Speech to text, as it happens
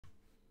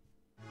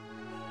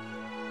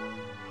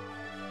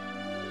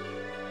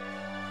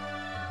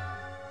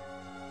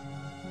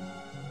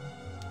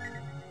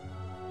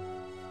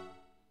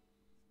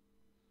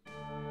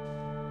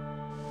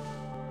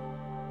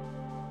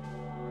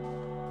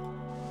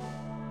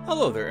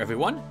Hello there,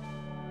 everyone.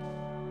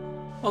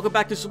 Welcome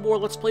back to some more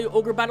Let's Play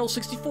Ogre Battle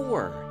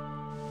 64.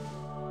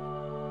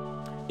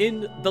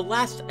 In the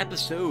last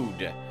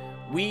episode,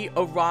 we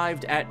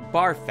arrived at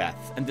Barpeth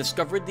and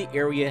discovered the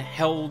area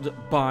held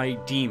by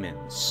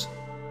demons.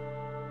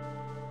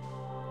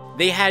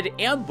 They had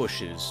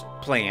ambushes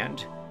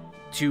planned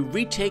to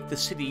retake the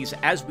cities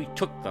as we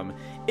took them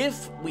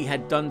if we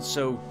had done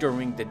so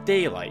during the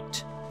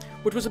daylight,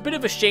 which was a bit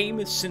of a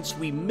shame since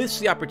we missed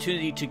the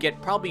opportunity to get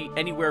probably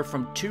anywhere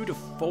from 2 to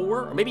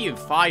 4 or maybe even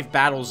 5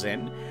 battles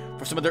in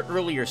for some of the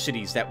earlier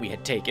cities that we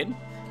had taken.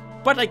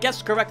 But I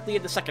guessed correctly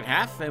in the second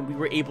half, and we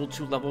were able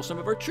to level some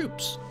of our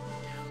troops.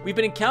 We've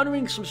been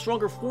encountering some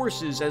stronger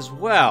forces as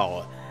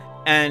well,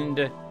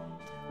 and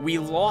we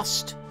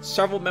lost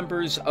several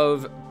members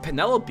of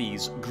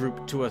Penelope's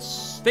group to a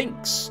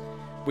Sphinx,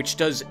 which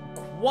does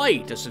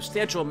quite a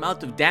substantial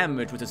amount of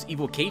damage with its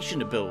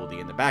evocation ability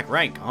in the back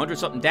rank,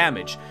 100-something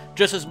damage,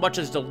 just as much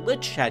as the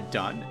Lich had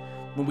done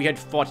when we had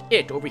fought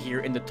it over here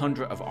in the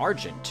Tundra of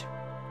Argent.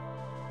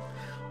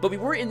 But we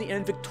were in the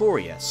end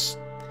victorious,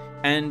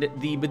 and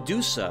the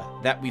Medusa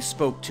that we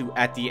spoke to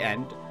at the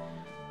end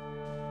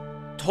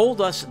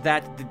told us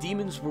that the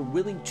demons were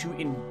willing to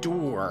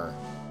endure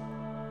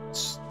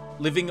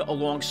living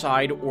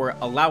alongside or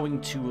allowing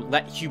to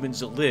let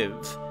humans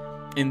live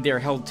in their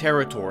held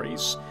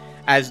territories,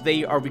 as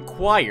they are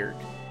required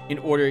in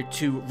order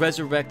to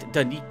resurrect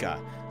Danica,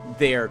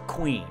 their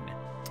queen,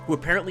 who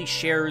apparently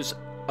shares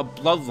a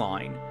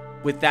bloodline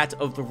with that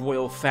of the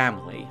royal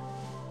family.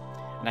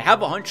 And I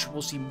have a hunch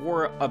we'll see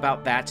more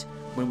about that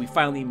when we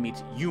finally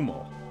meet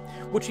Yumal,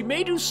 which we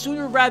may do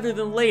sooner rather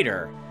than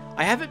later.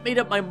 I haven't made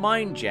up my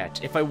mind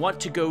yet if I want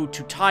to go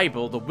to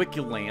Tybell, the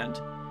Wicked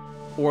Land,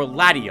 or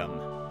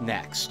Latium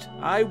next.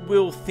 I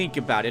will think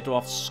about it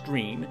off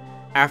screen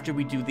after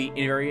we do the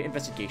area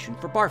investigation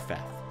for Barpeth.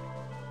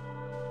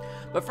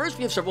 But first,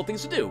 we have several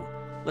things to do.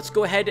 Let's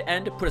go ahead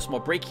and put a small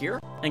break here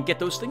and get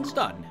those things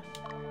done.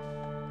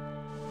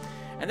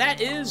 And that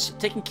is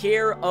taking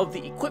care of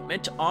the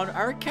equipment on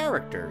our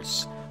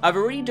characters. I've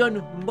already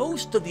done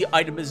most of the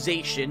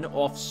itemization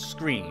off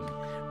screen,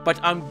 but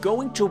I'm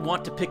going to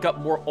want to pick up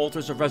more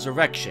Altars of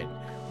Resurrection.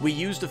 We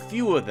used a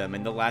few of them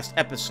in the last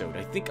episode.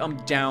 I think I'm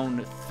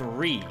down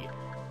 3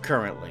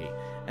 currently.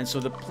 And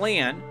so the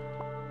plan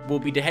will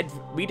be to head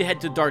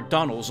to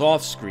Dardanel's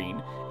off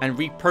screen and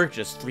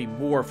repurchase 3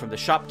 more from the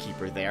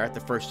shopkeeper there at the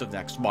first of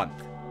next month.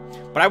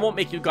 But I won't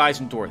make you guys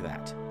endure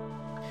that.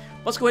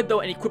 Let's go ahead though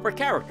and equip our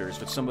characters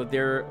with some of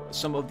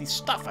the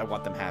stuff I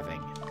want them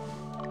having.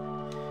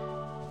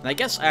 And I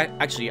guess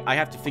I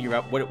have to figure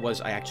out what it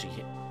was I actually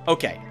hit.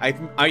 Okay, I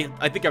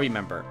think I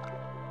remember.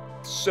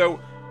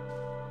 So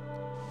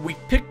we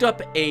picked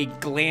up a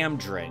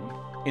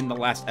Glamdring in the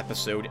last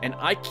episode, and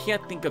I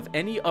can't think of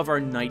any of our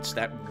knights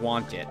that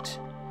want it.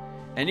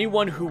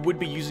 Anyone who would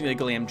be using a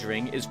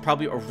Glamdring is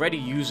probably already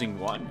using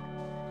one,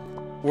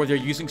 or they're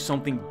using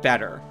something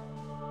better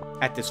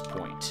at this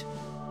point.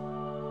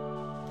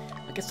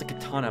 I guess the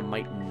katana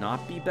might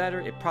not be better.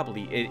 It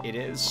probably it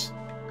is.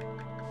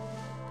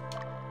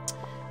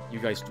 You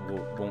guys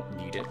won't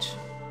need it.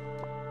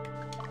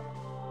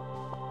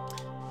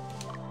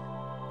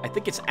 I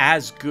think it's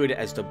as good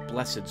as the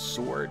Blessed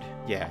Sword.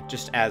 Yeah,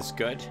 just as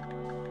good.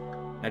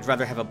 I'd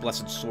rather have a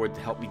Blessed Sword to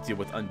help me deal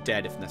with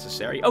undead if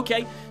necessary.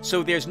 Okay,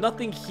 so there's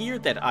nothing here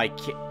that I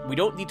can... We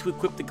don't need to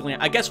equip the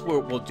Glam... I guess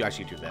we'll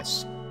actually do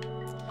this.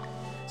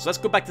 So let's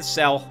go back to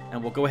sell,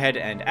 and we'll go ahead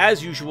and,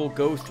 as usual,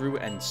 go through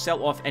and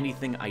sell off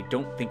anything I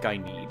don't think I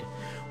need.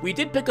 We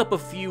did pick up a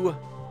few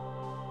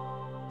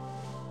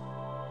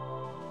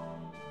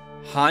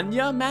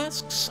Hanya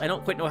masks? I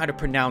don't quite know how to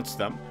pronounce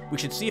them. We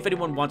should see if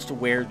anyone wants to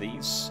wear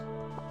these.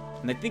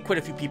 And I think quite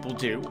a few people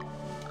do.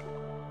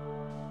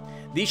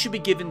 These should be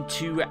given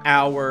to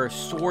our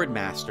sword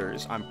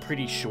masters, I'm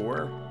pretty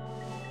sure.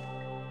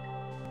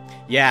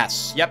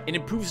 Yes, yep, it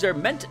improves their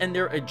ment and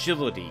their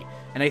agility,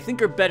 and I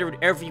think are better in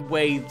every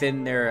way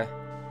than their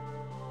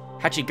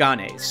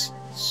Hachiganes.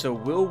 So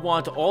we'll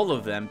want all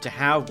of them to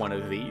have one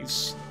of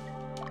these.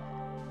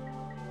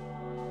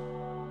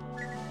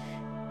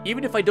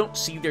 Even if I don't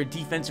see their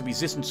defense and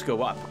resistance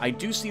go up, I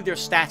do see their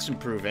stats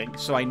improving,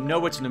 so I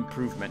know it's an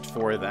improvement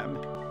for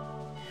them.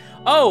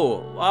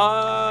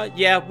 Oh,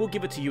 yeah, we'll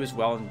give it to you as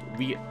well, and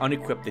we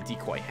unequip the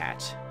decoy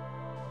hat.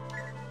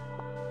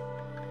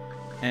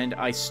 And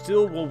I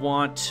still will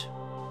want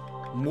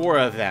more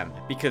of them,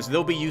 because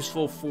they'll be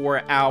useful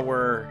for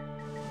our...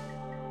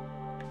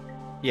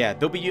 Yeah,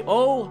 they'll be...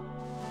 Oh,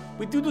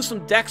 we do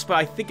some decks, but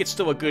I think it's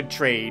still a good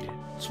trade,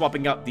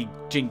 swapping out the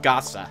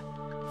Jingasa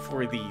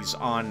for these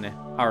on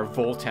our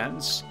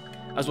Voltens.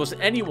 As well as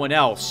anyone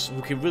else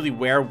who can really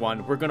wear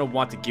one, we're going to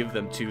want to give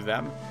them to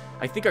them.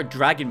 I think our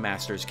Dragon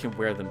Masters can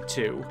wear them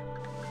too.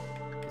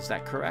 Is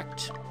that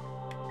correct?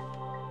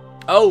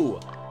 Oh!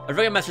 Our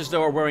Dragon Masters,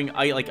 though, are wearing,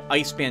 like,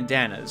 ice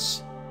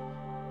bandanas.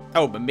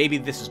 Oh, but maybe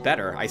this is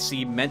better. I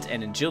see Ment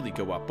and Agility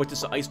go up. What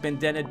does the ice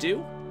bandana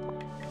do?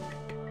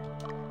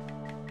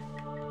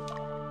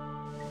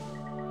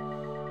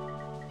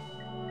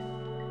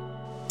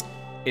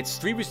 It's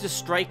 3 resist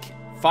strike,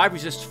 5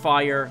 resist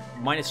fire,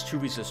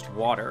 -2 resist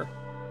water.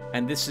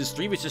 And this is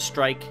 3 resist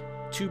strike,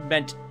 2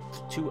 bent,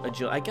 2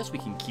 agility. I guess we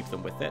can keep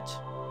them with it.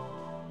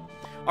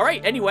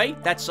 Alright, anyway,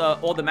 that's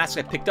all the masks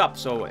I picked up.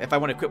 So if I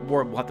want to equip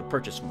more, we'll have to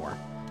purchase more.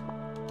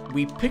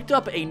 We picked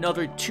up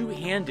another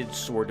 2-handed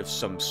sword of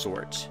some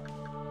sort.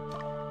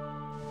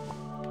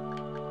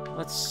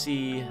 Let's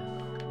see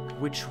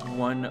which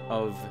one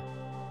of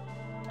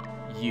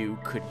you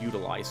could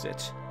utilize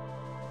it.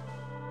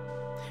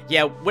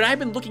 Yeah, when I've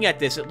been looking at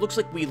this, it looks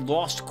like we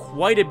lost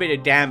quite a bit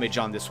of damage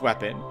on this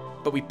weapon,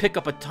 but we pick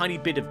up a tiny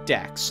bit of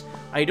dex.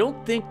 I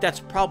don't think that's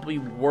probably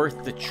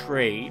worth the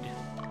trade,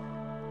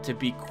 to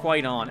be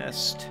quite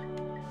honest.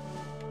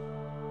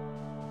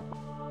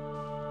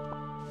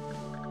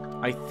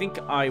 I think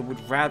I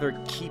would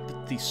rather keep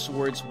the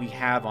swords we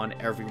have on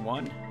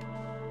everyone.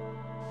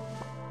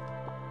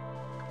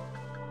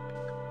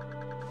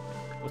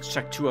 Let's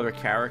check 2 other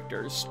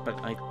characters, but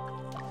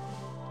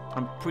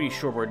I'm pretty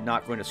sure we're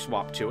not going to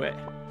swap to it.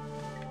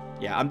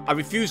 Yeah, I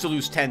refuse to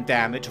lose 10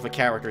 damage of a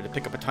character to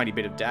pick up a tiny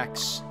bit of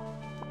dex.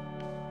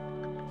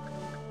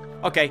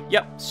 Okay,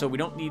 yep, so we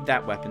don't need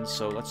that weapon,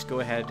 so let's go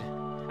ahead...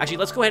 Actually,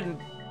 let's go ahead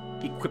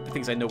and equip the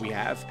things I know we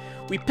have.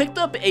 We picked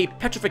up a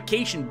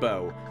petrification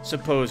bow,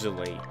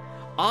 supposedly.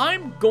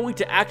 I'm going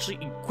to actually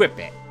equip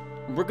it.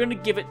 We're going to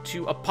give it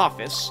to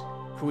Apophis,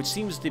 who it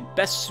seems the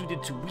best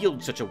suited to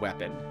wield such a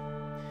weapon.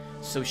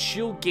 So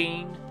she'll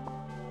gain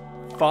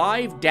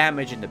 5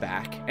 damage in the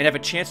back, and have a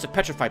chance to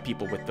petrify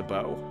people with the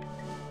bow.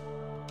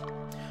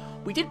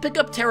 We did pick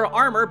up Terra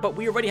Armor, but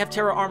we already have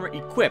Terra Armor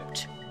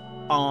equipped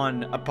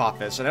on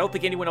Apophis, and I don't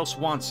think anyone else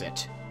wants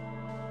it.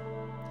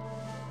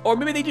 Or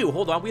maybe they do.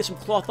 Hold on, we have some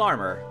Cloth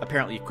Armor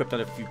apparently equipped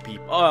on a few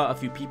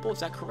people. Is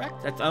that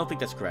correct? I don't think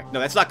that's correct. No,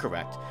 that's not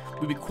correct.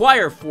 We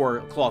require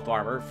 4 Cloth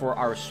Armor for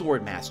our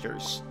Sword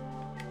Masters.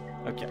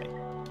 Okay.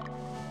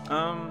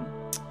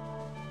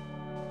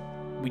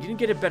 We didn't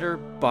get a better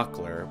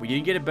buckler. We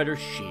didn't get a better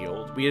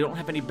shield. We don't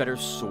have any better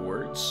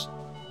swords.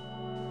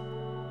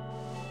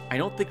 I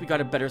don't think we got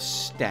a better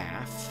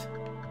staff.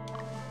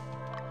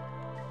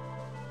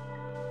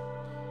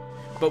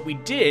 But we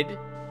did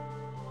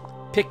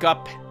pick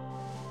up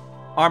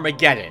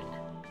Armageddon.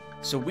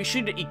 So we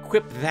should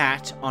equip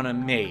that on a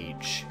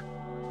mage.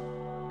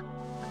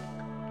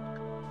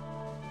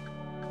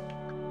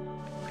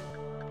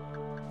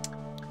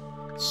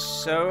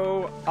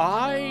 So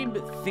I'm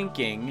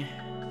thinking...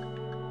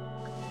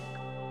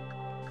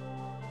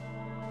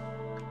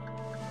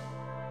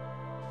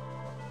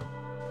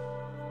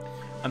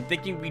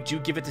 we do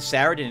give it to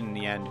Saradin in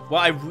the end.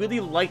 Well, I really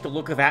like the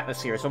look of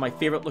Atmosphere. It's one of my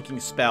favorite looking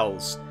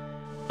spells.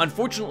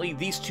 Unfortunately,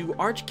 these two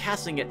aren't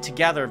casting it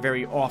together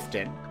very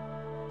often.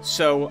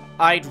 So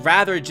I'd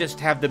rather just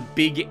have the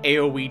big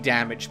AoE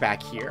damage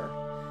back here.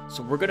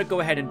 So we're going to go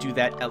ahead and do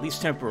that, at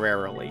least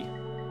temporarily.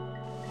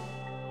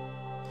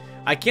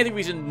 I can't think of a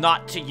reason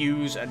not to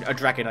use a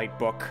Draconite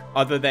book,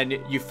 other than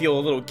you feel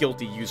a little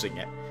guilty using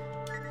it.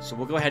 So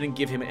we'll go ahead and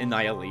give him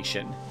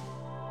Annihilation.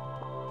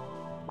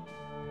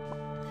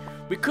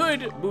 We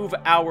could move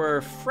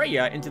our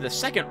Freya into the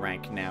 2nd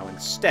rank now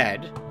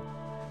instead,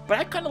 but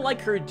I kind of like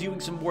her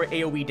doing some more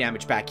AoE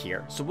damage back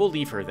here, so we'll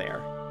leave her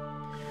there.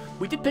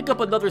 We did pick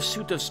up another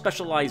suit of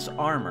specialized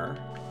armor.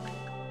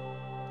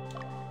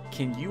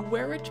 Can you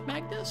wear it,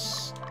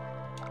 Magnus?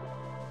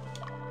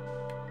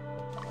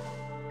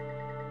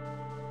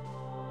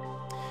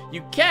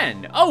 You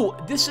can! Oh,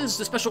 this is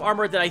the special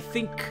armor that I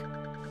think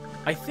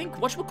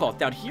whatchamacallit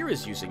down here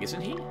is using,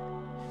 isn't he?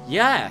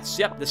 Yes,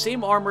 yep, the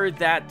same armor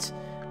that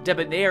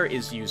Debonair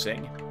is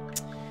using.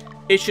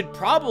 It should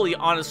probably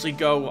honestly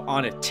go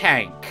on a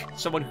tank.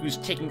 Someone who's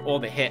taking all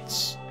the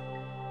hits.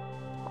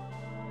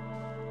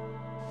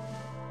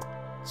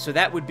 So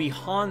that would be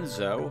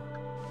Hanzo.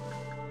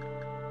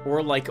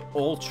 Or like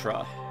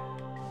Ultra.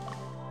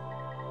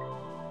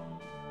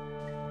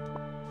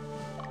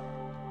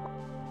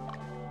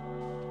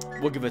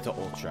 We'll give it to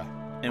Ultra.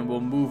 And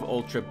we'll move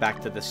Ultra back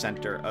to the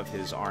center of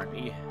his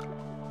army.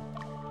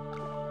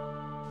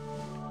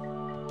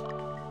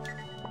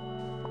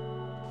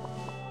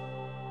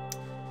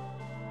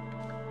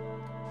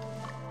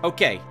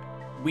 Okay,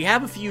 we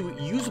have a few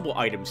usable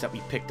items that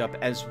we picked up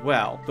as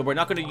well, though we're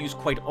not going to use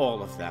quite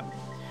all of them.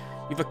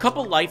 We have a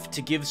couple life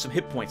to give some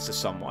hit points to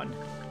someone.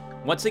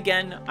 Once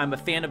again, I'm a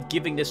fan of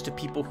giving this to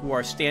people who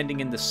are standing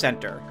in the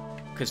center,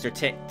 because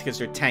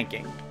they're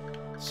tanking.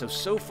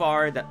 So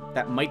far,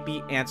 that might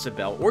be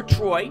Ansabel, or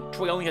Troy.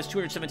 Troy only has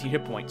 217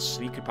 hit points,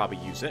 so he could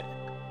probably use it.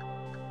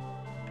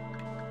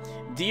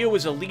 Dio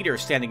is a leader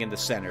standing in the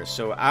center,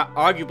 so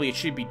arguably it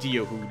should be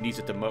Dio who needs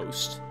it the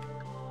most.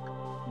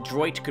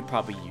 Droit could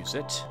probably use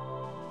it.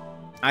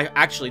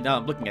 Actually, now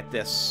I'm looking at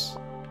this.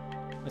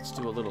 Let's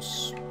do a little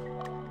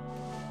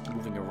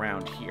moving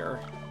around here.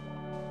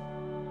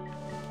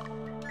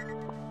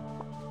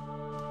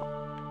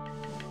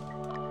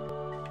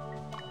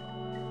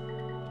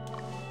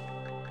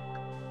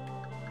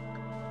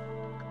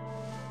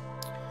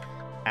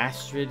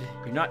 Astrid,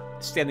 you're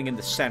not standing in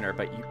the center,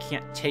 but you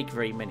can't take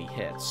very many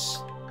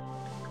hits.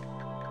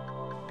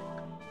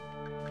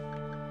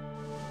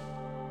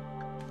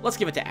 Let's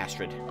give it to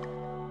Astrid.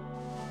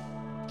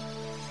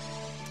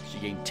 She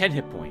gained 10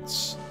 hit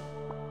points.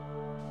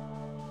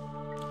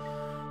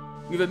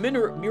 We have a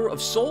Mirror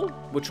of Soul,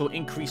 which will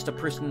increase the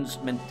person's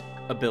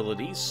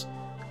abilities.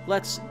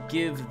 Let's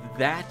give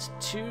that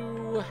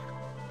to...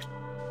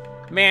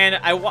 Man,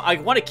 I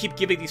want to keep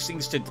giving these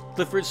things to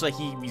Clifford so that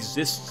he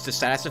resists the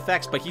status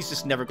effects, but he's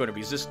just never going to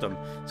resist them.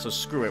 So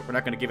screw it, we're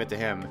not going to give it to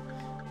him.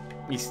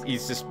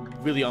 He's just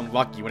really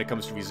unlucky when it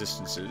comes to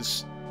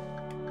resistances.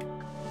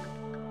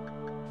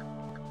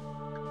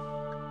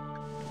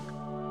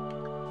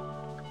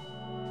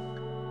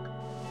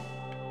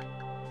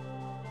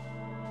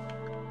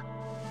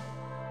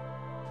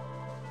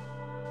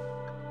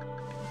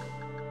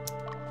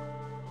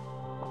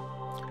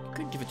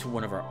 Could give it to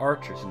one of our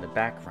archers in the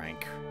back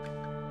rank.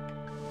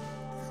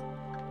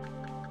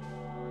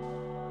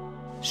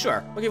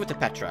 Sure, we'll give it to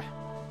Petra.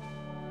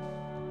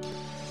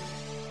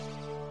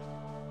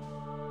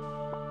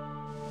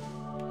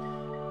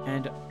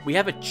 And we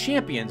have a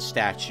champion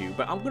statue,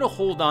 but I'm going to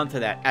hold on to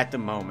that at the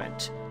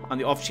moment, on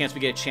the off chance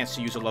we get a chance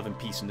to use a Love and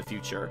Peace in the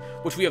future,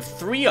 which we have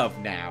 3 of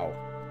now,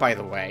 by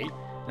the way,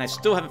 and I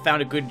still haven't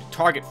found a good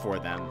target for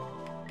them.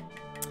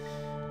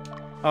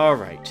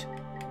 Alright.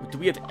 Do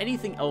we have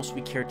anything else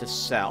we care to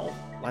sell?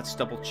 Let's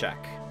double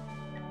check.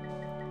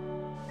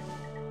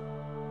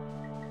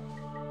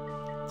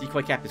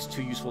 Decoy cap is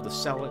too useful to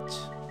sell it.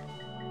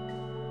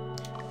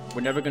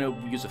 We're never going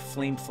to use a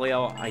flame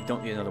flail. I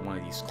don't need another one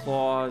of these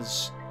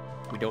claws.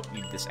 We don't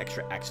need this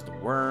extra axe of the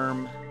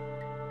worm.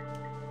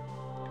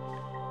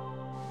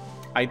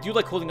 I do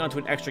like holding on to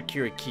an extra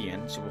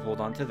Kirikian, so we'll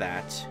hold on to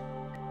that.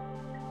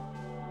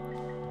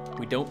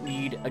 We don't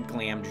need a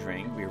Glammed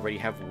ring. We already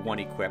have 1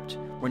 equipped.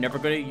 We're never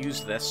going to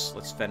use this.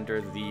 Let's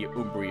vendor the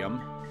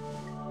Umbrium.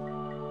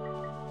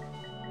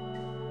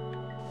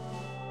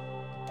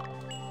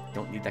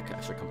 Don't need that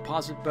extra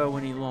composite bow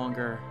any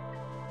longer.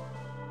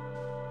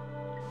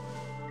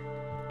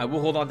 I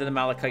will hold on to the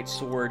Malachite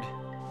sword.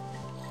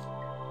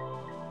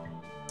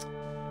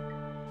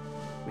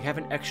 We have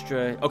an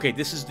extra... Okay,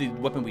 this is the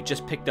weapon we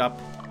just picked up.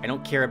 I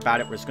don't care about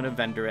it. We're just going to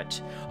vendor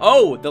it.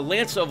 Oh, the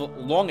Lance of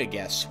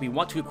Longagus. We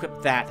want to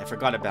equip that. I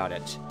forgot about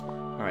it.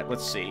 Alright,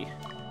 let's see.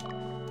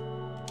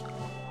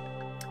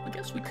 I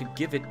guess we could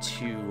give it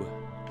to...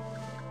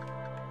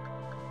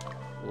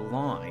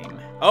 Lime.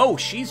 Oh,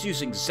 she's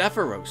using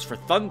Zephyros for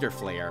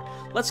Thunderflare.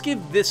 Let's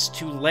give this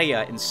to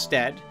Leia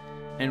instead,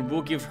 and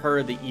we'll give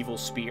her the Evil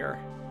Spear.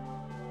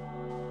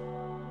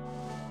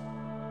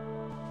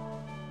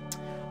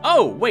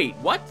 Oh, wait,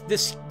 what?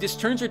 This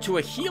turns her to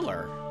a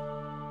healer.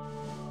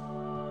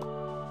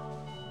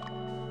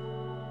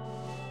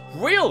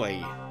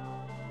 Really?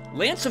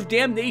 Lance of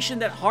Damnation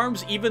that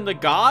harms even the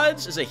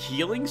gods is a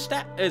healing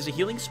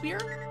spear?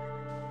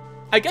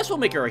 I guess we'll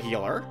make her a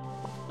healer.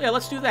 Yeah,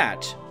 let's do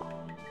that.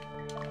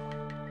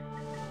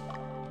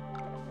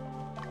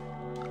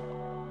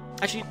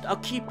 Actually, I'll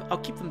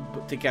keep them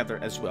together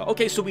as well.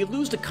 Okay, so we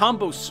lose the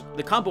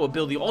combo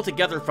ability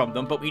altogether from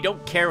them, but we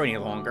don't care any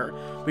longer.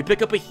 We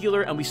pick up a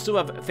healer, and we still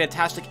have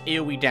fantastic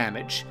AoE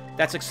damage.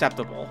 That's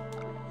acceptable.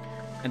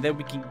 And then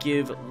we can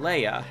give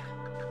Leia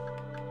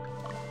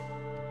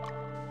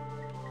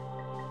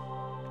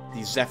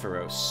the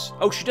Zephyros.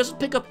 Oh, she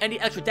doesn't pick up any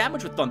extra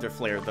damage with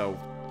Thunderflare, though,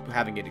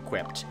 having it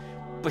equipped.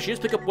 But she does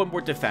pick up 1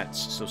 more defense,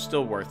 so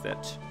still worth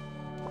it.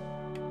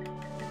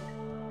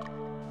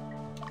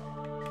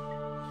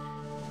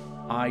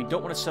 I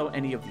don't want to sell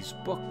any of these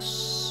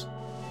books.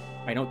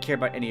 I don't care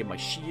about any of my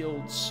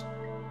shields.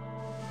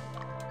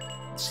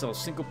 Let's sell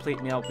single plate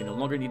mail. We no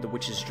longer need the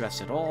witch's dress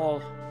at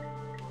all.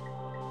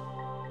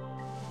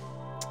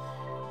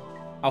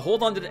 I'll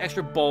hold on to the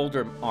extra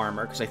boulder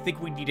armor, because I think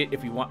we need it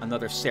if we want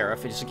another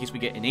Seraph, just in case we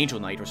get an Angel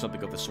Knight or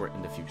something of the sort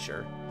in the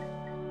future.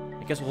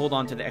 I guess we'll hold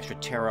on to the extra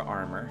Terra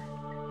armor.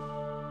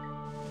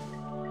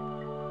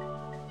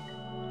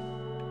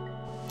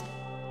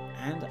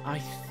 And I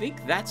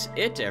think that's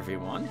it,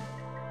 everyone.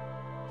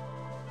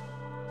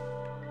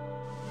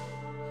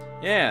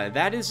 Yeah,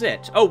 that is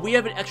it. Oh, we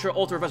have an extra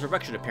Altar of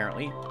Resurrection,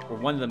 apparently. Or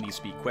one of them needs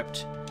to be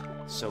equipped.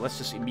 So let's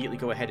just immediately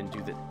go ahead and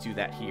do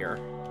that here.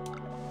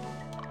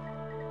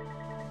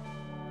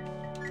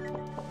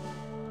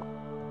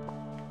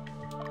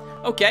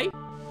 Okay.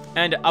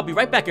 And I'll be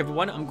right back,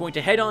 everyone. I'm going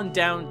to head on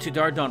down to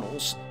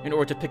Dardanelles in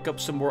order to pick up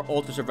some more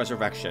Altars of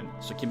Resurrection.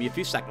 So give me a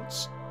few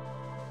seconds.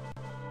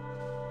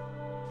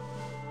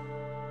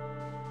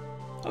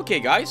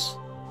 Okay, guys.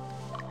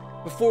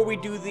 Before we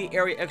do the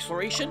area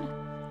exploration,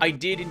 I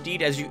did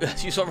indeed, as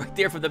you saw right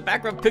there from the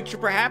background picture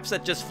perhaps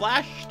that just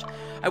flashed,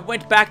 I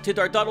went back to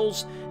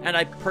Dardanelles and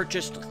I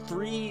purchased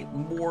 3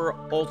 more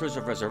Altars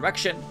of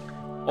Resurrection.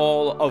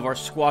 All of our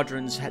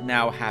squadrons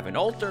now have an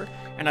altar,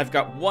 and I've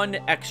got 1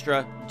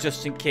 extra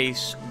just in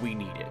case we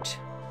need it.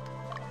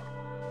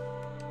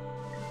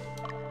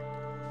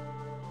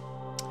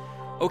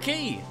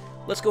 Okay,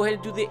 let's go ahead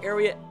and do the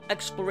area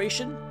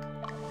exploration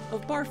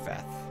of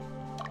Barpeth.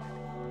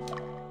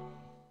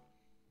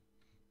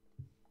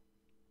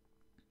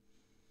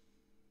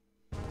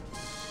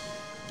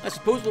 I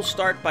suppose we'll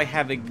start by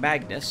having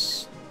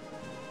Magnus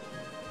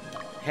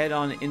head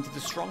on into the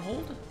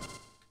stronghold.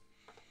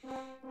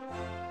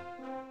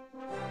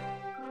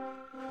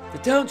 The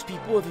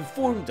townspeople have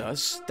informed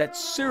us that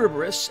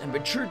Cerberus and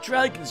mature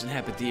dragons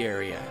inhabit the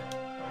area.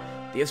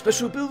 They have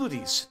special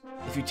abilities.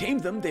 If you tame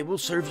them, they will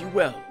serve you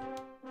well.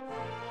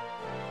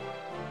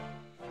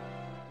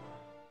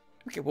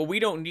 Okay, well, we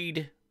don't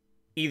need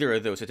either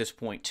of those at this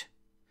point.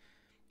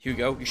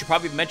 Hugo, you should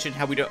probably mention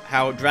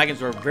how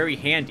dragons are very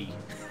handy.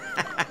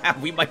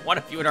 We might want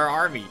a few in our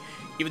army,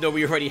 even though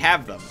we already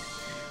have them.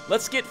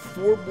 Let's get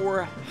 4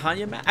 more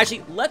Hanya masks.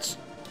 Actually,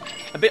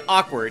 a bit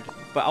awkward,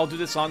 but I'll do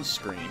this on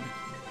screen.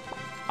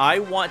 I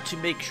want to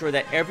make sure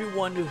that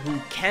everyone who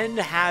can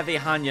have a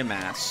Hanya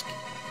mask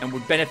and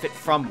would benefit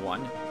from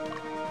one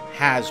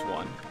has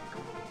one.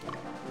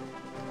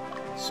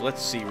 So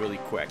let's see really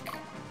quick.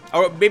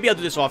 Or maybe I'll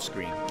do this off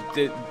screen.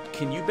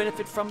 Can you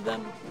benefit from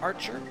them,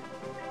 Archer?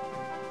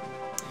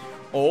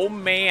 Oh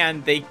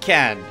man, they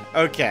can.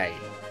 Okay.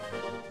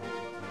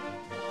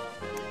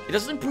 It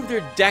doesn't improve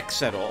their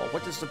dex at all.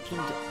 What does the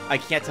plume... I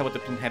can't tell what the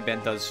plume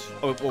headband does.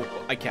 Oh,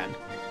 I can.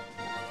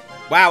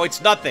 Wow,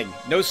 it's nothing.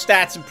 No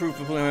stats improve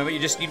for plume headband.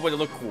 You just need one to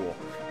look cool.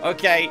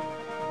 Okay.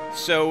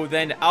 So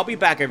then I'll be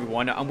back,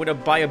 everyone. I'm going to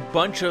buy a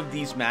bunch of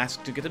these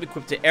masks to get them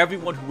equipped to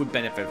everyone who would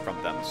benefit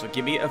from them. So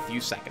give me a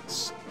few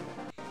seconds.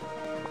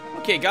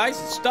 Okay, guys,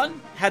 it's done.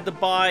 Had to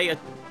buy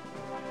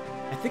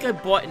I think I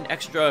bought an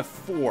extra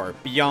 4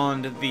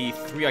 beyond the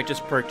 3 I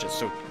just purchased.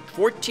 So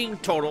 14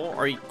 total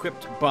are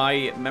equipped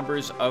by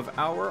members of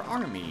our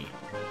army.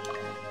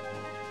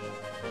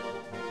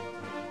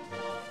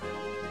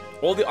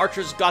 All the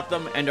archers got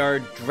them, and our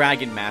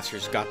dragon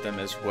masters got them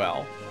as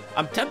well.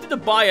 I'm tempted to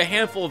buy a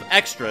handful of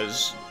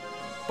extras,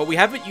 but we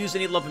haven't used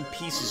any 11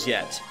 pieces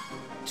yet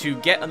to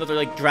get another,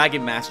 like,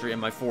 dragon master in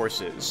my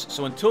forces.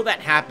 So until that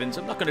happens,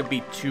 I'm not going to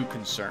be too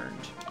concerned.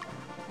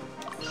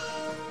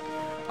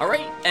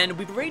 Alright, and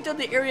we've already done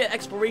the area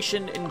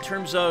exploration in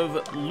terms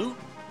of loot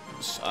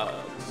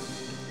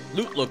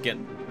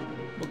looking.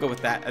 We'll go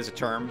with that as a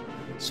term.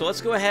 So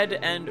let's go ahead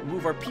and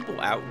move our people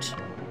out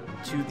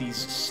to these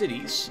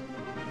cities.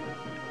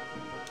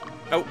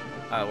 Oh,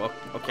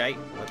 okay.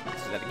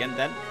 Let's do that again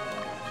then.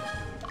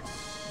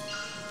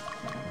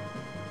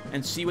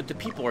 And see what the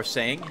people are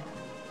saying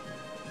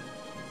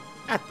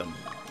at them.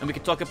 And we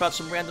can talk about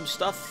some random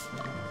stuff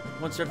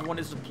once everyone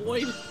is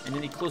deployed and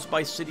any close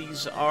by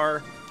cities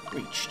are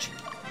reached.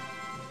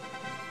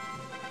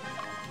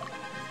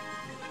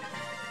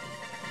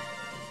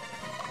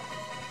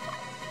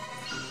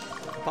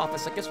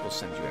 Barpeth, I guess we'll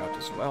send you out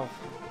as well.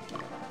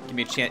 Give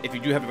me a chance. If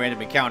you do have a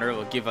random encounter,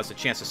 it'll give us a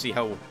chance to see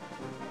how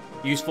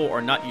useful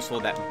or not useful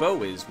that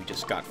bow is we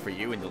just got for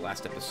you in the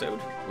last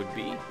episode would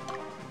be.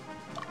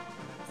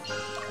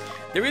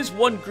 There is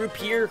one group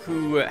here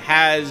who's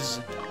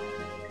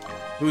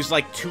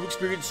like 2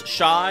 experience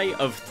shy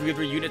of 3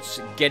 other units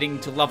getting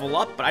to level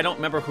up, but I don't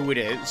remember who it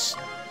is.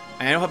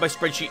 And I don't have my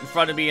spreadsheet in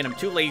front of me, and I'm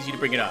too lazy to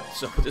bring it up,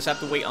 so we'll just have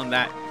to wait on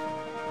that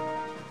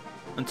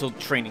until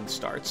training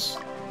starts.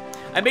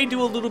 I may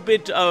do a little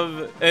bit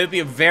of, it'll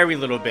be a very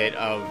little bit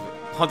of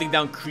hunting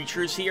down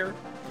creatures here.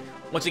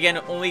 Once again,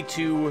 only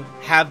to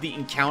have the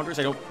encounters.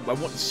 I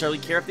won't necessarily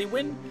care if they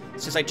win,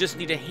 since I just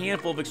need a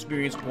handful of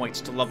experience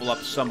points to level up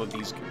some of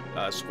these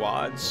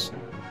squads.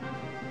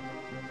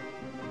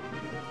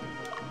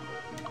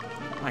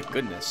 My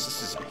goodness,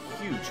 this is a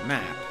huge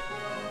map.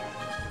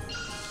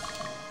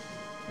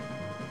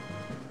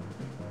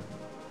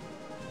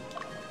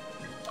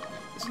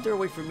 Isn't there a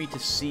way for me to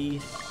see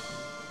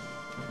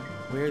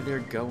where they're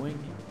going?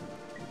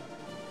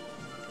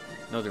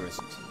 No, there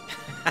isn't.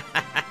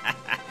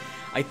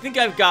 I think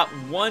I've got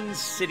 1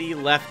 city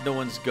left no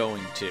one's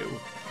going to.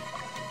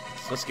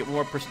 So let's get one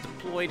more person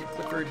deployed.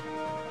 Clifford.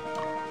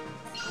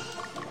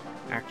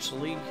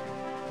 Actually,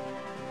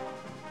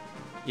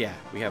 yeah,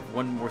 we have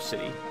 1 more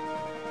city.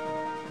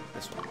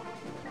 This one.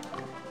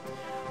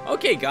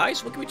 Okay,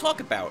 guys, what can we talk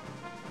about?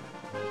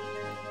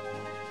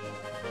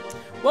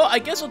 Well, I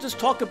guess I'll just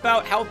talk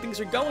about how things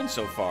are going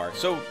so far.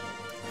 So,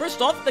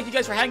 first off, thank you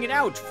guys for hanging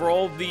out for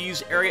all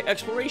these area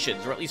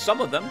explorations, or at least some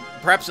of them.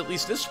 Perhaps at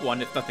least this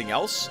one, if nothing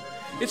else.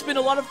 It's been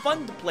a lot of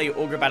fun to play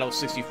Ogre Battle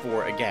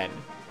 64 again.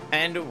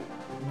 And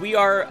we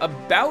are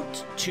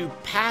about to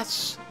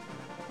pass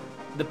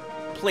the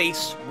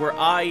place where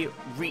I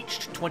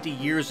reached 20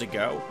 years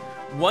ago.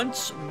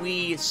 Once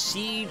we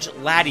siege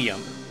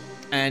Latium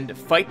and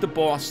fight the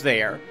boss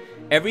there,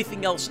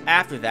 everything else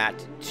after that,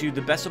 to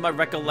the best of my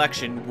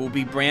recollection, will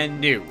be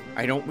brand new.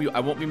 I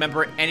won't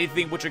remember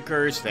anything which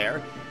occurs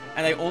there,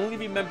 and I only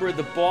remember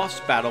the boss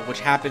battle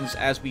which happens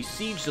as we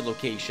siege the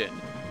location,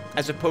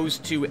 as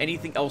opposed to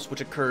anything else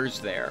which occurs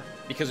there,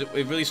 because it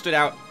really stood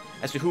out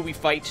as to who we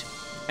fight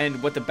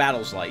and what the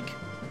battle's like.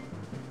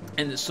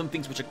 And there's some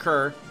things which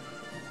occur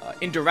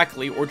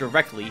indirectly or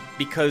directly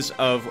because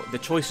of the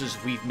choices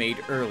we've made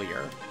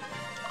earlier.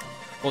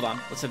 Hold on,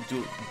 let's have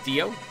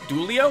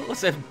Dulio?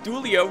 Let's have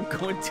Dulio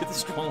go into the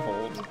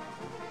stronghold.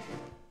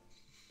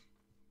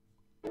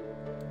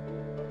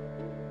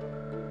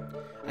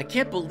 I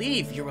can't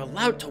believe you're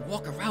allowed to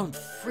walk around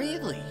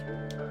freely.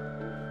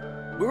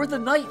 Where are the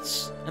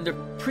knights and their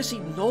prissy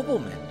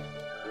noblemen?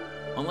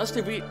 Unless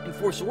they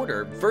reinforce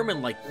order,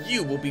 vermin like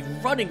you will be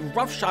running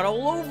roughshod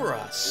all over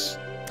us.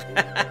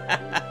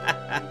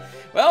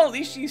 Well, at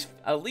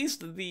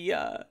least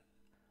the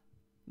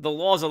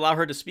laws allow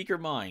her to speak her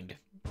mind.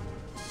 I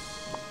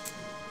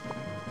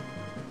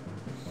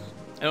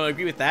don't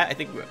agree with that. I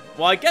think,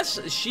 well, I guess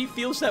she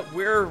feels that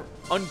we're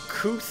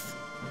uncouth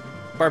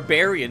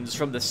barbarians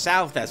from the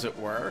south, as it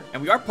were,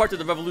 and we are part of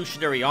the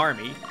Revolutionary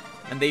Army,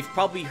 and they've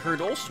probably heard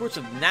all sorts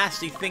of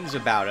nasty things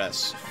about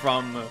us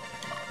from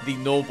the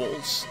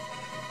nobles,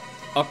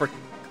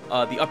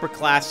 the upper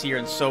class here,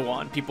 and so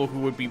on. People who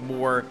would be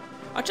more,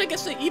 actually, I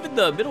guess that even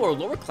the middle or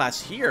lower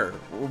class here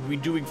would be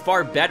doing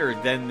far better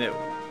than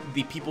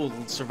the people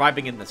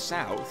surviving in the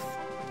south.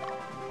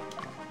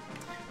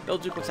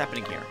 Belduke, what's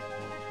happening here?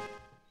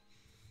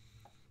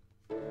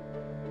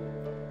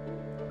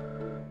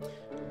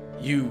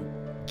 You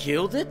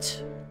killed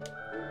it?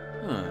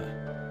 Huh.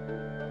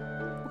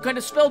 What kind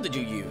of spell did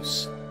you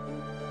use?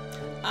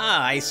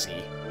 Ah, I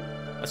see.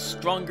 A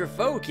stronger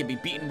foe can be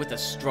beaten with a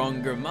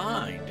stronger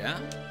mind, huh?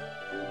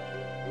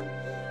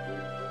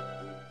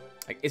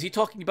 Is he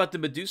talking about the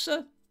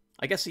Medusa?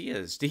 I guess he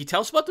is. Did he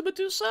tell us about the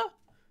Medusa?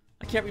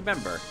 I can't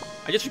remember.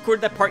 I just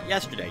recorded that part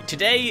yesterday.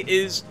 Today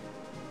is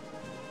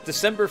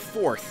December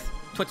 4th,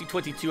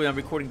 2022, and I'm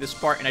recording this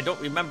part, and I don't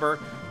remember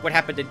what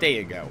happened a day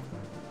ago.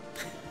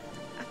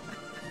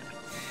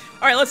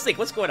 Alright, let's think.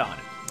 What's going on?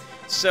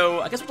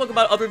 So, I guess we'll talk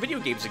about other video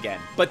games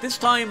again. But this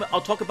time, I'll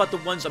talk about the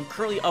ones I'm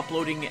currently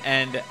uploading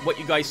and what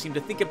you guys seem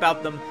to think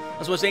about them,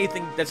 as well as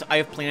anything that I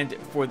have planned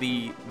for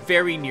the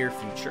very near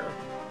future.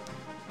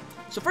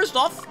 So first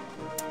off,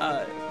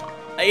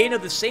 Aeon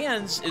of the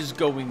Sands is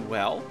going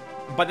well.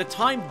 By the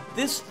time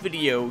this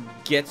video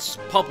gets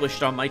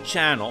published on my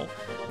channel,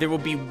 there will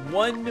be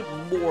one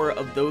more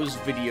of those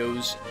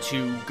videos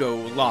to go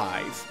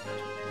live.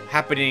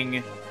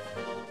 Happening...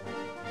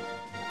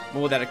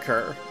 when will that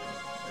occur?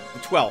 The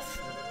 12th.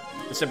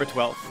 December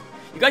 12th.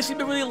 You guys seem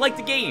to really like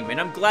the game,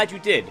 and I'm glad you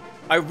did.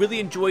 I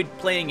really enjoyed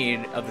playing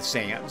Aeon of the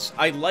Sands.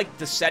 I liked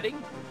the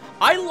setting.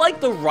 I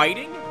liked the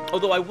writing,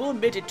 although I will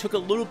admit it took a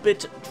little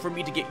bit for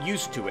me to get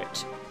used to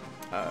it.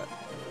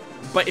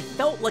 But it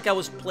felt like I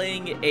was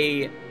playing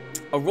a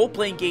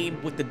role-playing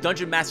game with the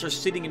Dungeon Master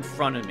sitting in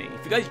front of me.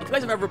 If you guys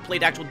have ever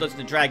played actual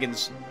Dungeons &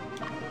 Dragons,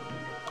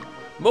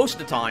 most of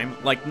the time,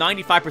 like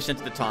 95%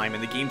 of the time in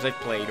the games I've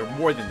played, or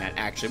more than that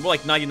actually, more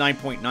like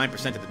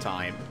 99.9% of the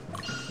time,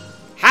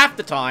 half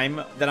the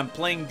time that I'm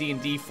playing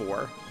D&D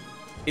for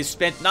is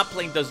spent not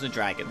playing Dungeons &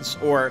 Dragons,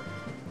 or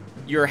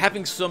you're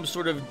having some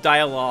sort of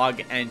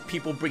dialogue and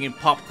people bring in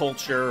pop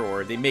culture,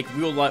 or they make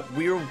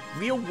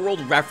real-world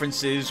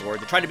references, or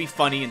they try to be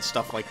funny and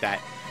stuff like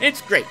that. And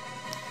it's great.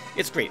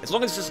 It's great. As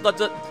long as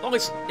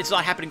it's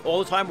not happening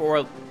all the time,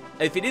 or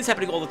if it is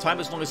happening all the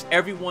time, as long as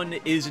everyone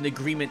is in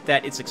agreement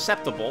that it's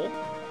acceptable,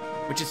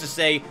 which is to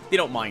say, they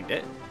don't mind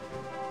it,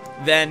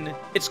 then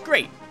it's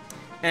great.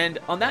 And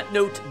on that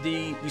note,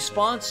 the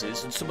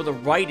responses and some of the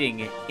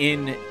writing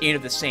in Aeon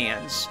of the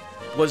Sands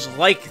was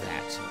like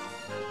that.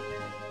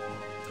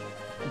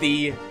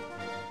 The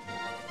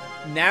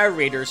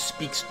narrator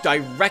speaks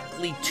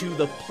directly to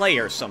the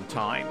player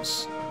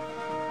sometimes,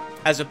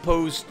 as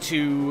opposed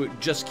to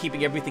just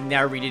keeping everything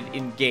narrated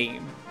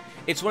in-game.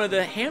 It's one of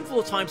the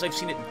handful of times I've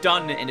seen it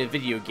done in a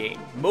video game.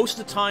 Most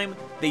of the time,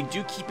 they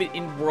do keep it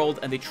in-world,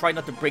 and they try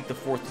not to break the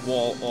fourth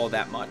wall all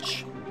that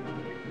much.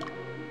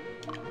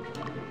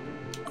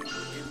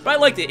 But I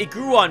liked it. It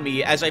grew on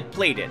me as I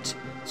played it.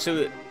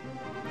 So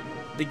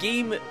the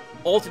game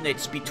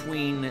alternates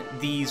between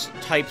these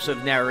types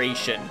of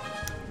narration,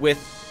 with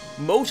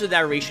most of the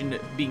narration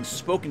being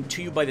spoken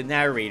to you by the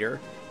narrator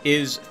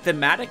is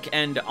thematic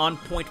and on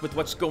point with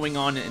what's going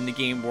on in the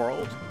game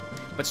world.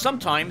 But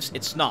sometimes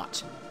it's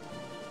not.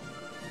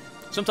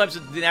 Sometimes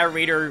the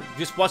narrator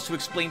just wants to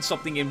explain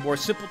something in more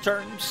simple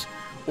terms,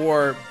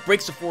 or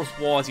breaks the fourth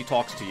wall as he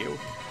talks to you.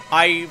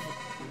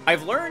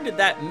 I've learned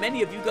that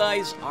many of you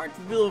guys aren't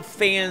real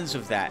fans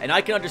of that, and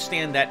I can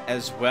understand that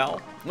as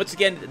well. Once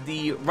again,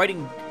 the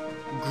writing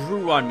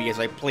grew on me as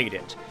I played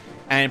it,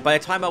 and by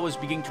the time I was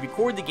beginning to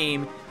record the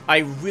game, I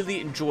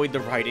really enjoyed the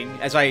writing,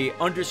 as I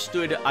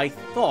understood, I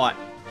thought,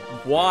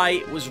 why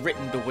it was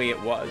written the way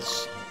it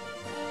was.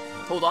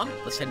 Hold on,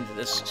 let's head into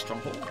this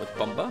stronghold with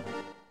Bumba.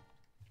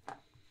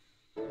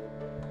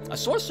 A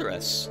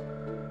sorceress.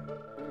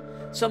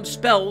 Some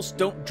spells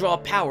don't draw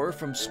power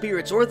from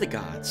spirits or the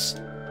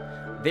gods.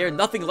 They're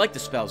nothing like the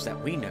spells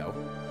that we know.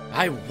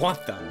 I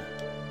want them.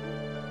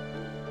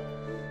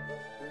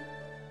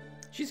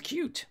 She's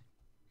cute.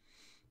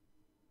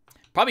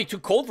 Probably too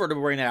cold for her to be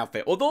wearing that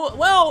outfit. Although,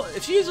 well,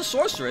 if she is a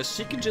sorceress,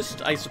 she can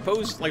just, I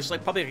suppose,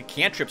 like probably like a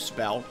cantrip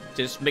spell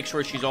to just make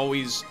sure she's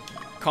always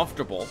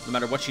comfortable, no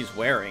matter what she's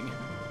wearing,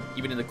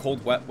 even in the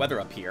cold weather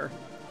up here.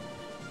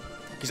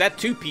 Because that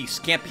two-piece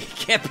can't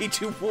be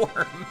too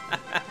warm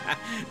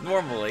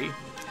normally.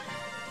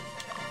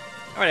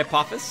 All right,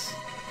 Apophis,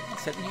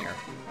 let's head in here.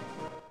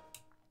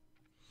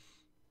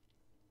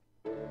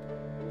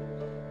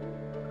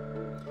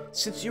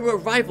 Since your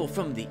arrival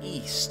from the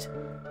east,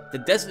 The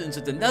descendants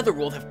of the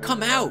Netherworld have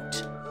come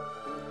out!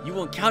 You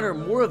will encounter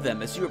more of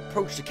them as you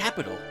approach the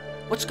capital.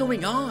 What's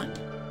going on?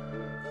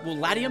 Will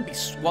Latium be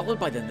swallowed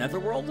by the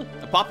Netherworld?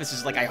 Apophis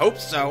is like, I hope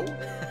so.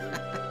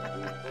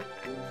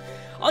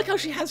 I like how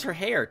she has her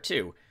hair,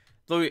 too.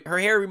 Though her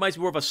hair reminds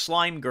me more of a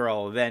slime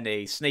girl than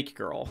a snake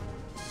girl.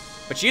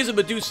 But she is a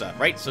Medusa,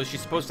 right? So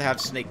she's supposed to have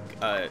snake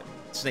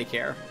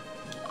hair.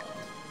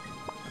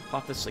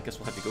 Apophis, I guess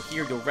we'll have to go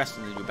here, go rest,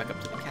 and then go back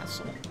up to the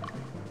castle.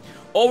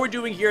 All we're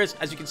doing here, is,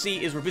 as you can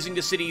see, is we're visiting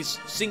the cities,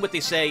 seeing what they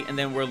say, and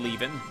then we're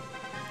leaving.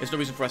 There's no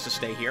reason for us to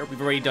stay here.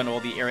 We've already done all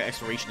the area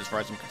exploration as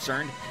far as I'm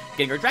concerned.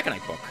 Getting our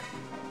Dragonite book.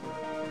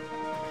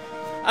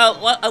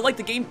 I like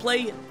the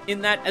gameplay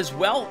in that as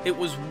well. It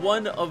was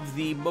one of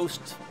the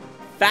most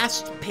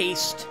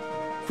fast-paced,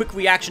 quick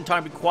reaction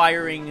time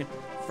requiring,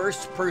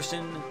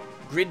 first-person,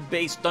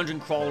 grid-based dungeon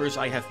crawlers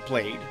I have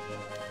played.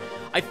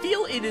 I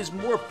feel it is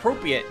more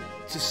appropriate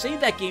to say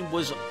that game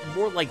was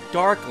more like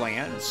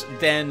Darklands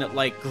than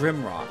like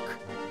Grimrock.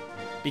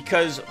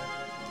 Because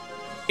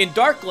in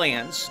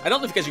Darklands, I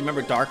don't know if you guys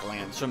remember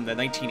Darklands from the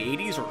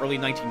 1980s or early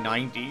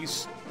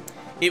 1990s.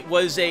 It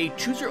was a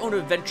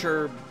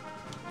choose-your-own-adventure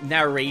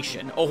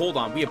narration. Oh, hold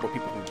on. We have more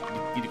people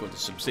who need to go into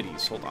some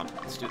cities. Hold on.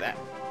 Let's do that.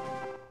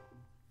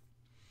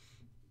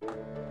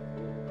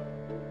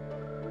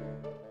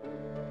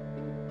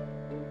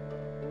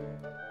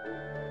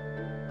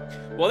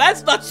 Well,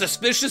 that's not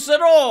suspicious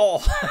at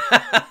all.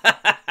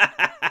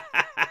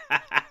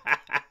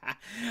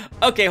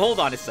 Okay, hold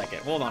on a second.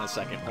 Hold on a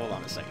second. Hold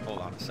on a second. Hold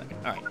on a second.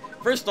 All right.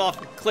 First off,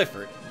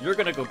 Clifford, you're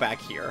going to go back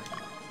here.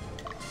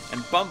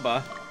 And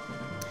Bumba,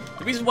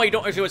 the reason why you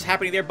don't understand what's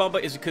happening there,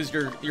 Bumba, is because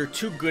you're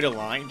too good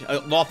aligned,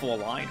 lawful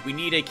aligned. We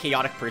need a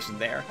chaotic person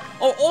there.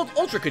 Oh,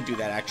 Ultra could do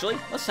that, actually.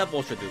 Let's have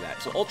Ultra do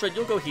that. So, Ultra,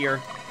 you'll go here.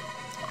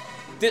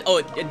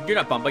 And you're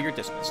not Bumba, you're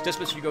Dismas.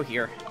 Dismas, you go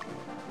here.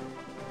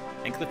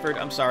 And Clifford,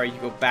 I'm sorry, you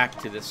go back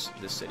to this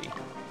city.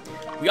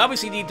 We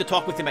obviously need to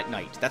talk with him at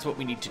night. That's what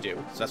we need to do.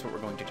 So that's what we're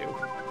going to do.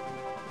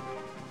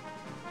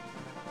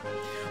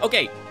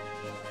 Okay.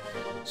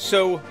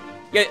 So,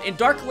 yeah, in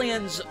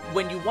Darklands,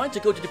 when you wanted to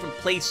go to different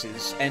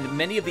places, and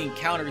many of the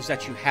encounters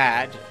that you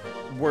had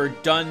were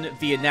done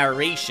via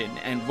narration,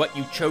 and what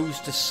you chose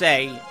to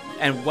say,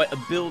 and what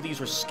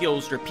abilities or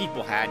skills your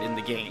people had in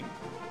the game.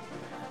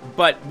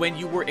 But when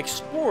you were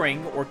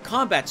exploring, or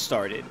combat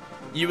started,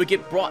 you would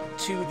get brought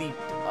to the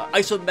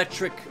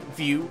isometric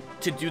view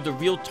to do the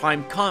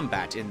real-time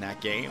combat in that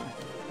game.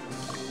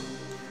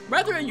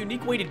 Rather a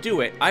unique way to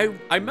do it. I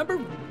remember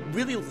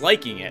really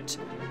liking it,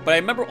 but I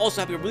remember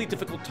also having a really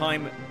difficult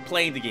time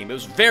playing the game. It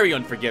was very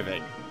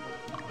unforgiving.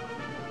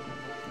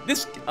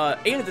 This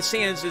Aid of the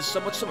Sands is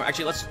somewhat similar.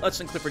 Actually, let's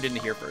send Clifford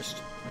into here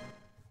first.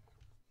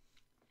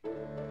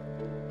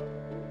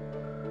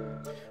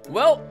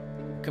 Well,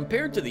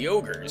 compared to the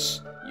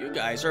ogres, you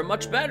guys are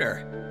much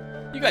better.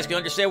 You guys can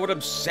understand what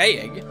I'm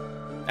saying.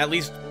 At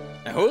least,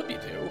 I hope you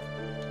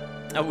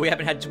do. We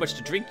haven't had too much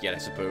to drink yet, I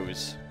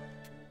suppose.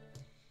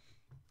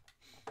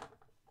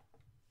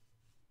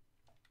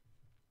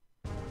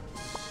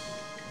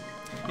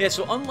 Yeah,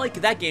 so unlike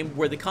that game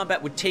where the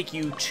combat would take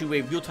you to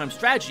a real-time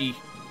strategy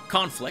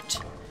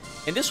conflict,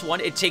 in this one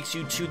it takes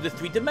you to the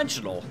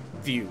three-dimensional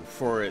view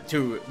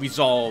to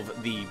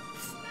resolve the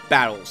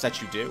battles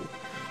that you do.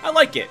 I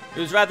like it. It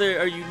was rather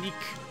a unique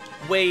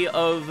way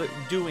of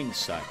doing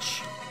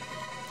such,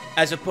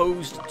 as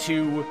opposed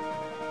to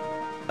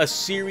a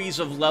series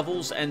of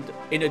levels and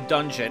in a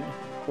dungeon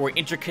or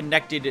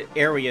interconnected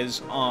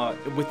areas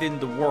within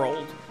the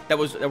world that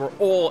were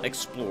all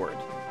explored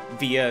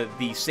via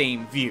the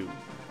same view,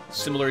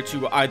 similar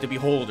to either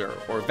Beholder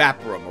or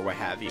Vaporum or what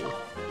have you.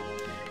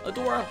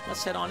 Adora,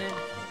 let's head on in.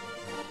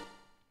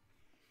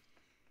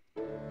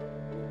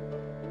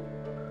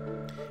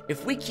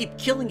 If we keep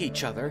killing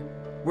each other,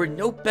 we're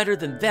no better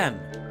than them.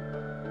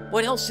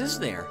 What else is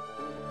there?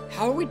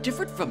 How are we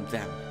different from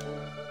them?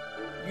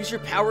 Use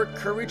your power,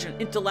 courage,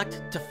 and intellect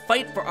to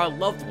fight for our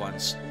loved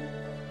ones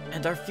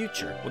and our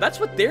future. Well, that's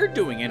what they're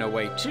doing in a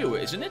way, too,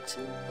 isn't it?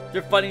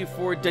 They're fighting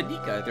for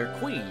Danica, their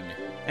queen,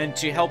 and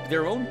to help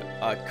their own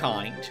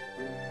kind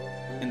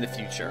in the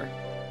future.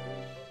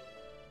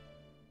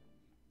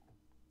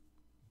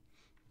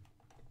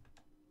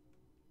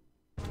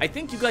 I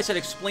think you guys had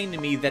explained to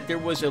me that there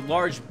was a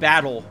large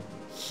battle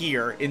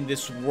here in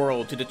this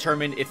world to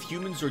determine if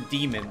humans or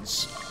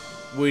demons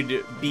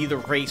would be the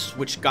race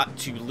which got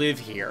to live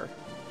here.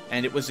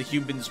 And it was the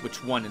humans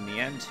which won in the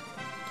end,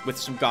 with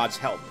some gods'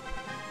 help.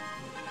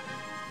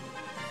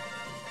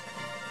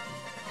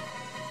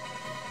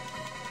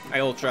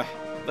 Alright, Ultra.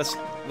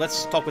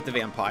 Let's talk with the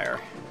vampire.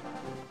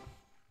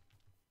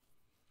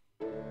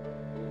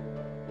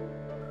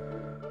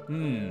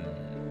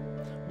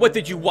 What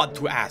did you want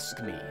to ask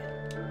me?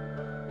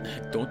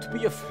 Don't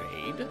be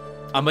afraid.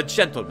 I'm a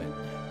gentleman.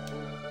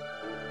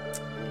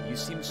 You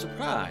seem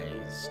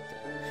surprised.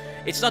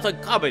 It's not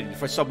uncommon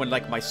for someone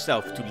like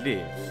myself to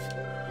live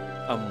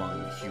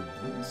among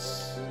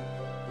humans.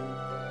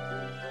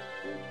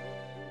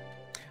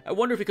 I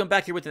wonder if we come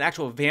back here with an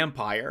actual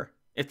vampire,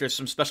 if there's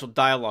some special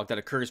dialogue that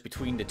occurs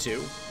between the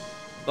two.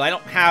 But I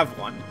don't have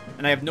one,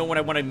 and I have no one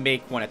I want to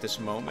make one at this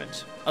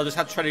moment. I'll just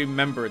have to try to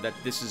remember that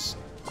this is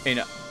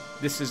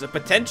a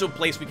potential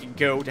place we can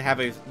go to have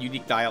a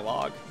unique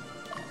dialogue.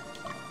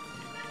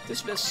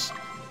 Dismiss.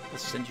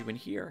 Let's send you in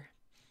here.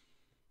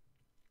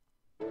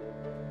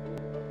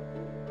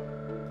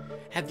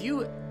 Have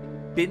you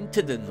been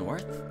to the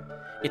north?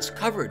 It's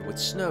covered with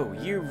snow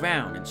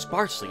year-round and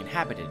sparsely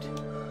inhabited.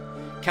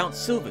 Count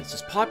Silvus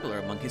is popular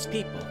among his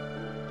people.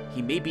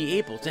 He may be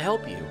able to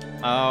help you.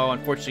 Oh,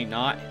 unfortunately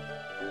not.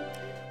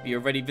 We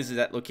already visited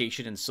that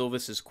location and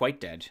Silvus is quite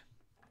dead.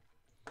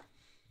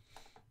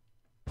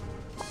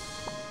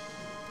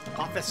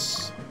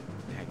 Office.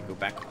 I can go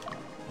back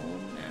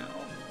home now.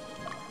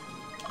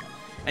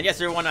 And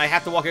yes, everyone, I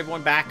have to walk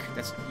everyone back.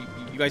 That's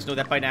you guys know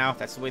that by now.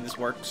 That's the way this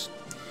works.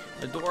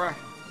 The door.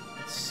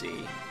 Let's see.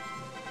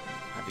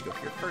 I have to go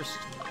here first.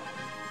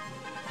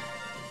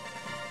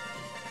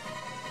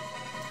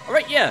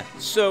 Alright, yeah.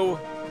 So,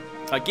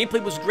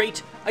 gameplay was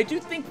great. I do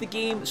think the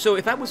game... So,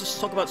 if I was to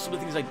talk about some of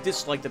the things I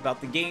disliked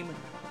about the game,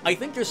 I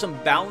think there's some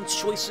balance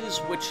choices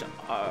which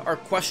are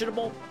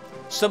questionable.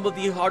 Some of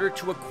the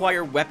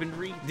harder-to-acquire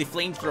weaponry, the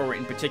flamethrower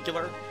in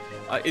particular,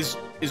 is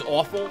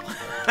awful.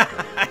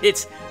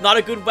 It's not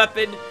a good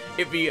weapon.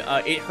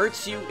 It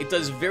hurts you. It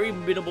does very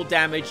minimal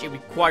damage. It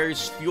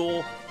requires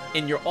fuel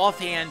in your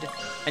offhand,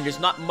 and there's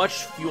not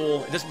much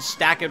fuel. It doesn't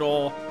stack at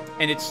all,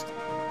 and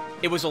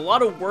it was a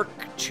lot of work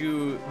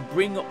to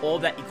bring all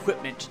that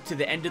equipment to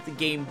the end of the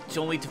game,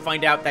 only to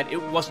find out that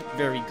it wasn't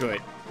very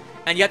good.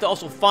 And you have to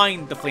also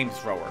find the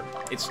flamethrower.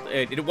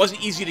 It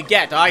wasn't easy to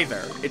get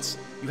either.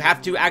 You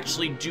have to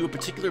actually do a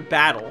particular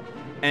battle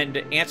and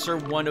answer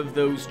one of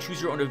those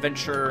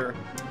choose-your-own-adventure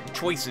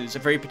choices a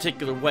very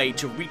particular way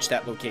to reach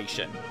that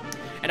location.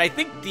 And I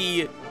think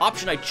the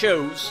option I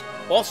chose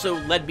also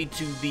led me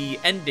to the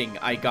ending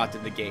I got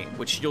in the game,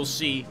 which you'll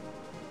see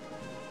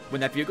when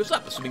that video goes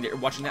up, assuming that you're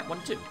watching that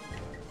one too.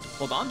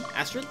 Hold on,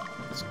 Astrid,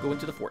 let's go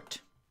into the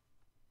fort.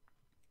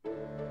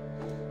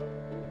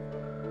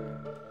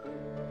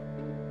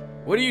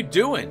 What are you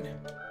doing?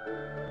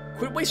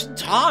 Quit wasting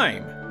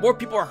time! More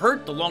people are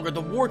hurt the longer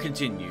the war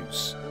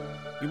continues.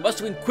 You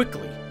must win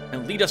quickly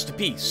and lead us to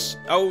peace.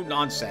 Oh,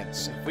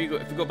 nonsense. If we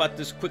go about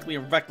this quickly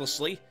and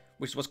recklessly,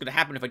 which is what's going to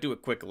happen if I do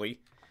it quickly,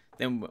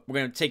 then we're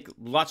going to take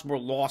lots more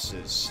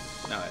losses.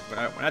 No,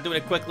 we're not doing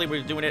it quickly,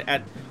 we're doing it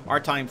at our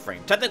time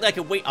frame. Technically, I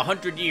could wait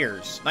 100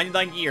 years,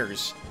 99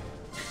 years.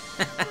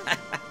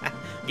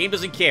 Game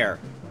doesn't care.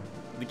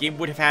 The game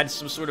would have had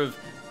some sort of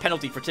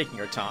penalty for taking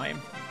our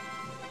time.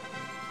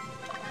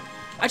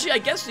 Actually, I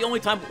guess the only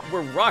time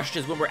we're rushed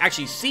is when we're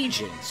actually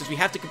sieging, since we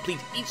have to complete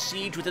each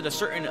siege within a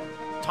certain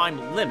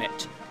time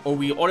limit, or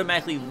we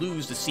automatically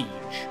lose the siege.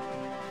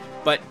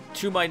 But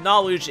to my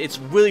knowledge, it's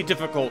really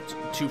difficult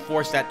to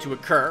force that to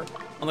occur,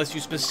 unless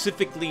you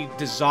specifically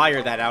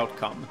desire that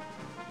outcome.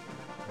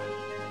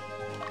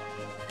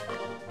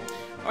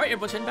 Alright,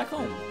 everyone's heading back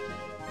home.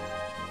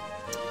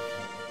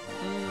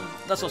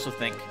 Let's also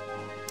think.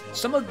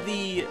 Some of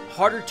the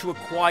harder to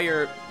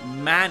acquire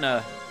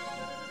mana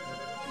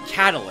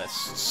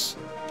catalysts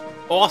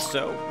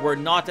also were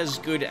not as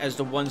good as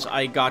the ones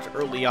I got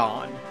early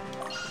on.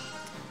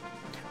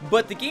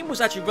 But the game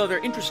was actually rather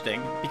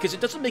interesting because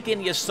it doesn't make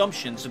any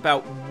assumptions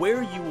about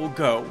where you will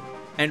go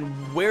and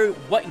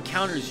what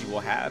encounters you will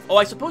have. Oh,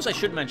 I suppose I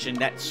should mention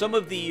that some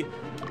of the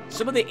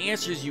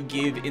answers you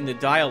give in the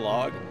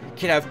dialogue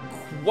can have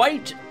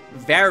quite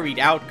varied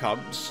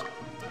outcomes.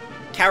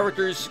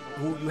 Characters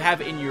who you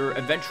have in your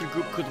adventure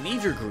group could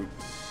leave your group.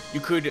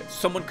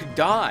 Someone could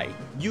die.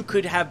 You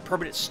could have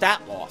permanent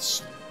stat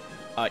loss.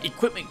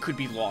 Equipment could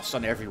be lost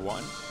on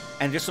everyone.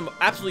 And there's some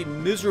absolutely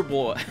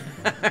miserable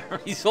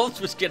results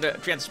which can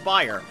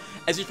transpire,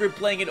 as if you're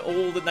playing an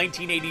old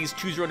 1980s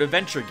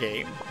choose-your-own-adventure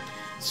game.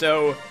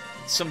 So,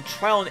 some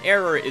trial and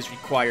error is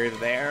required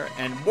there,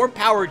 and more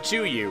power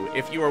to you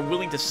if you are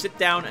willing to sit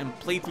down and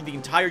play through the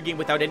entire game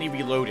without any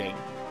reloading.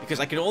 Because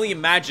I can only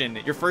imagine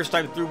your first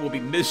time through will be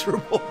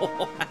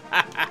miserable.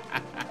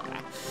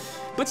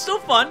 But still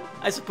fun,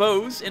 I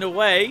suppose, in a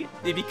way,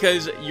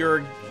 because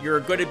you're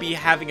going to be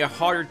having a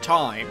harder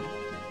time.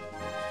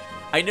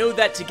 I know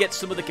that to get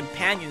some of the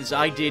companions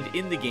I did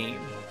in the game,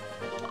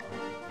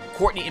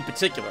 Courtney in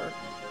particular,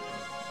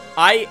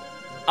 I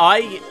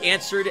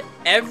answered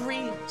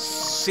every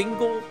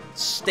single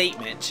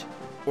statement,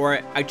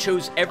 or I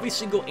chose every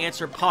single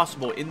answer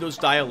possible in those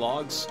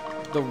dialogues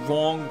the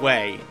wrong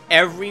way.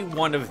 Every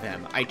one of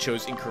them I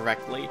chose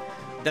incorrectly.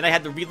 Then I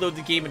had to reload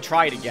the game and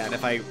try it again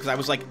because I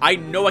was like, I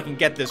know I can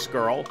get this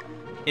girl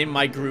in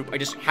my group. I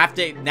just have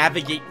to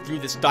navigate through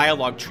this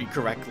dialogue tree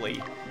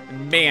correctly.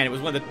 And man, it was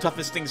one of the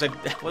toughest things well,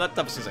 not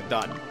toughest things I've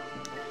done.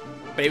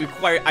 But it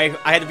required, I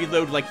had to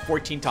reload like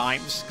 14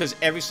 times because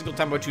every single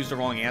time I would choose the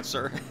wrong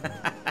answer.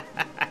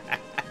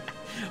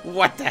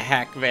 What the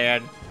heck,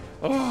 man?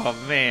 Oh,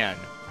 man.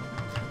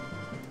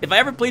 If I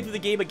ever play through the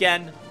game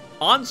again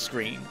on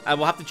screen, I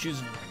will have to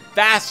choose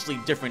vastly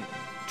different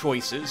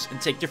choices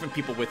and take different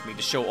people with me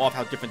to show off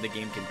how different the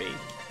game can be.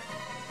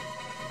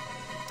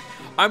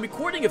 I'm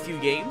recording a few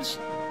games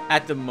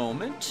at the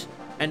moment,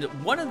 And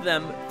one of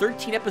them,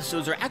 13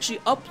 episodes, are actually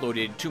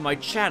uploaded to my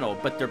channel,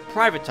 but they're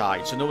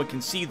privatized, so no one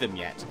can see them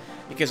yet.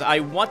 Because I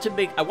want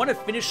to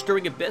finish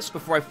Stirring Abyss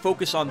before I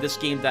focus on this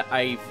game that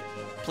I've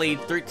played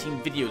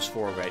 13 videos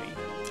for already.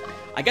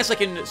 I guess I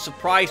can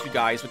surprise you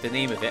guys with the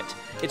name of it.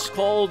 It's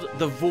called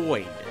The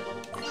Void.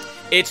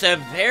 It's a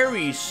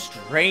very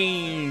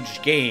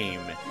strange game.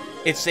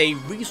 It's a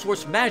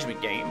resource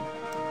management game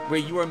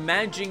where you are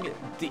managing,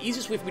 the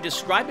easiest way for me to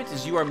describe it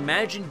is you are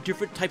managing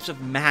different types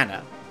of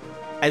mana.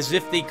 As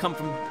if they come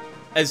from,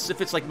 as if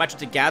it's like Magic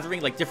the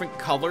Gathering, like different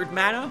colored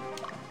mana.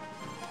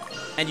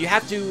 And you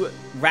have to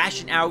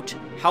ration out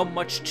how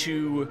much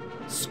to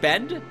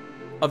spend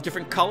of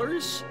different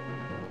colors.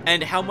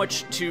 And how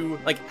much to,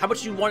 like, how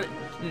much you want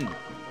it.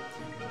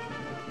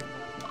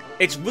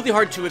 It's really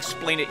hard to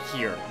explain it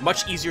here.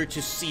 Much easier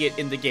to see it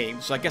in the game.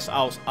 So I guess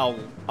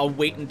I'll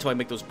wait until I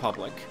make those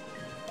public.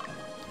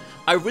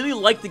 I really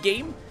like the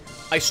game.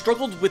 I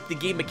struggled with the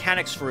game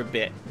mechanics for a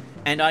bit.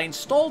 And I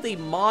installed a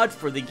mod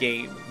for the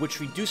game,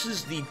 which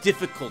reduces the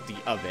difficulty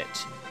of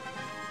it.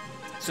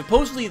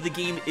 Supposedly, the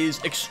game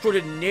is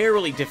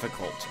extraordinarily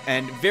difficult,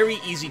 and very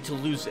easy to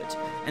lose it.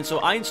 And so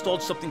I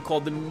installed something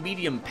called the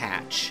Medium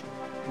Patch,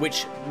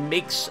 which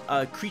makes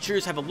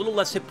creatures have a little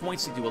less hit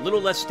points, they do a little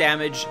less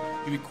damage,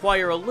 you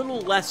require a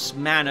little less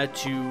mana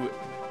to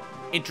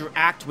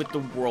interact with the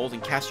world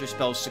and cast your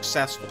spells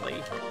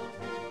successfully.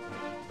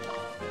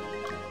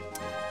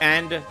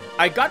 And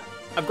I've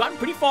gotten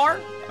pretty far.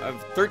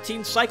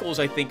 13 cycles,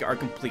 I think, are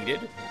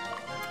completed.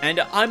 And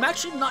I'm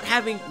actually not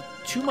having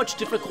too much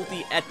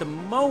difficulty at the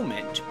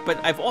moment,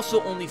 but I've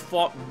also only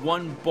fought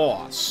one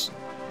boss.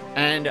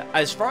 And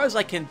as far as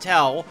I can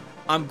tell,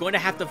 I'm going to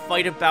have to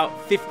fight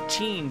about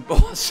 15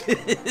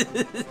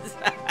 bosses.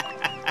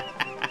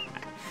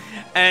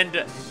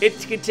 And it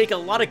can take a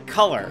lot of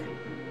color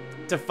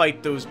to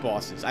fight those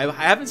bosses. I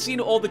haven't seen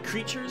all the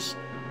creatures.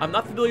 I'm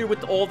not familiar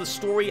with all the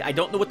story. I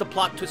don't know what the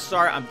plot twists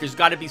are. There's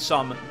got to be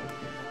some.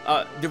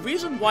 The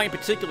reason why, in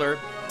particular,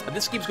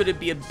 this game's going to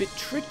be a bit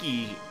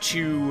tricky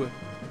to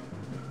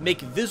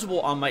make visible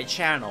on my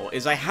channel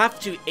is I have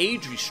to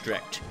age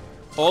restrict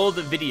all of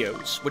the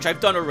videos, which I've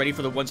done already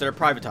for the ones that are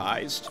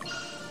privatized,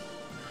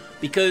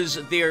 because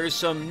there's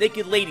some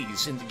naked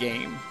ladies in the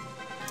game,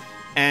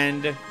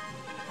 and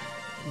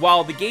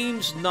while the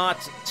game's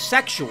not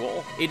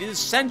sexual, it is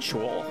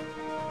sensual.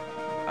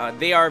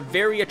 They are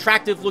very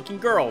attractive-looking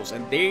girls,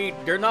 and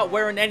they're not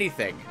wearing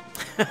anything.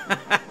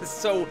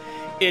 So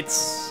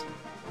it's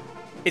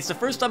the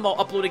first time I'll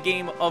upload a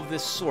game of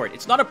this sort.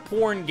 It's not a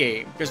porn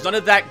game. There's none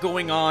of that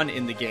going on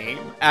in the game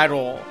at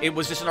all. It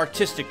was just an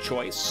artistic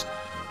choice.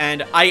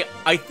 And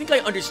I think I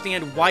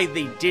understand why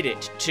they did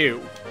it, too.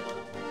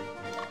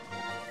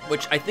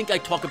 Which I think I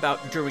talk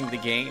about during the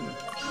game.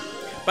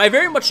 But I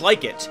very much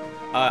like it.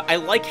 I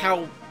like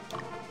how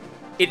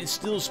it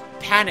instills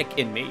panic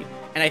in me.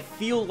 And I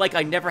feel like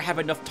I never have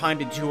enough time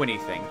to do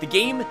anything. The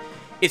game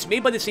is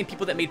made by the same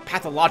people that made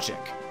Pathologic.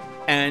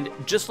 And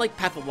just like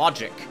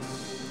Pathologic,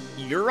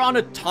 you're on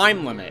a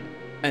time limit,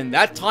 and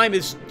that time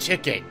is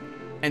ticking.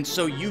 And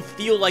so you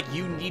feel like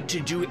you need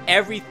to do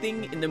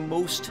everything in the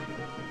most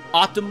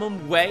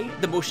optimum way,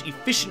 the most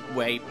efficient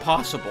way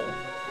possible.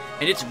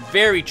 And it's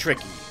very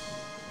tricky.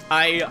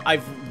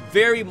 I've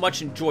very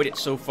much enjoyed it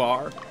so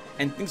far,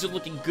 and things are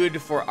looking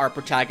good for our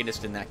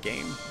protagonist in that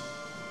game.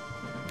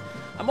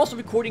 I'm also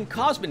recording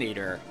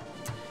Cosminator.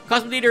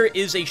 Cosminator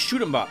is a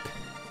shoot-'em-up.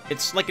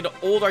 It's like an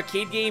old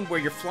arcade game where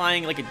you're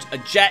flying like a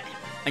jet,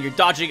 and you're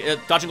dodging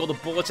all the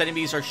bullets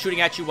enemies are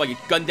shooting at you while you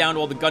gun down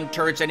all the gun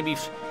turrets,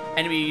 enemies,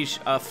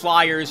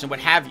 flyers, and what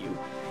have you.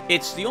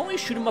 It's the only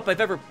shoot-'em-up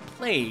I've ever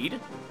played,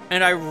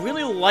 and I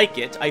really like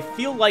it. I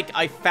feel like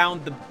I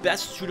found the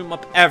best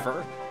shoot-'em-up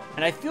ever,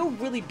 and I feel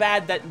really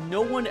bad that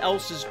no one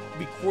else is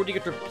recording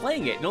it or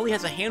playing it. It only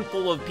has a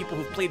handful of people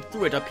who've played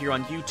through it up here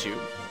on YouTube.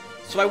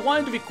 So I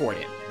wanted to record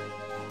it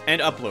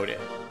and upload it.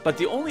 But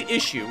the only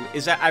issue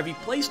is that I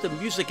replaced the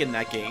music in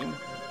that game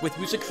with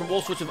music from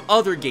all sorts of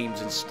other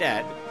games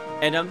instead,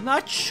 and I'm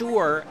not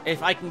sure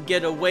if I can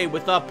get away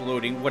with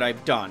uploading what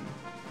I've done.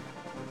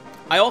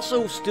 I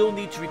also still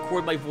need to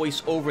record my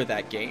voice over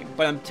that game,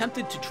 but I'm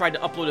tempted to try to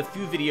upload a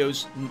few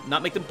videos,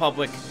 not make them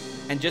public,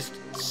 and just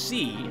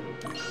see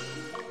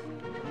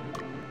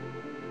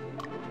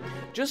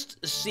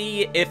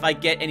if I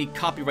get any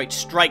copyright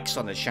strikes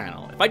on the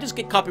channel. If I just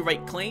get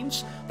copyright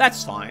claims,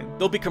 that's fine.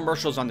 There'll be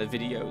commercials on the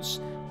videos.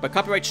 But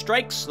copyright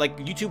strikes, like,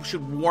 YouTube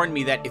should warn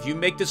me that if you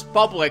make this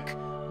public,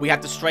 we have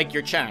to strike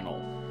your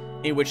channel.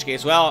 In which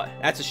case, well,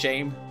 that's a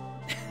shame.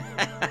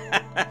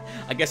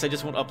 I guess I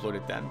just won't upload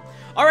it then.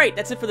 Alright,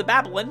 that's it for the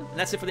Babylon, and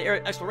that's it for the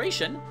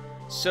exploration.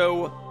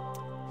 So,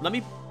 let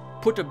me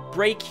put a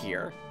break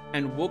here,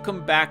 and we'll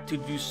come back to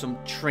do some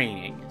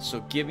training. So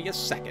give me a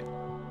second.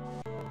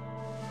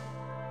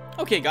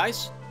 Okay,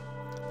 guys.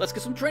 Let's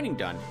get some training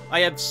done. I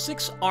have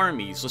 6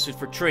 armies listed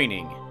for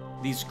training.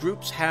 These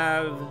groups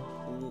have...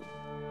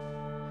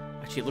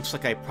 Actually, it looks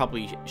like I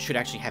probably should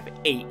actually have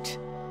 8.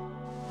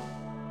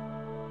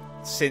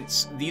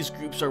 Since these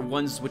groups are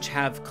ones which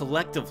have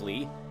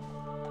collectively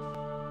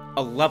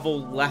a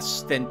level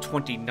less than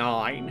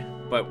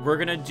 29, but we're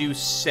gonna do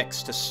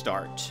 6 to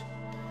start.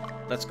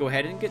 Let's go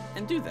ahead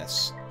and do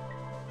this.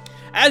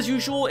 As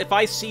usual, if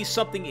I see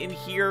something in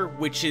here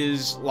which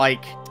is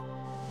like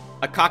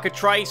a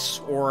cockatrice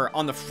or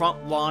on the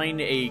front line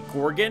a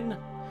gorgon,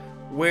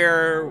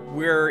 where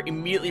we're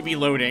immediately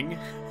reloading,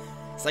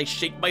 as I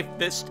shake my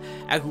fist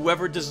at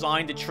whoever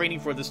designed the training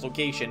for this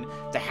location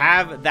to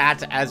have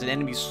that as an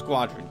enemy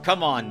squadron.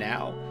 Come on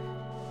now.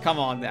 Come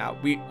on now.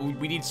 We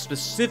need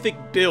specific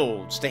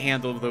builds to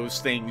handle those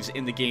things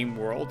in the game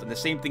world, and the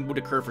same thing would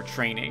occur for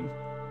training.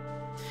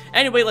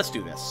 Anyway, let's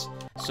do this.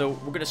 So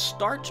we're going to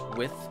start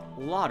with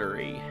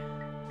Lotaeri.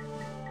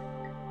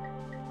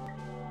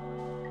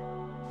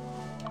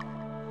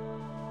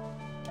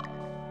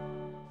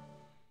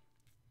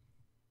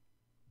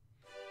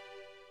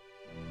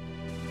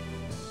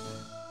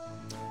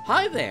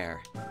 Hi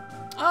there.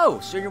 Oh,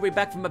 so you're on your way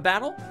back from a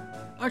battle?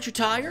 Aren't you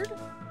tired?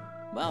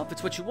 Well, if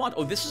it's what you want.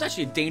 Oh, this is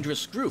actually a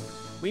dangerous group.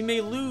 We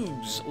may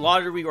lose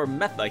Lotaeri or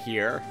Metha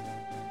here.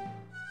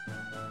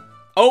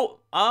 Oh,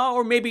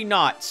 or maybe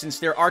not, since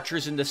they're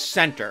archers in the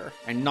center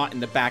and not in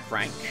the back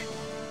rank,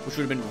 which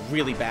would have been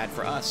really bad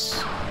for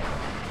us.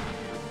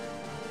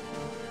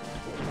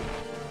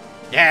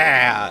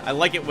 Yeah, I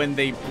like it when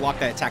they block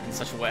that attack in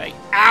such a way.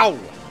 Ow!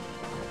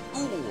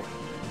 Ooh!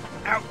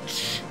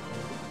 Ouch!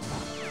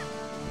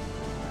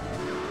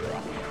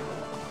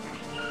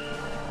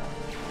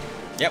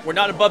 Yep, we're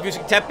not above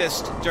using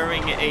Tempest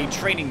during a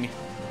training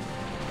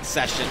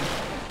session.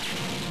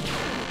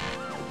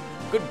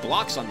 Good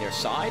blocks on their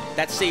side.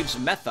 That saves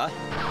Metha.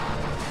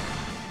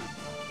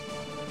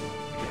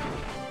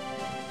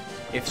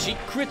 If she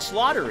crits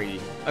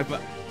Lotaeri,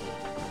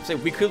 say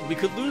we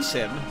could lose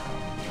him.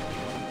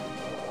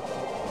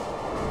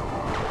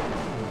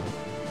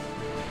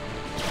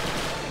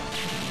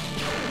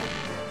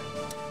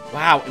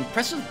 Wow,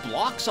 impressive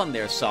blocks on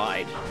their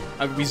side.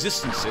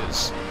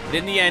 Resistances. But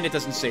in the end, it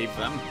doesn't save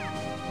them.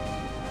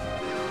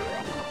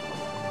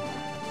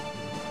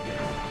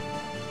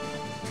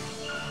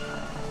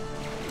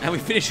 And we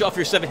finish off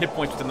your 7 hit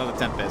points with another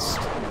Tempest.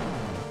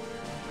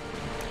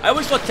 I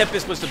always thought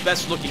Tempest was the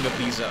best looking of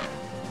these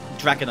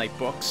Draconite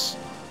books.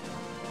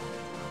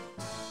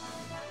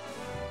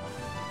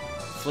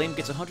 Flame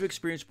gets 100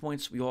 experience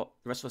points. The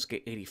rest of us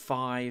get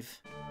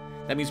 85.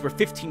 That means we're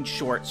 15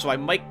 short, so I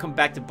might come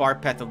back to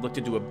Barpeth and look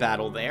to do a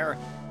battle there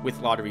with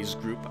Lotaeri's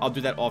group. I'll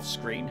do that off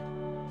screen.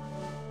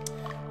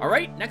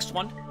 Alright, next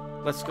one.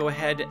 Let's go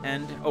ahead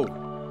and...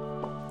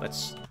 Oh,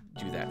 let's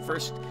do that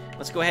first.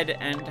 Let's go ahead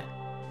and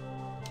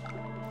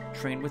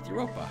train with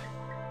Europa.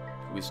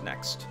 Who is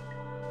next?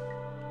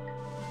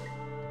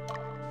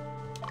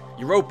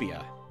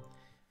 Europia.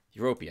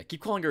 Europia.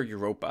 Keep calling her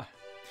Europa.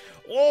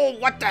 Oh,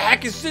 what the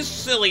heck is this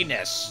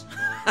silliness?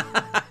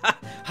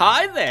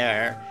 Hi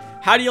there.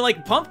 How do you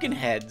like pumpkin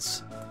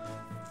heads?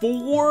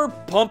 4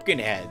 pumpkin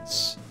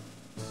heads.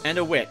 And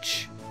a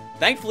witch.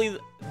 Thankfully,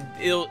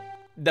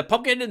 the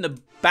pumpkin in the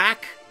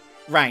back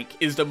rank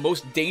is the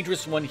most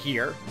dangerous one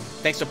here,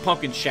 thanks to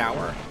Pumpkin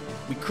Shower.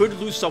 We could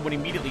lose someone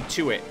immediately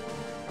to it.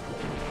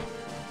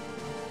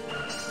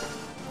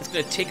 It's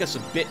going to take us a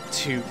bit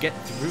to get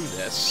through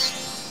this.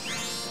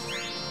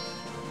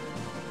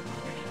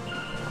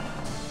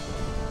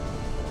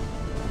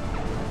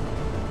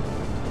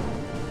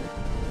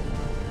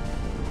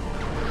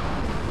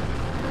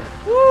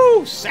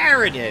 Woo!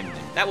 Saradin!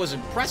 That was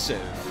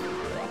impressive.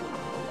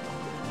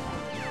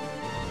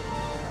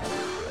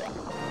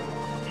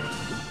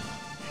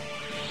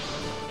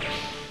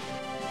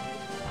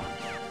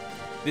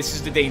 This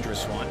is the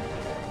dangerous one,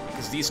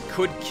 because these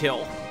could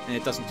kill, and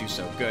it doesn't do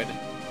so good.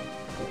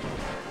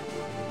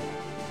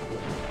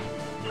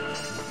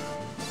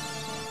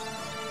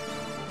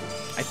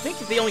 I think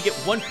that they only get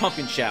 1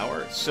 Pumpkin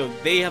Shower, so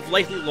they have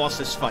likely lost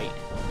this fight,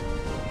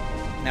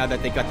 now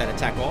that they got that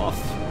attack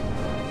off.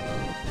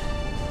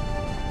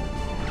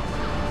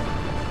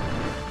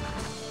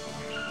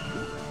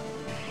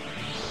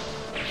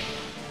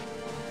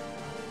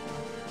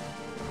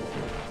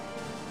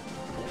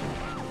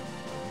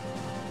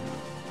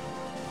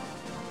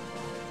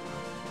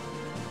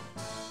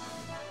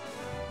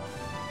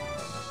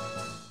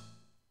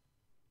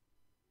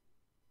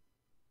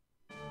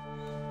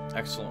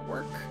 Excellent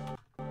work.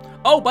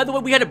 Oh, by the way,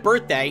 we had a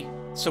birthday,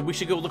 so we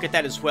should go look at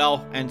that as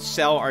well and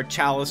sell our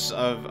chalice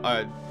of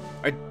our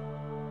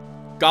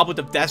Goblet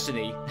of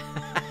Destiny.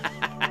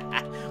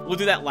 We'll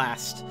do that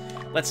last.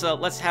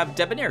 Let's have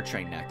Debonair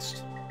train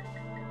next.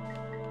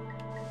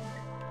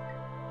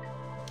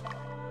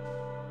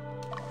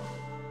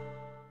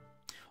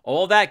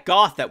 All that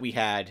goth that we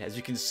had, as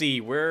you can see,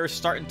 we're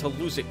starting to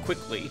lose it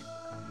quickly.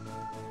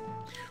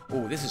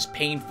 Oh, this is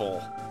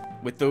painful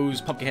with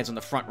those pumpkin heads on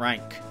the front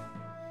rank.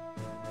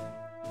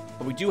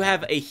 But we do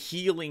have a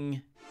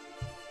healing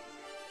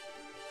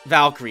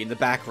Valkyrie in the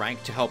back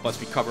rank to help us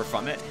recover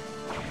from it,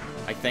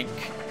 I think.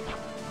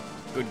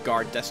 Good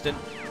guard, Destin.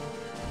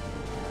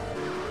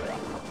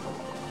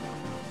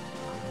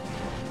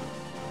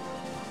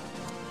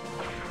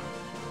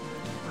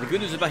 The good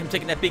news about him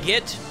taking that big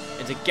hit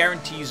is it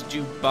guarantees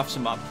do buffs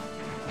him up.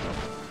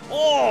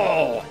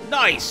 Oh,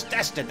 nice!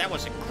 Destin, that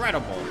was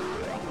incredible.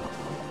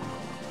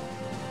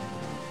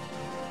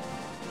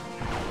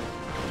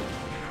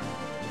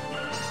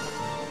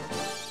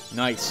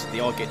 Nice, they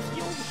all get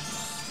healed.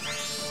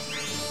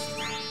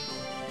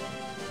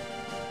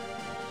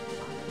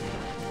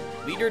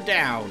 Leader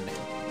down.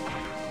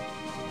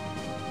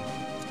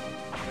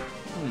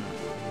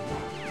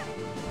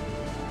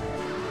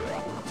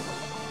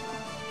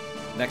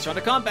 Next round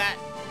of combat.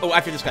 Oh,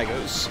 after this guy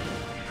goes.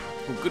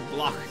 Oh, good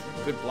block.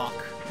 Good block.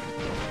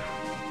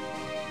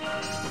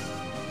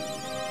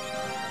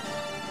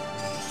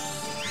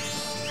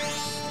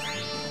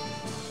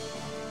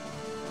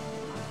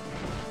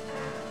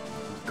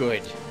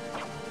 Good.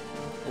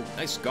 Oh,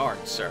 nice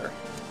guard, sir.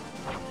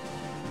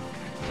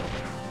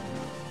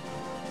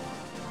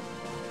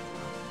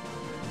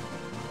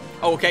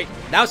 Oh, okay.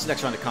 Now it's the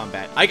next round of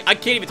combat. I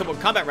can't even tell what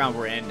combat round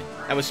we're in.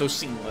 That was so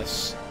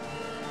seamless.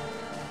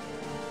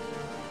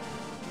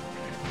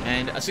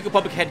 And a single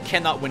public head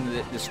cannot win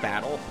this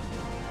battle.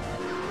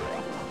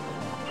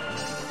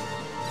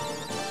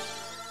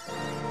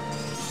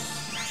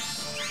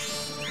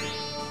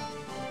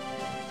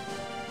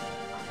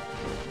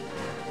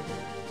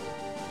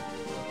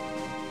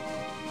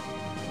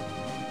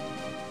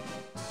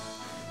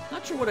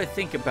 Not sure what I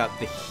think about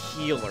the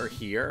healer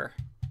here.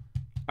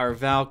 Our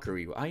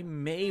Valkyrie. I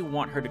may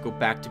want her to go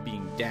back to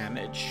being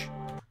damage.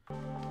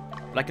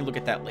 But I can look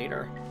at that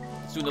later.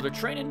 Let's do another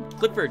training.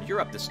 Clifford, you're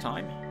up this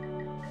time.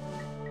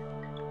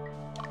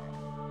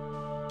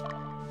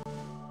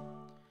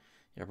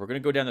 Yeah, we're going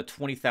to go down to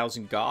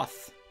 20,000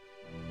 Goth.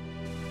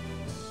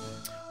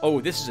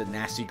 Oh, this is a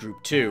nasty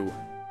group, too.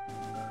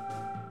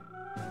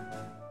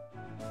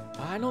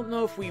 I don't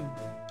know if we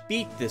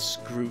beat this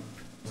group,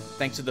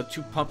 thanks to the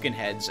 2 pumpkin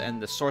heads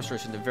and the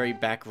sorceress in the very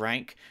back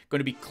rank. Going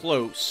to be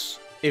close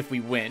if we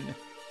win.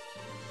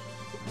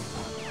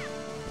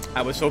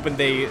 I was hoping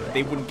they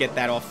wouldn't get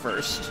that off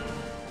first.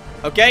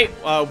 Okay,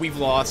 we've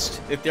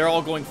lost. If they're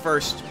all going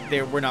first,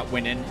 we're not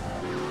winning.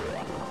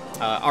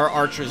 Our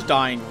archer's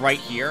dying right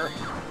here.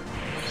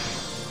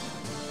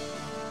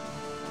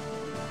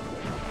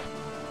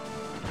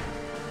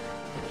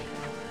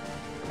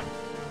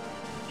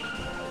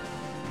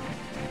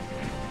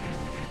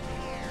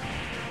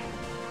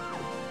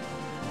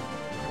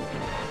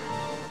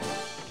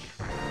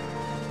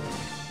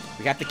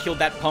 We have to kill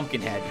that pumpkin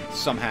head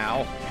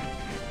somehow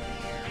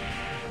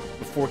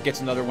before it gets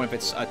another one of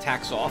its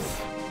attacks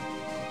off.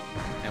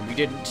 And we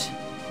didn't.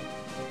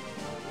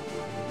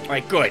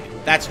 Alright, good.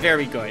 That's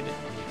very good.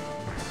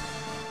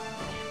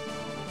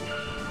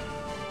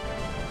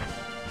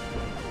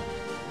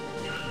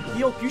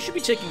 Yoke, you should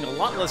be taking a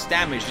lot less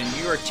damage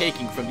than you are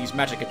taking from these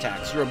magic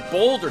attacks. You're a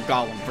boulder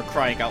golem, for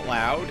crying out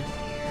loud.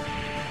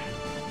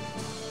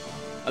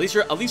 At least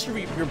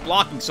you're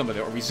blocking some of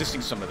it or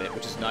resisting some of it,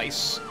 which is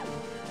nice.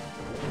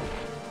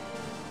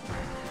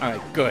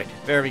 Alright, good.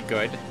 Very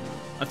good.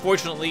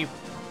 Unfortunately,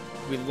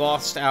 we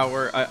lost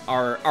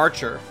our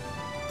archer,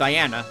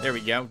 Diana. There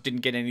we go. Didn't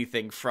get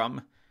anything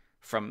from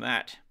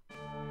that.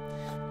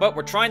 But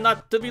we're trying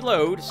not to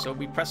reload, so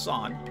we press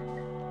on.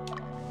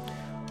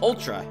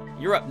 Ultra,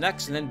 you're up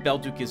next, and then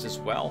Belduke is as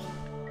well.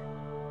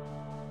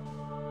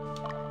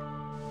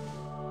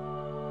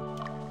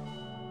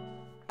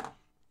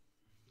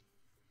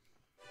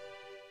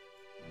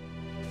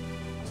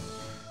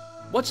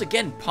 Once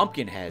again,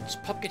 pumpkin heads.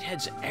 Pumpkin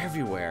heads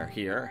everywhere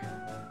here.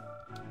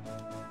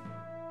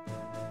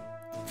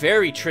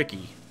 Very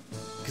tricky.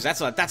 Because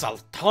that's a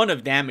ton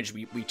of damage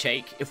we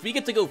take. If we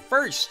get to go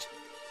first,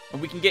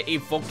 and we can get a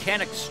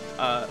volcanic...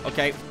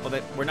 okay,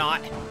 well, we're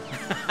not.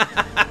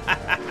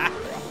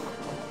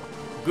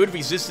 Good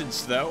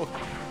resistance, though.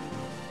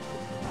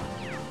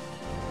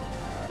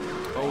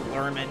 Oh,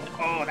 Lerman.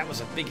 Oh, that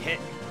was a big hit.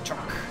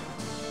 Chunk.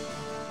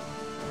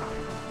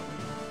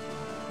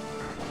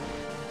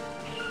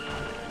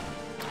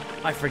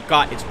 I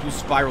forgot it's Blue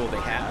Spiral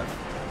they have.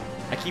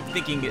 I keep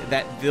thinking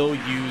that they'll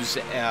use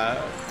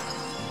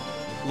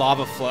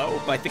Lava Flow,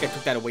 but I think I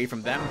took that away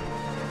from them.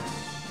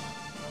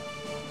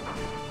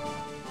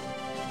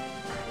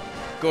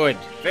 Good.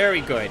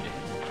 Very good.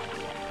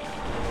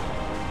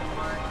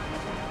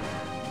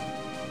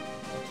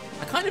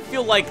 I kind of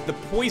feel like the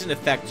poison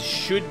effect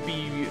should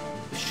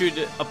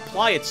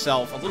apply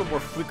itself a little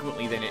more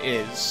frequently than it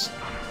is.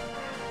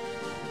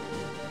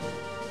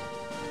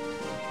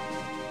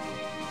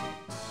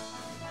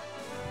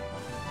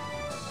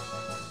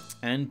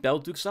 And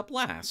Belduke's up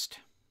last.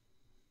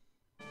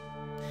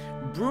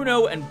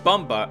 Bruno and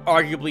Bumba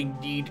arguably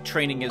need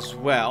training as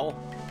well,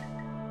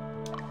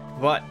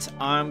 but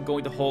I'm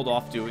going to hold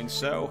off doing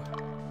so.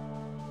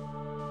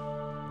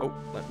 Oh,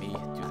 let me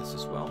do this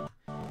as well.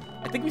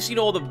 I think we've seen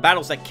all the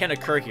battles that can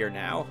occur here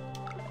now.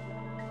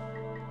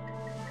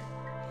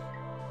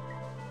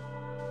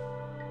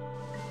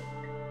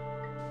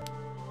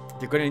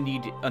 They're going to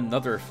need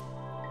another...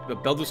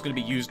 Belduke's going to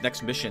be used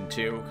next mission,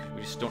 too.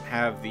 We just don't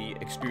have the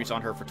experience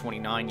on her for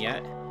 29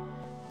 yet.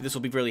 This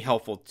will be really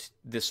helpful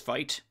this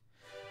fight.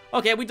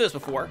 Okay, we did this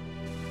before.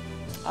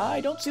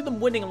 I don't see them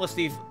winning unless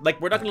they... Like,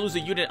 we're not going to lose a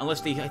unit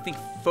unless they, I think,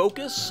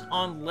 focus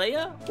on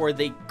Leia or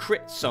they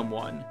crit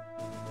someone.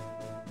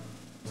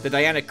 The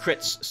Diana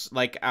crits,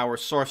 like, our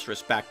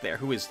sorceress back there.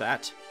 Who is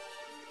that?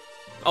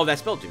 Oh,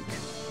 that's Belduke.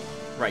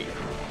 Right.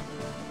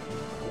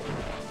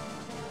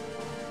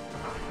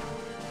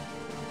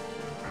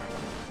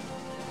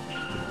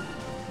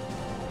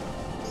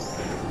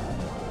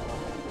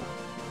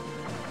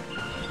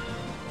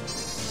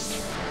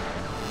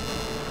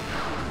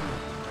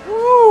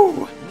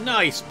 Woo!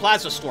 Nice!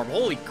 Plasma Storm.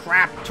 Holy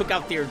crap! Took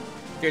out their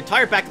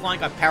entire back line,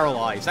 got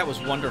paralyzed. That was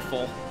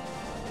wonderful.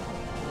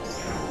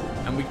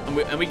 And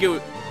we do...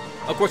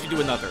 Of course we do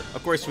another.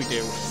 Of course we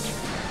do.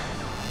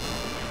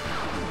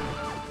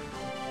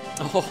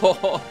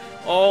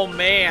 Oh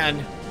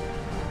man.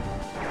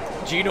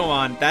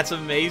 Genoon, that's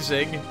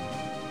amazing.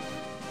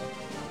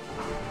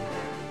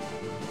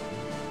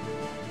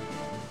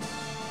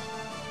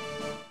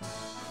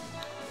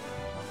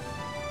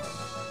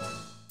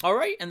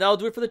 Alright, and that'll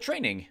do it for the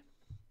training.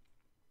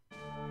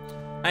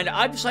 And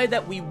I've decided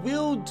that we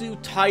will do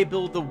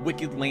Tybell the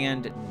Wicked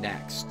Land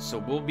next. So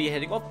we'll be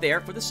heading off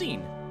there for the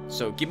scene.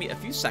 So give me a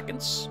few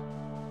seconds.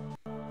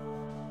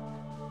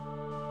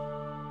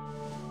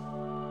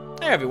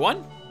 Hey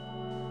everyone.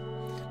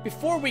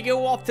 Before we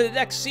go off to the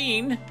next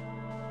scene,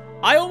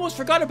 I almost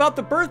forgot about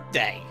the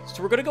birthday.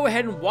 So we're going to go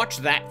ahead and watch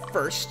that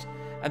first.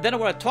 And then I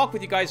want to talk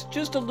with you guys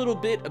just a little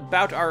bit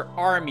about our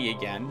army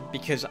again.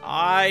 Because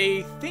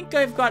I think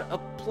I've got a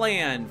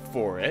plan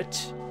for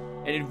it.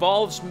 It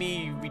involves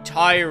me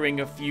retiring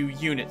a few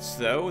units,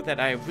 though, that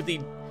I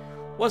really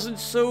wasn't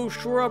so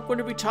sure I'm going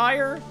to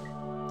retire.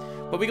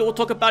 But we will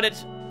talk about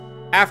it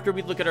after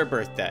we look at our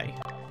birthday.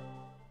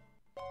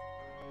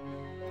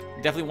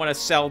 Definitely want to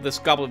sell this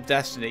Goblet of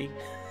Destiny.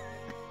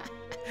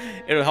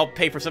 It'll help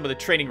pay for some of the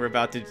training we're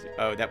about to...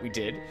 that we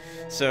did.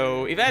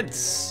 So,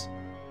 events.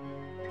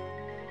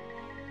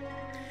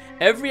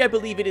 Every, I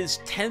believe it is,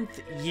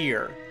 10th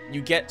year,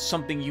 you get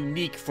something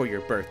unique for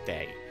your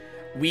birthday.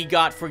 We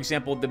got, for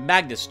example, the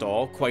Magnus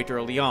doll quite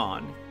early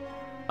on.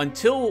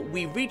 Until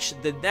we reach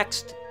the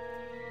next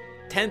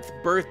 10th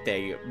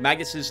birthday,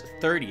 Magnus's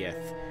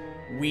 30th,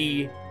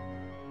 we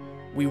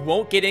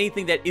won't get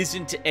anything that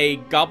isn't a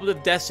Goblet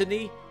of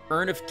Destiny,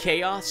 Urn of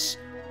Chaos,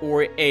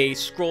 or a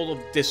Scroll of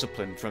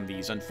Discipline from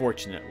these,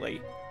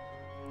 unfortunately.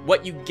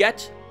 What you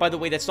get, by the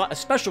way, that's not a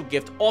special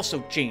gift,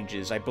 also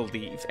changes, I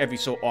believe, every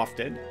so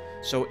often.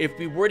 So if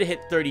we were to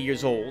hit 30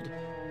 years old,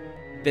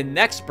 the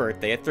next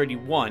birthday, at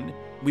 31,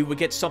 we would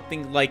get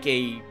something like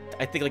I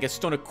think like a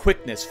Stone of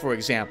Quickness, for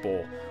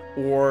example,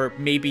 or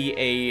maybe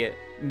a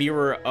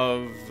Mirror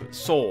of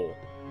Soul.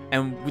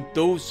 And with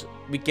those,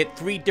 we get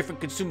 3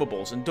 different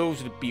consumables, and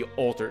those would be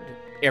altered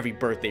every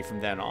birthday from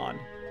then on.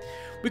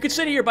 We could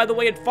sit here, by the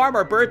way, and farm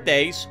our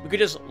birthdays. We could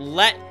just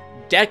let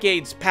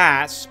decades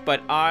pass,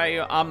 but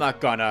I'm not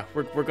gonna.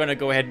 We're gonna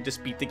go ahead and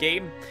just beat the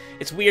game.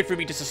 It's weird for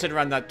me just to sit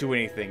around and not do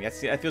anything.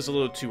 That feels a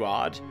little too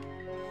odd.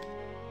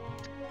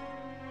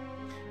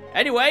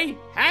 Anyway,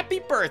 happy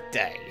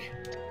birthday!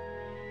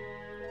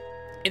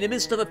 In the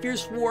midst of a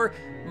fierce war,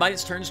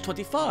 Midas turns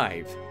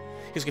 25.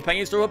 His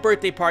companions throw a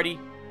birthday party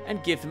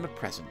and give him a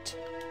present.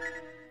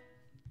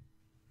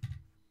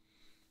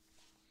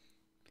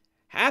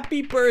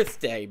 Happy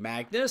birthday,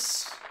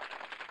 Magnus!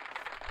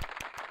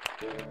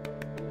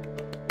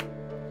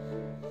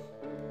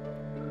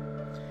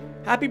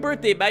 Happy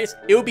birthday, Magnus!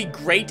 It would be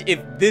great if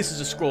this is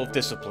a Scroll of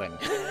Discipline.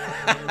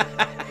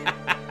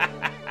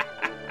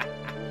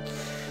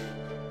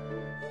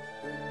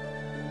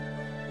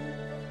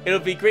 It'll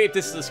be great if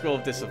this is a Scroll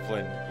of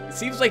Discipline. It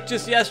seems like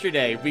just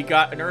yesterday we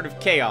got an Urn of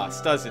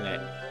Chaos, doesn't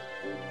it?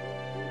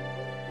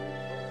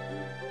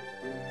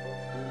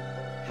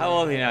 How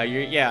old are you now?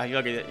 You're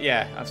younger than,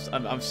 yeah.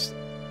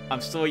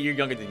 I'm still a year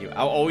younger than you.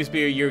 I'll always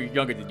be a year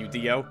younger than you,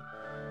 Dio.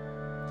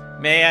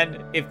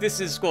 Man, if this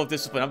is Scroll of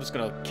Discipline, I'm just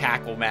gonna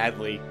cackle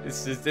madly.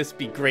 This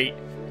be great.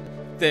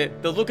 The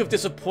look of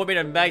disappointment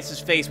on Magnus's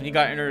face when he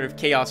got an Urn of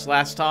Chaos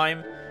last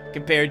time,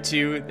 compared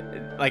to,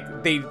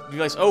 like, they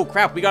realized, oh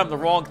crap, we got him the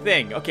wrong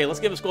thing. Okay, let's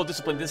give him Scroll of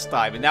Discipline this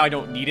time, and now I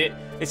don't need it.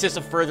 It's just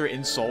a further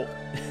insult.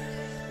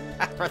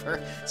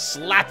 Further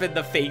slap in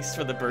the face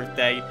for the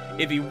birthday.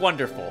 It'd be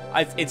wonderful.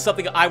 It's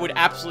something I would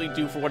absolutely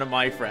do for one of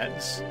my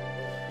friends.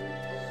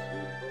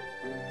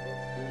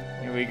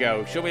 Here we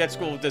go. Show me that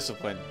Scroll of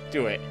Discipline.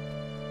 Do it.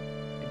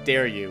 I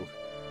dare you.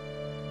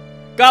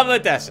 Goblet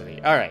of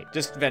Destiny. Alright,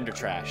 just vendor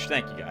trash.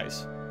 Thank you,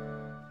 guys.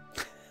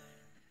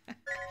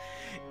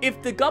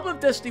 If the Goblet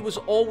of Destiny was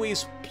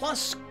always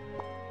plus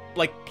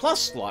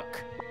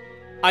luck,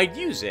 I'd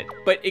use it.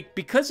 But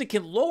because it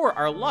can lower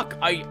our luck,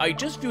 I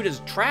just view it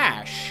as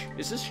trash.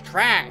 This is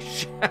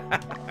trash.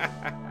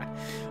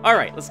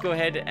 Alright, let's go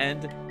ahead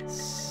and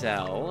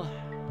sell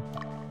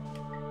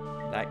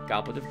that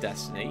Goblet of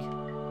Destiny.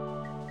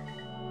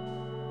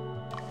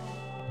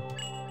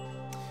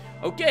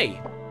 Okay.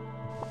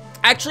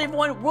 Actually,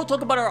 everyone, we'll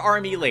talk about our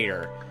army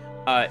later.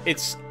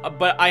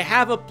 But I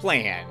have a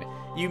plan.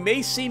 You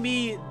may see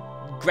me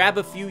grab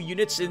a few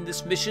units in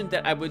this mission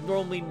that I would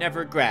normally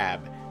never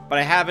grab, but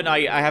I have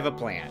a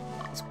plan.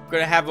 It's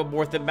gonna have a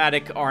more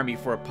thematic army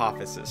for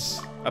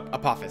Apophis,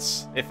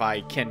 if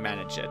I can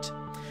manage it.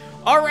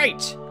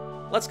 Alright,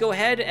 let's go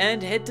ahead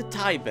and head to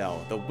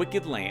Tybell, the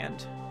Wicked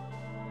Land.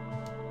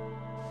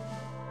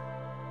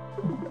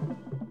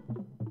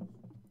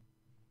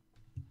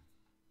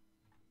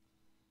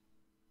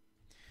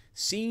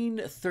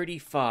 Scene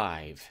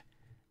 35.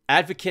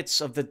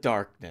 Advocates of the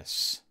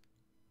Darkness.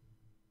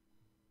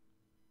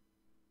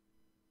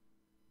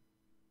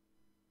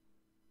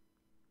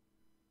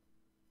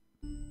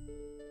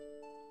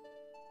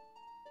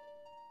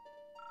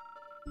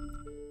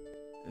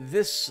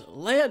 This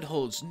land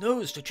holds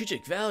no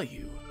strategic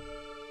value,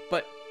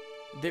 but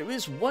there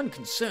is one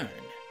concern.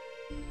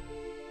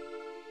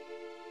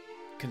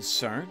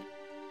 Concern?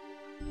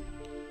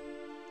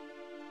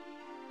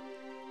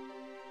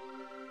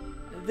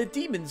 The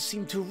demons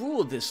seem to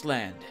rule this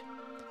land,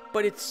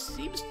 but it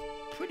seems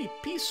pretty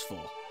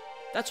peaceful.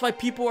 That's why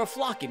people are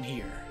flocking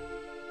here.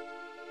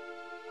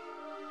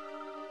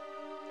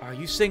 Are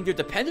you saying they're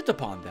dependent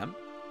upon them?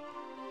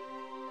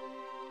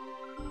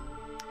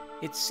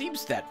 It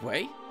seems that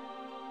way.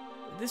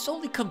 This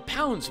only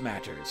compounds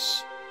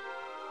matters.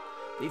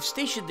 They've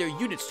stationed their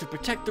units to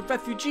protect the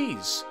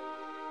refugees.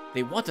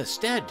 They want us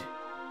dead.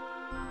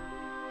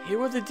 Here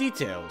are the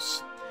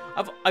details.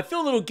 I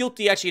feel a little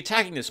guilty actually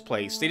attacking this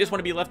place. They just want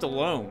to be left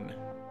alone.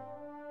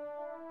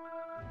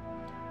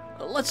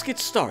 Let's get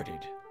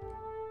started.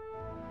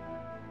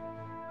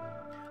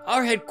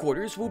 Our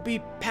headquarters will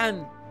be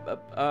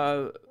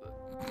Pisano,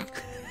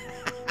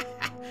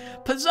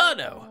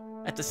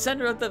 at the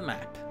center of the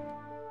map.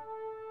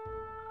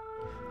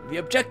 The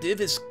objective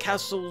is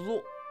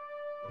Castle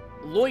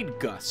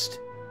Lloydgust.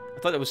 I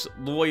thought it was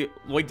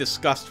Lloyd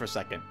Disgust for a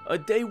second. A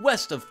day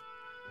west of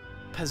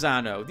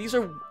Pisano. These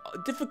are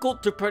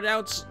difficult to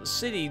pronounce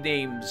city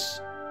names.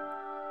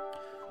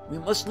 We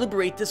must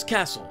liberate this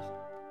castle.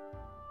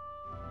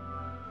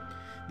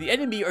 The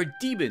enemy are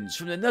demons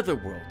from the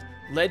netherworld,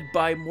 led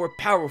by more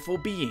powerful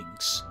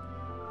beings.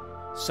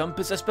 Some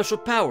possess special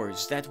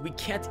powers that we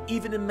can't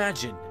even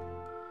imagine.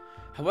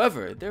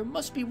 However, there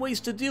must be ways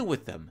to deal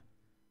with them.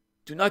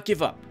 Do not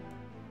give up.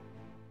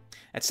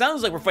 It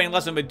sounds like we're fighting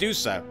lots of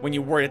Medusa when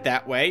you word it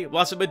that way.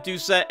 Lots of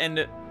Medusa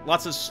and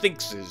lots of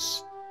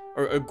Sphinxes.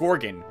 Or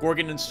Gorgon.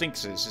 Gorgon and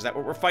Sphinxes. Is that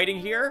what we're fighting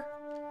here?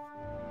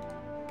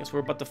 Guess we're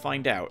about to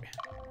find out.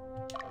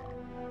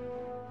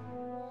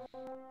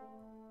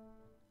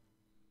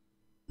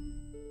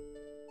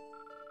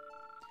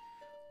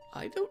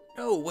 I don't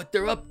know what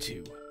they're up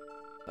to,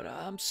 but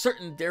I'm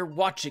certain they're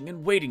watching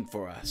and waiting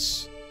for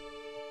us.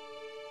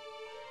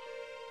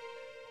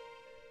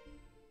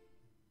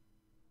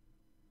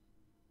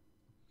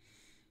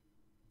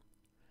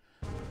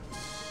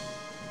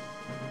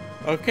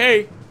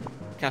 Okay.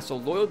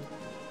 Castle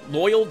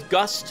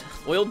Lloydgust,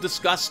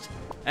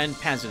 and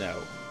Pisano.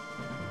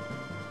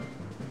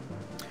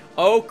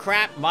 Oh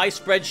crap, my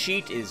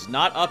spreadsheet is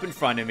not up in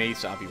front of me,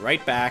 so I'll be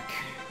right back.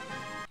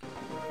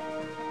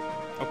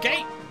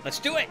 Okay, let's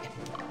do it.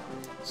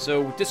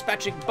 So,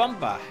 dispatching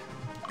Bumba,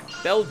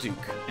 Belduke,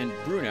 and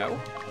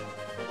Bruno.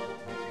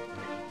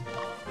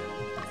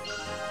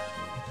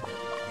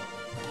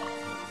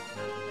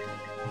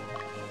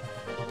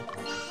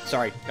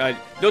 Sorry,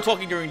 no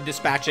talking during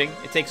dispatching.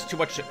 It takes too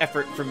much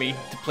effort for me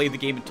to play the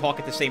game and talk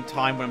at the same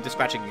time when I'm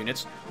dispatching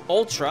units.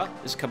 Ultra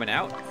is coming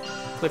out.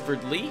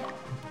 Clifford Lee.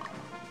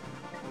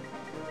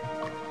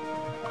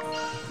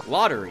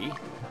 Lotaeri.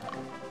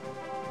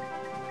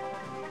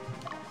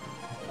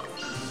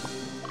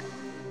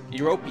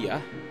 Europia.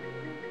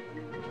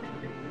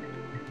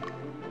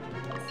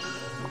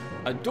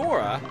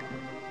 Adora.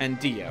 And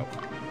Dio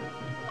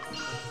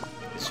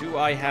is who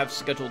I have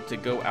scheduled to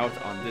go out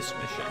on this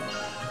mission.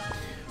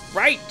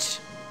 Right!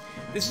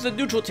 This is a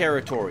neutral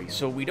territory,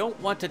 so we don't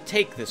want to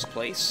take this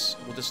place.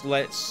 We'll just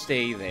let it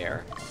stay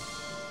there.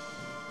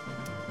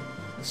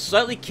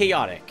 Slightly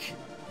chaotic.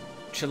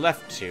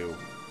 Cheleftu.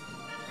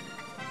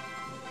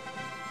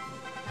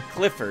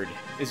 Clifford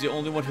is the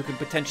only one who can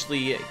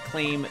potentially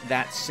claim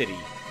that city.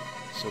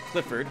 So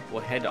Clifford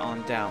will head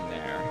on down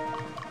there.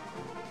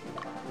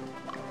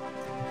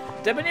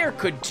 Debonair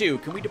could too.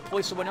 Can we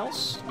deploy someone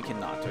else? We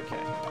cannot, okay.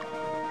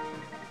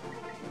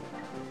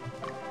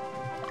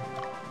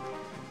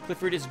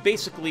 Clifford is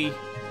basically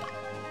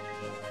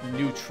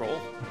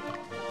neutral,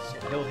 so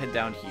he'll head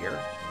down here.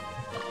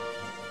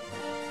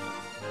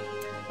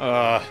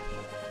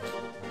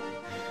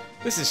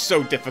 This is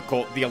so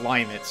difficult, the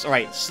alignments.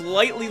 Alright,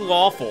 slightly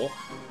lawful,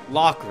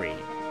 Lotaeri.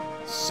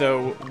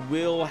 So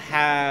we'll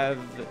have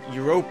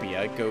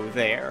Europia go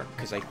there,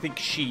 because I think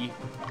she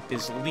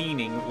is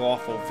leaning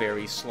lawful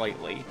very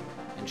slightly.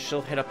 And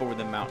she'll head up over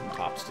the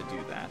mountaintops to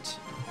do that.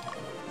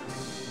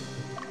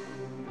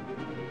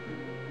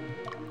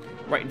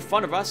 Right in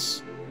front of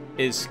us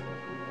is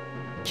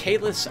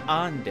Kalis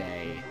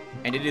Ande,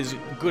 and it is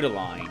good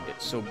aligned,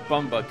 so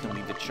Bumba can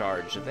lead the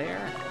charge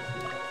there.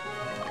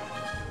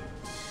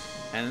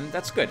 And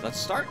that's good. Let's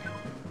start.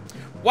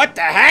 What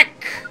the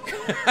heck?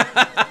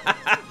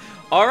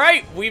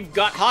 Alright, we've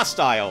got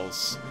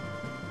hostiles.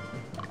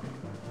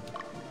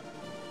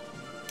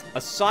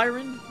 A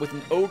siren with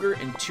an ogre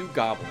and 2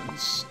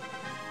 goblins.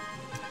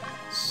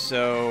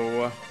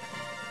 So...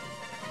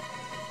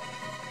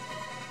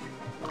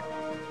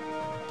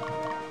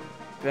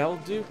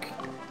 Belduke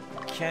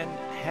can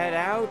head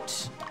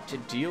out to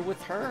deal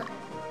with her.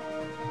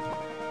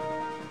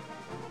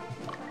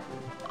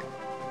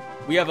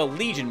 We have a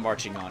legion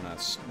marching on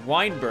us.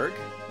 Weinberg.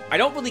 I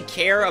don't really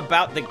care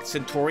about the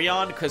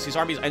Centurion, because his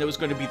army, I know, is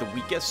going to be the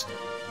weakest.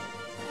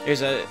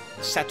 There's a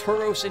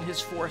Saturos in his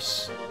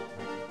force.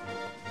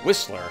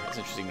 Whistler, that's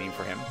an interesting name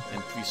for him.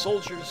 And 3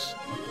 soldiers.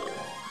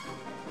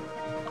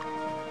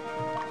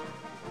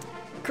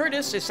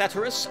 Curtis is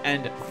Saturus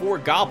and 4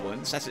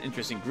 goblins. That's an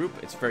interesting group.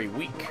 It's very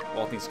weak,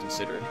 all things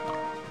considered.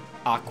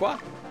 Aqua.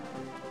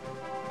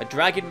 A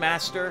dragon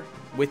master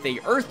with a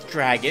earth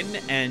dragon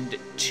and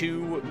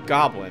 2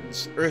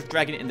 goblins. Earth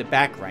dragon in the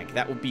back rank.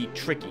 That would be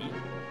tricky.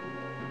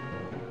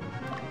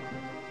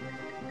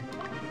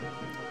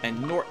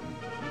 And Norton.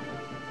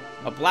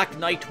 A black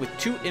knight with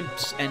 2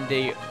 imps and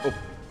a...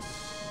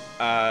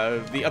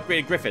 the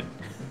upgraded griffin.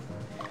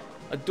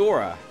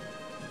 Adora.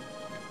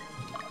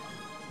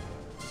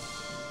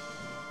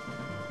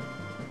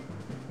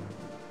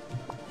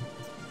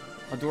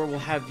 Adora will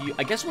have you...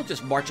 I guess we'll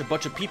just march a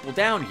bunch of people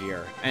down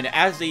here. And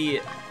as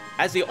they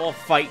all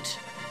fight,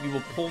 we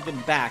will pull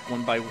them back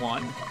one by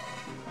one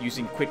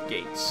using quick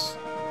gates.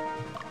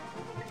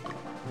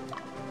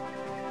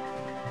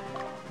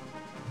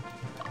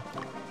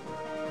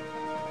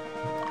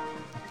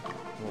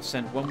 We'll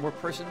send one more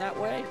person that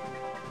way.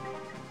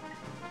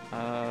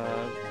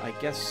 I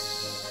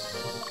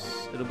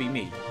guess it'll be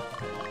me.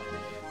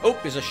 Oh,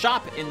 there's a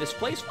shop in this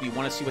place. We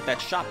want to see what that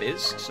shop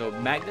is. So,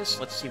 Magnus,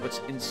 let's see what's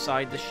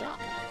inside the shop.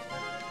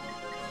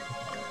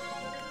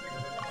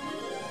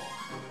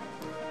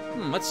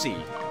 Let's see.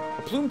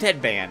 A plumed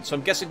headband. So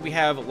I'm guessing we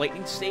have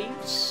lightning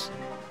staves.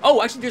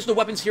 Oh, actually, there's no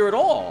weapons here at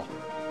all.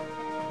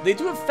 They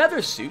do have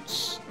feather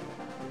suits.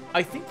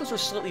 I think those are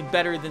slightly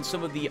better than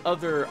some of the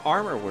other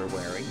armor we're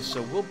wearing.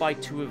 So we'll buy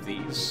 2 of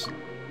these.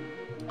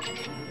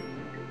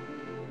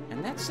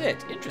 And that's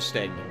it.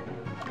 Interesting.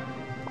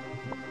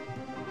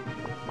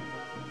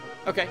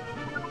 Okay.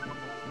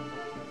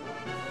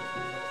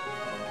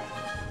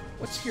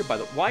 What's here, by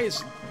the way? Why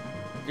is...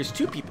 There's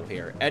 2 people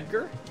here.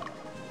 Edgar.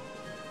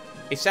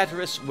 A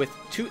Satirus with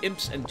 2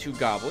 imps and 2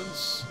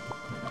 goblins.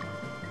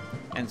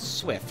 And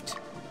Swift.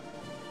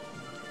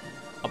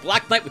 A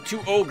black knight with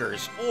 2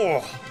 ogres.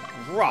 Oh,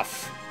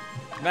 rough.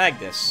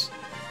 Magnus.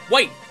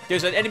 Wait,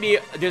 there's an enemy...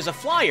 There's a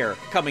flyer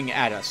coming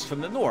at us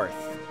from the north.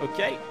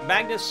 Okay,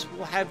 Magnus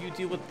will have you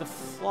deal with the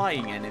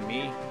flying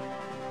enemy.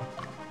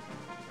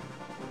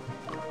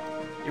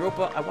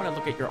 Europa, I want to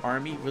look at your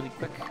army really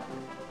quick.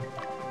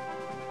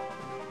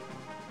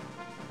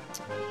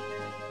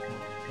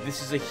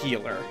 This is a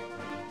healer.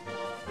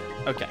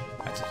 Okay,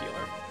 that's a healer.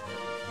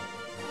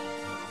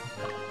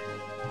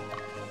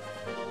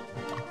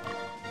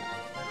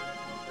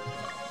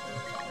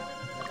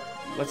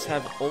 Let's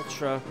have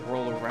Ultra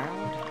roll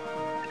around.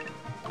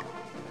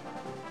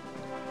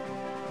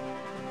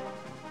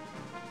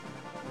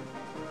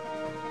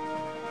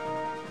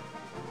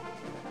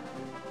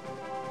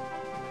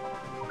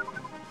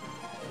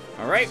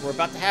 Alright, we're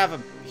about to have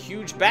a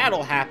huge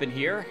battle happen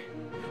here.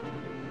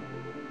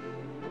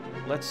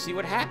 Let's see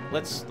what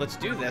happens. Let's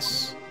do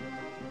this.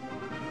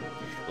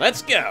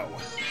 Let's go!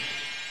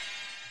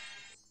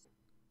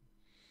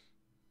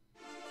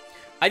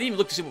 I didn't even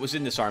look to see what was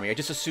in this army. I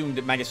just assumed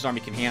that Magnus'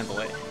 army can handle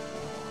it.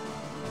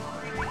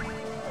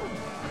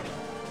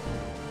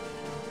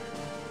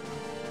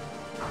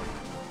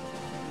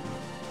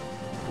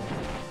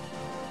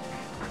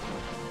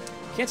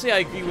 Can't say I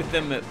agree with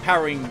them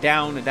powering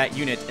down that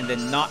unit and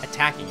then not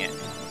attacking it.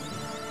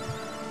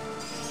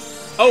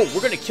 Oh,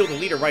 we're gonna kill the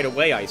leader right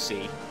away, I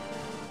see.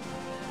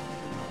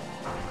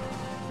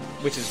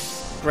 Which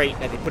is great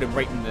that they put him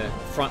right in the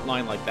front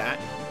line like that.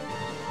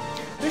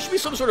 There should be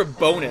some sort of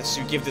bonus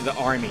you give to the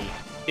army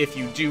if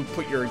you do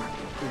put your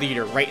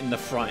leader right in the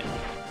front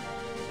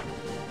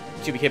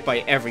to be hit by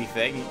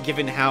everything,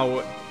 given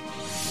how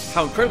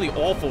incredibly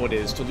awful it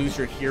is to lose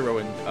your hero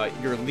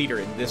and your leader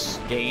in this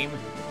game.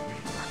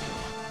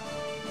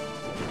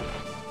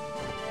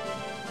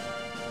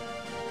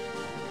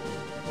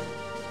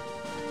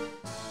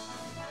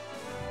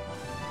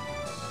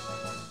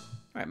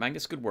 Alright,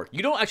 Magnus, good work.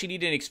 You don't actually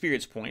need any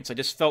experience points. I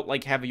just felt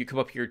like having you come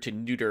up here to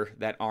neuter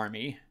that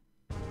army.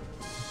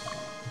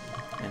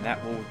 And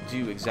that will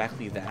do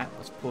exactly that.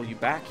 Let's pull you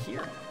back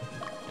here.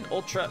 And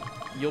Ultra,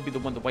 you'll be the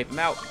one to wipe him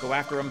out. Go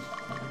after him.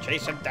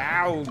 Chase him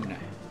down.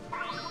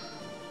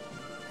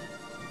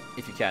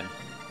 If you can.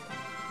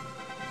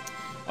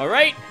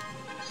 Alright.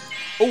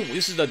 Oh,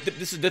 this is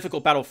a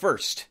difficult battle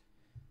first.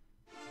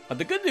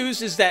 The good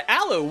news is that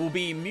Aloe will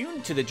be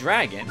immune to the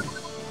dragon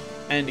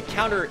and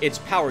counter its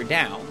power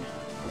down.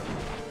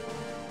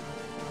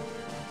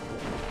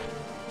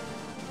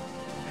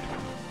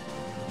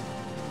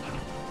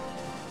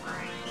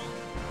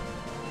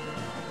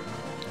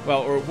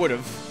 Well, or it would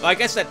have. Well, I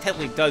guess that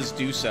technically does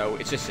do so.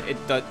 It's just it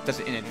does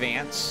it in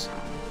advance.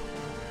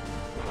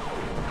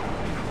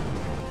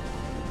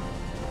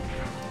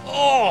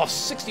 Oh,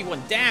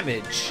 61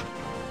 damage!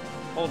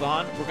 Hold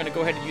on, we're gonna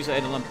go ahead and use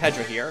an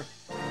Lampedra here.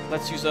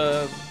 Let's use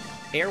a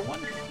air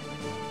one.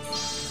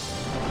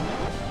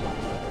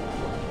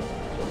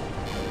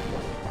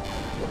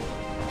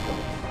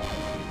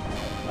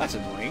 That's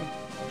annoying.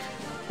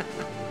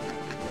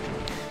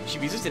 She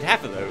resisted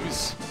half of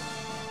those.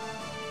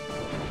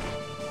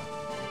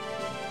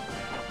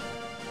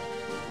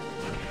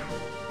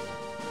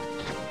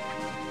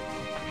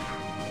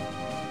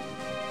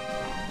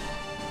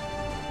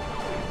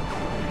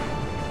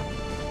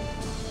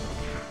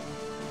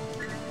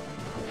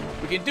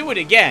 We can do it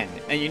again.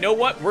 And you know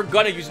what? We're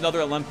gonna use another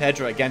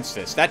Lampedra against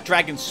this. That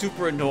dragon's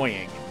super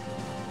annoying.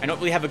 I don't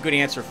really have a good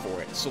answer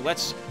for it. So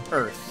let's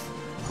Earth.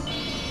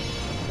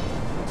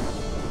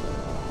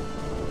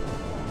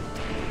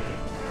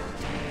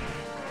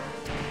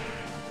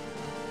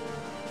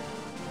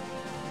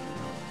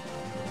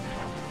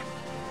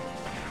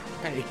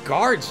 And it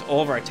guards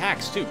all of our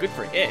attacks, too. Good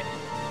for it.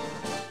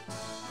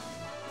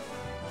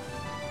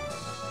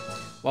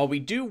 While we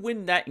do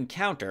win that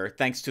encounter,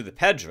 thanks to the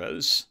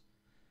Pedras,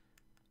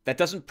 that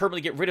doesn't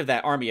permanently get rid of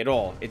that army at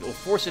all. It will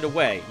force it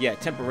away. Yeah,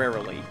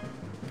 temporarily.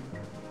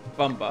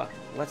 Bumba,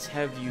 let's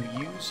have you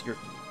use your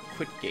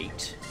Quit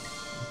Gate.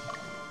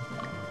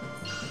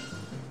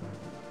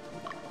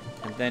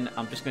 And then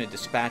I'm just going to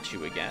dispatch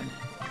you again.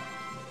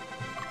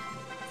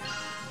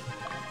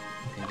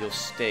 And you'll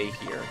stay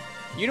here.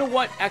 You know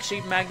what? Actually,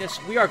 Magnus,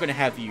 we are going to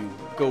have you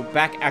go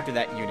back after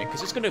that unit,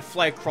 because it's going to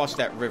fly across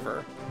that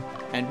river.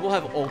 And we'll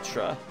have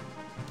Ultra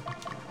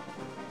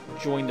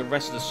join the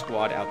rest of the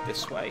squad out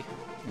this way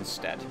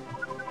instead.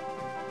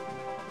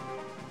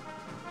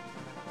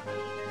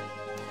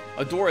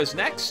 Adora's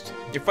next.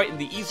 You're fighting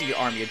the easy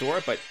army,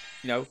 Adora, but,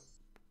 you know,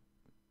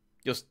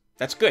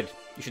 that's good.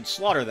 You should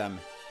slaughter them.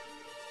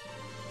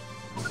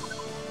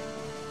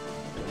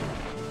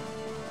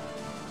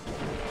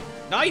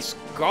 Nice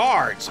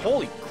guards!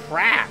 Holy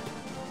crap!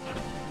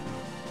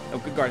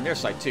 Oh, good guard on their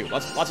side, too.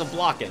 Lots of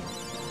blocking.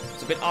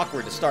 It's a bit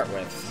awkward to start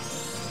with.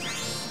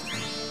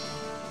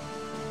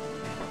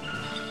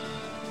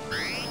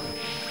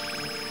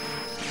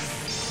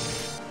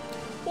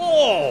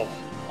 Whoa!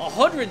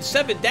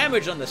 107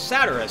 damage on the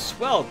Satirus.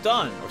 Well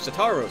done. Or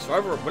Sataros,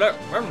 whatever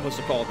I'm supposed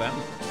to call them.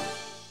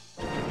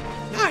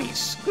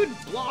 Nice! Good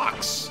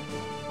blocks!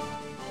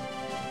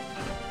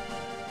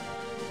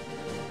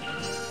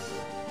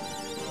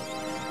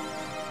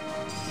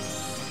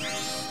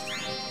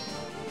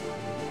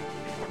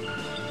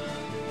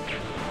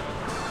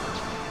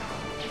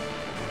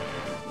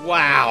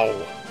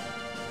 Wow!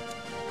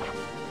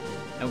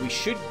 And we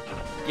should...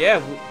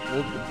 Yeah,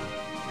 we'll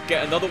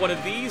get another one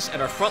of these,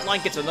 and our front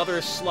line gets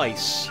another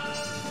slice.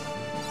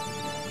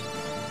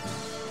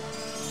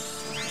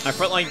 Our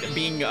front line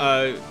being,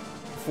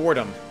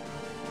 Fordham.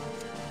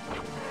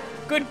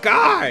 Good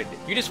God!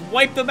 You just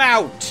wiped them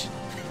out!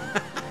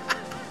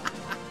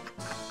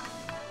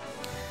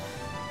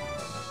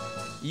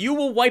 You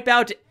will wipe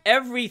out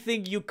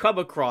everything you come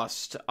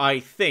across, I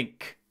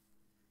think.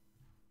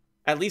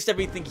 At least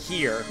everything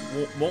here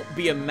won't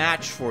be a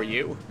match for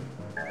you.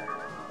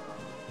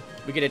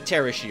 We get a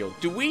Terra Shield.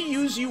 Do we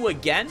use you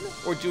again?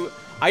 Or do...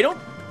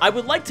 I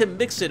would like to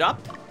mix it up.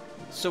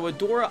 So,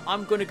 Adora,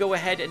 I'm going to go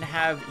ahead and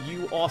have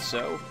you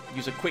also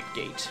use a Quick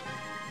Gate.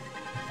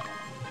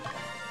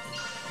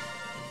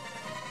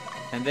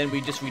 And then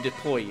we just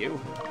redeploy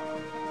you.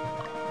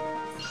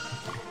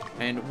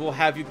 And we'll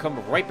have you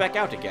come right back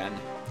out again.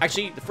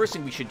 Actually, the first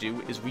thing we should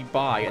do is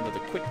rebuy another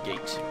Quick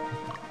Gate.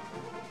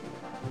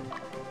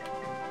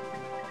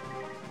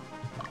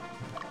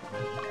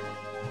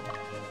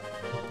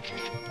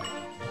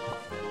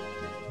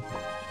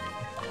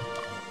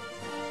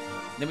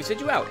 Then we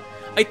send you out.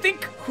 I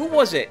think, who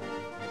was it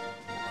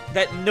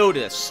that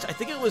noticed? I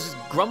think it was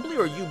Grumbly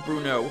or you,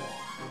 Bruno.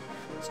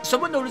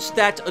 Someone noticed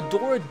that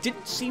Adora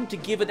didn't seem to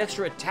give an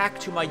extra attack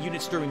to my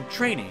units during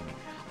training.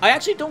 I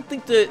actually don't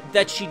think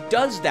that she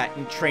does that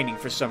in training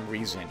for some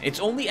reason. It's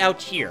only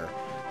out here.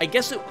 I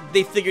guess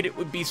they figured it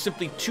would be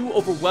simply too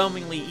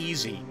overwhelmingly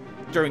easy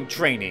during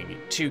training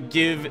to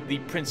give the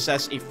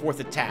princess a fourth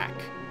attack.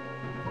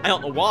 I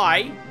don't know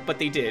why, but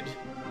they did.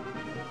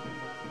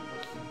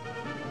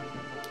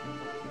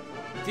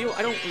 Theo,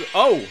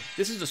 oh,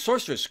 this is the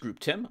sorceress group,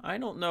 Tim. I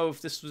don't know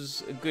if this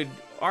was a good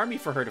army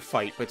for her to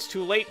fight, but it's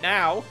too late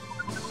now.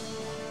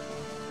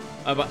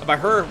 By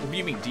her, what do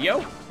you mean,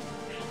 Dio?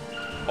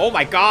 Oh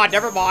my God,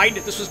 never mind.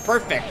 This was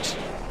perfect.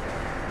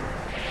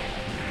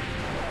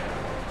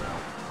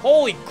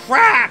 Holy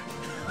crap!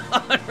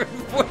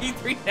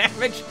 143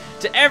 damage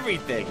to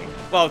everything.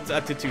 Well,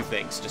 to two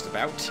things, just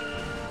about.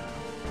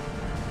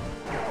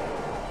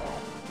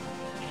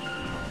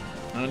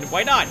 And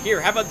why not?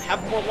 Here,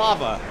 have more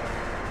lava.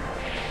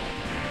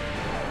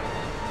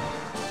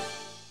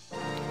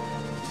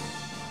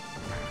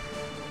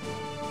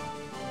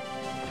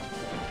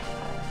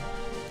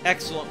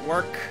 Excellent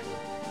work.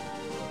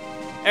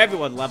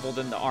 Everyone leveled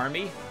in the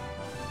army.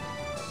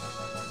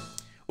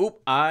 Oop,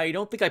 I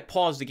don't think I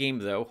paused the game,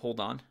 though. Hold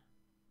on.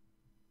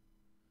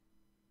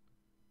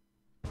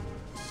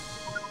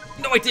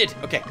 No, I did!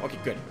 Okay, okay,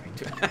 good.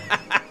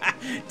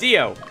 Right.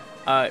 Dio,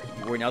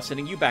 we're now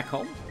sending you back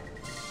home.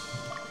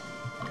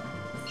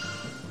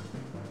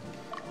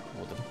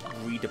 We'll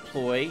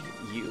redeploy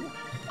you.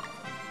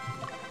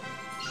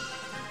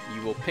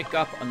 You will pick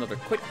up another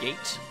quit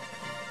gate.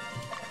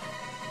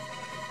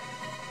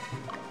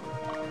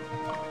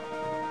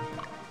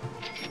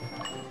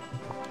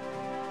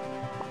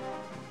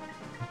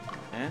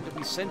 And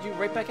we send you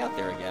right back out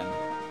there again.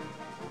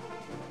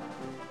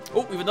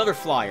 Oh, we have another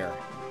flyer.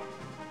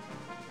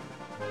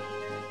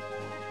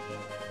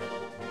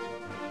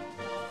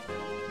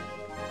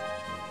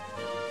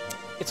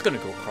 It's gonna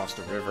go across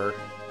the river.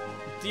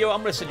 Dio,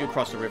 I'm gonna send you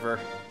across the river.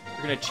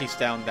 We're gonna chase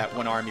down that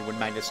one army when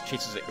Magnus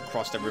chases it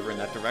across the river in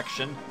that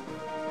direction.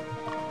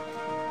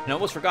 And I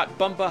almost forgot,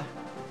 Bumba.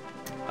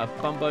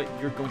 Bumba,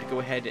 you're going to go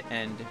ahead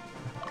and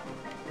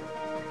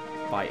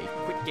buy a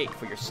quick gate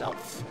for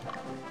yourself.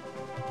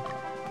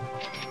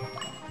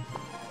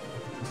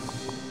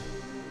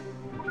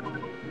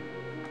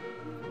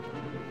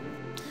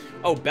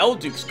 Oh,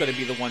 Belduke's gonna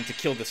be the one to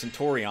kill the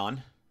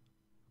Centurion.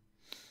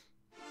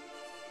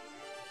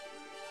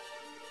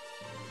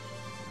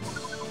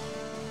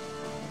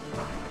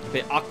 A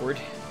bit awkward.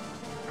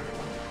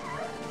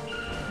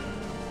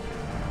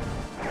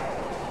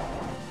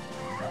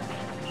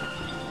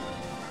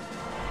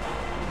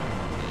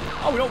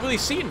 Oh, we don't really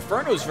see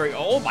Infernos very...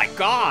 Oh my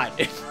god!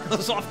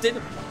 Infernos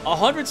often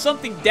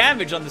 100-something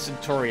damage on the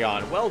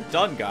Centurion. Well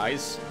done,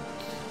 guys.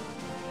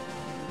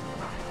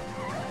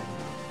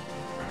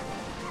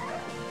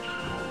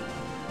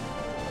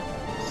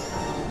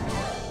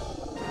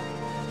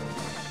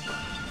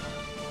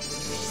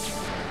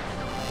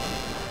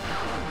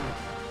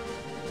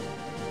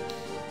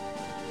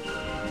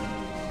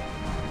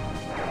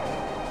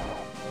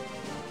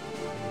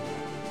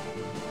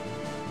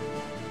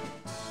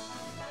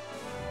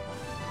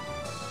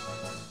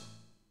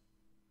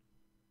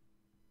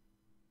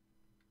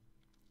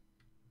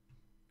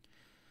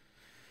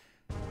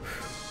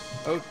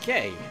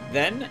 Okay,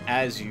 then,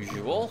 as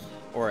usual,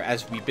 or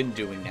as we've been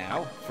doing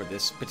now for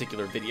this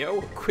particular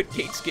video, the quick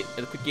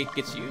gate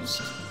gets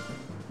used.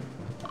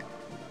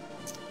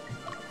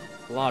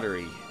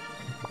 Lotaeri.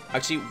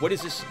 Actually, what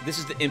is this? This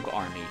is the Imp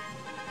Army.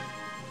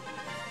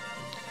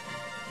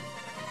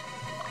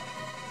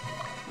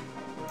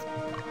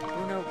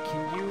 Bruno,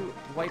 can you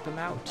wipe him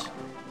out?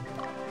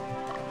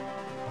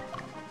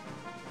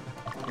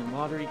 And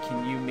Lotaeri,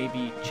 can you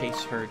maybe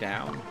chase her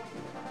down?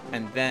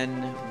 And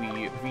then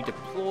we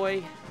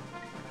redeploy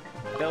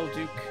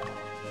Belduke.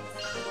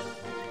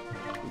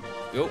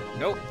 Nope,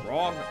 nope,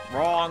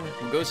 wrong.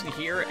 Who goes in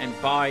here and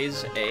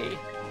buys the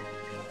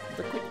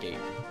quick gate.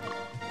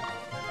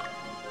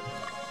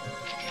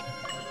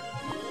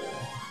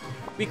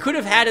 We could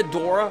have had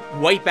Adora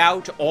wipe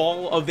out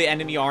all of the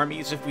enemy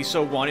armies if we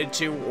so wanted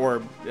to,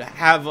 or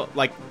have,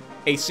 like,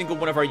 a single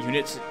one of our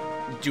units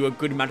do a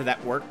good amount of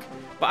that work.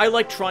 But I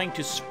like trying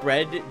to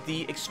spread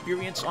the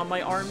experience on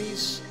my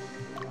armies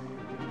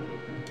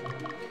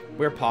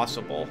where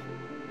possible.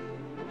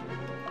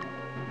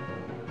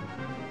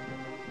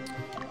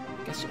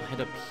 I guess we'll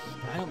head up...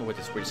 I don't know where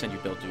to send you,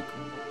 Belduke.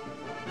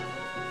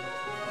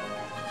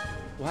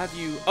 We'll have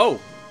you... Oh!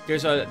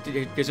 There's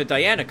a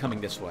Diana coming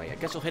this way. I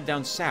guess we'll head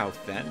down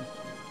south, then.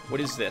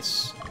 What is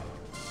this?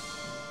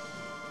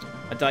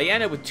 A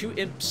Diana with 2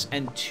 imps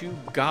and 2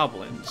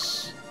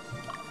 goblins.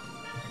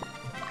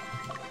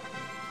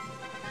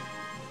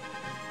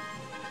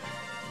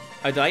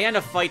 A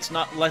Diana fight's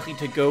not likely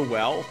to go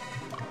well,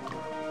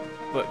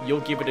 but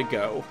you'll give it a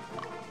go.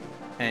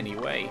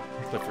 Anyway,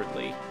 Clifford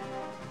Lee.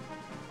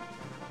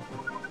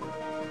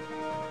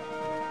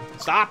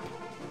 Stop!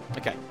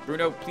 Okay,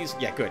 Bruno, please.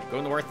 Yeah, good.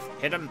 Go north.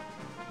 Hit him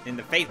in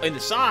the face. In the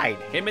side!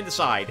 Hit him in the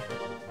side.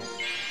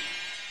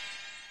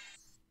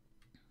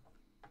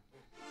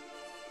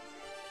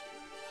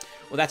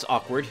 Well, that's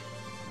awkward.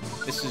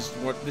 This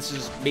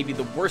is maybe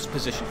the worst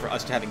position for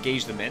us to have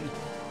engaged them in,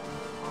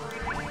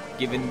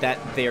 given that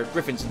they're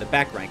Griffins in the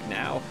back rank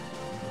now.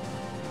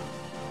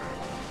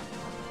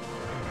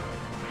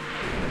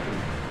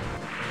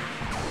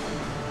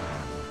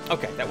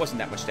 Okay, that wasn't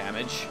that much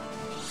damage.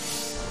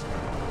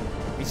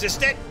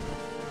 Resist it!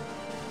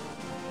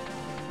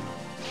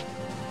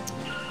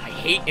 I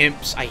hate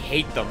imps. I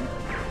hate them.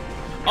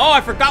 Oh,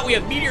 I forgot we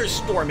have Meteor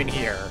Storm in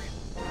here.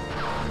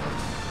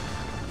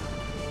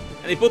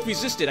 And they both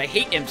resisted. I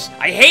hate imps.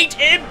 I hate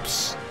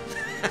imps!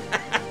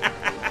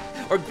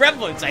 Or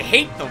gremlins. I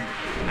hate them.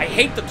 I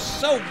hate them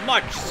so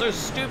much. So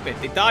stupid.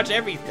 They dodge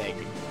everything.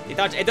 They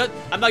dodge...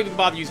 I'm not even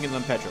bothered using a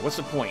Lempetra. What's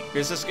the point?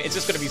 It's just going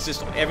to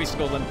resist every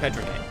single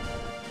Lempetra hit.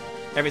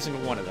 Every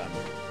single one of them.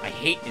 I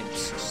hate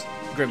imps.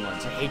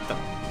 Gremlins. I hate them.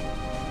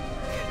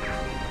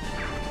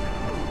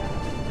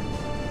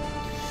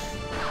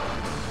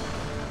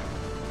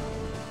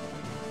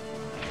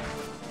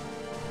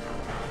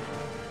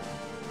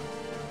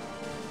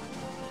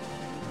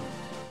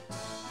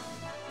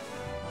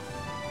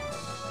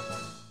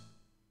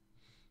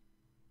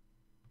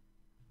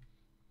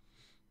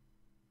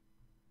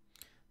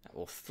 That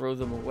will throw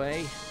them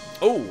away.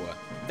 Oh,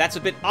 that's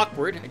a bit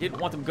awkward. I didn't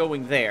want them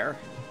going there.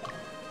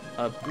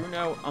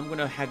 Bruno, I'm going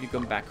to have you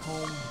come back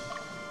home.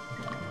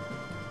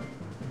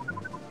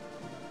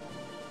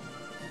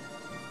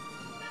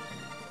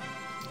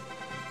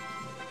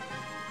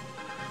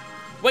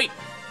 Wait!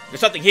 There's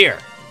something here!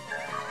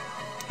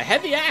 A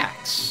heavy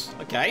axe!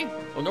 Okay.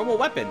 A normal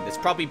weapon. It's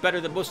probably better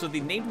than most of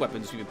the named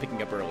weapons we've been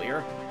picking up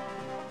earlier.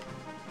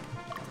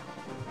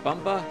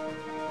 Bumba,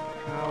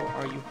 how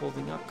are you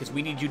holding up? Because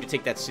we need you to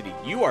take that city.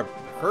 You are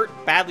hurt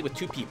badly with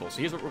 2 people, so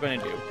here's what we're going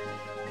to do.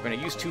 We're going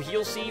to use 2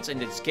 heal seeds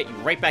and just get you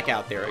right back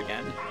out there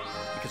again.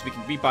 Because we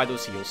can rebuy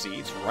those heal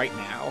seeds right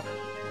now.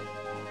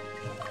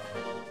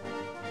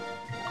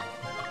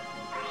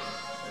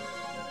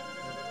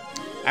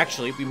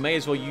 Actually, we may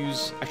as well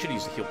use... I should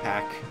use the heal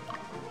pack.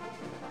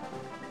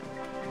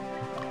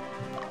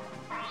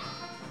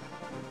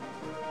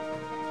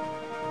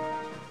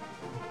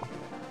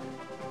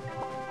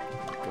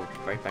 Go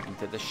right back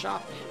into the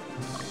shop.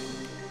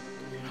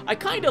 I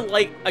kind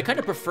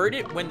of preferred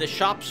it when the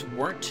shops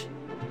weren't...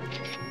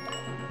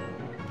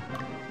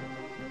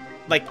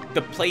 like,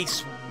 the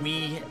place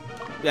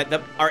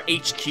our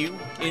HQ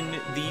in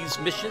these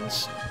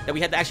missions. That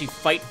we had to actually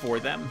fight for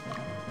them.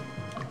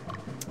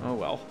 Oh,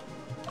 well.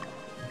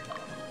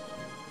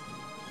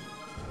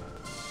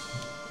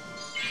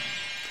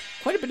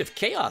 Quite a bit of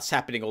chaos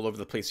happening all over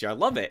the place here. I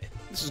love it.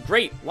 This is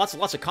great. Lots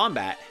and lots of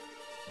combat.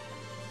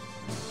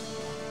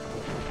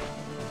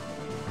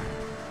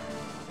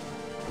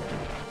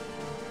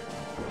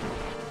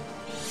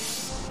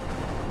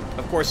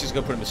 Of course he's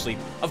going to put him to sleep.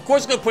 Of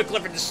course he's going to put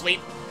Clifford to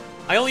sleep.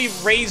 I only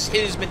raise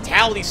his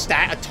mentality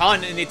stat a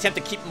ton in the attempt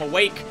to keep him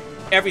awake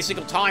every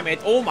single time. And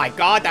oh my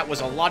god, that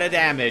was a lot of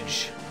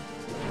damage.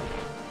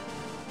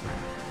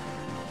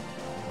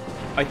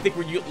 I think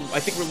we're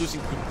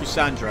losing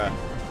Cassandra.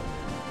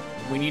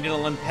 We need an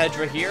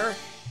Olempedra here.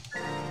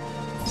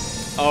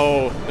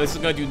 Oh, this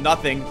is going to do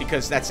nothing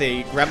because that's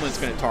a gremlin's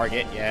going to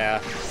target.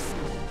 Yeah.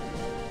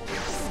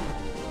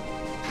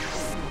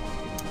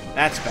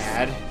 That's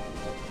bad.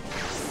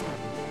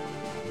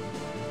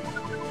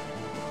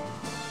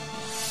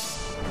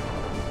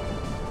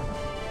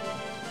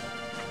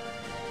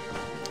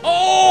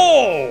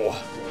 Oh!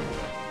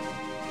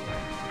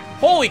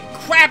 Holy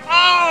crap!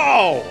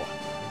 Oh!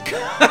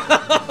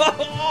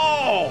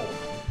 Oh!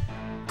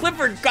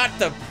 Clifford got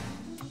the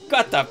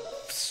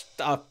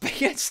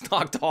pants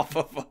knocked off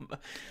of him.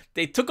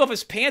 They took off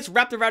his pants,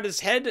 wrapped around his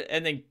head,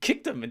 and then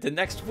kicked him into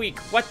next week.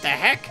 What the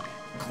heck?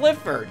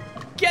 Clifford,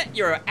 get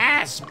your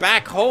ass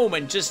back home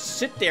and just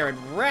sit there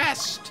and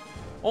rest.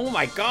 Oh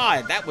my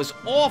god, that was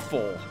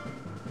awful.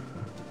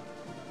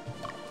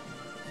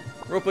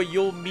 Ropa,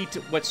 you'll meet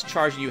what's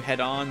charging you head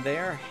on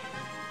there.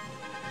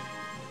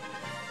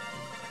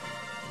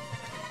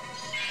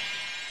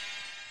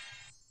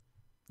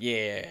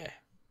 Yeah.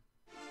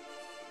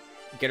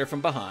 Get her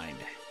from behind.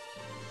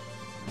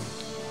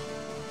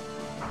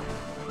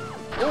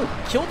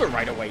 Oh, killed her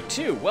right away,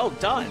 too. Well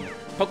done.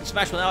 Poke and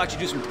Smash will now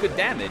actually do some good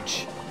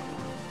damage.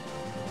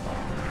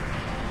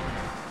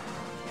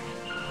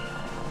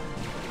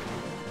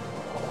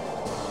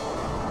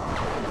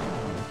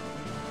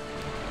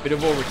 Bit of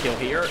overkill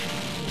here.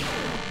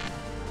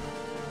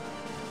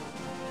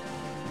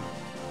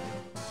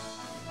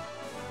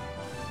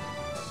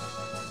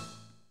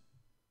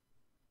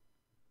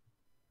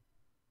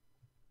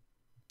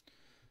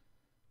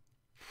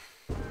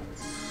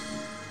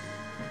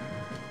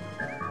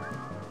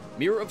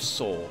 Mirror of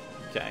Soul.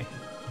 Okay.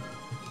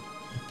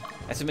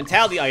 That's a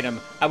mentality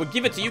item. I would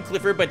give it to you,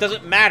 Clifford, but it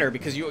doesn't matter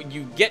because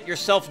you get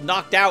yourself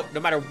knocked out no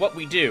matter what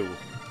we do.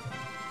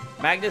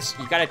 Magnus,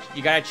 you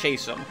gotta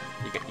chase him.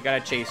 You gotta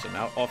chase him.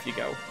 Now off you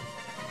go.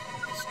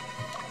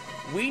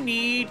 We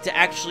need to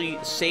actually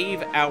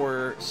save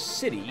our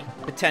city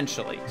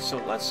potentially.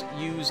 So let's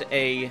use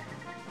a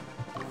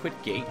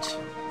quit gate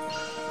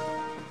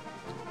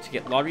to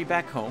get Laurie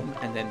back home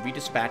and then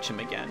redispatch him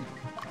again.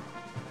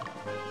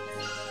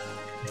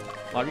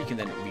 Laurie can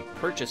then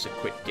repurchase a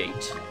quit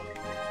gate.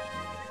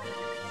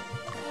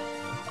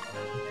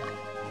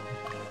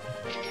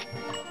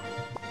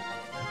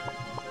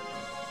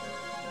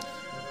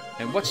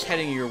 And what's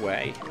heading your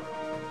way?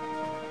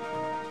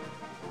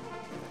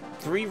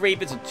 3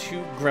 ravens and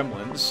 2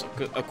 gremlins.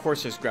 Of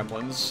course there's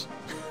gremlins.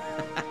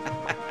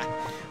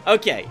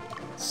 Okay,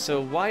 so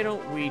why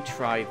don't we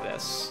try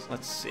this?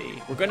 Let's see.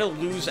 We're gonna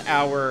lose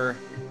our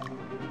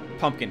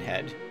pumpkin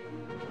head.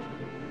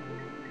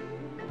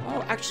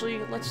 Oh, actually,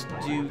 let's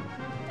do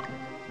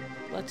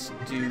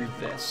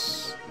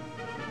this.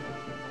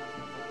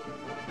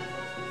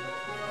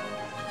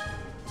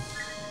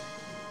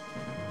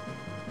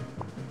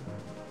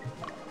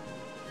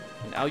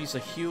 And I'll use a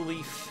heal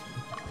leaf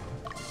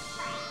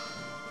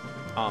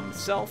on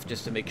myself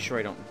just to make sure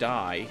I don't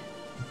die.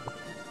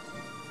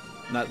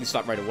 Not, at least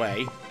not right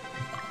away.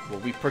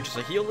 We'll repurchase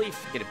a heal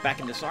leaf, get it back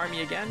in this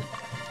army again.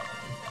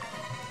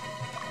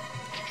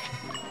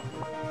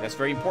 That's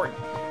very important.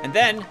 And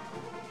then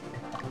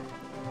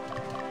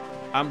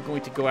I'm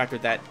going to go after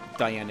that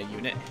Diana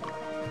unit.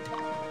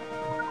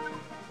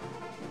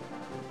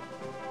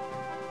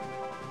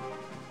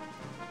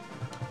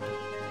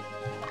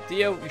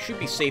 Theo, you should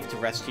be safe to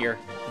rest here.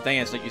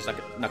 Diane's not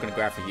going to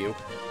grab for you.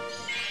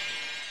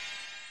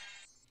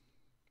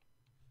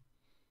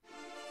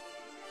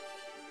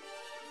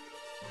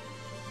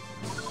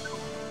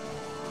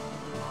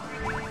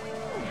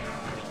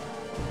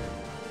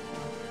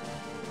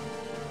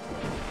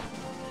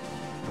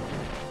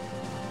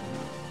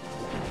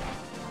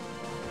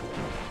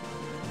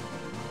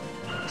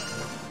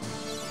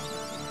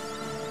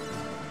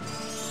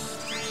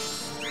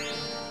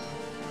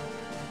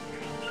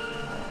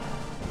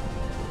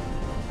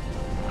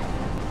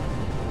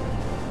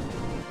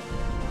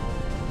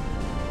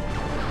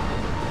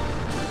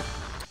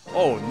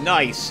 Oh,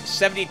 nice.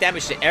 70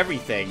 damage to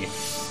everything.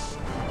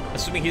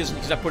 Assuming he's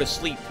not put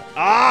asleep.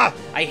 Ah!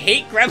 I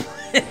hate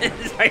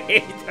gremlins! I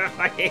hate them.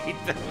 I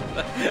hate them.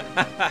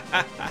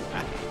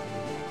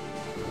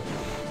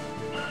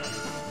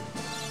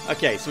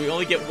 Okay, so we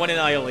only get one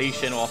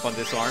annihilation off on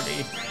this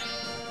army.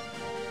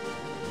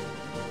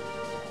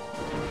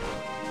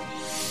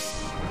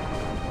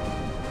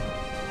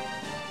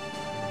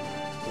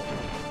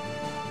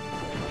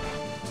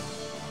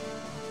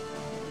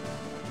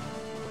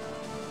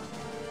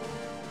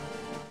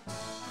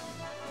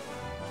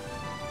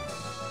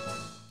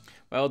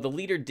 Well, the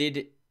leader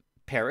did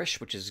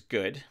perish, which is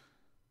good.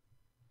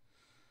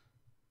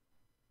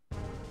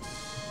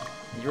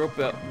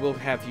 Europa will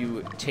have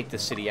you take the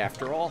city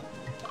after all.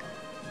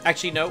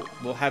 Actually, no,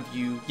 we'll have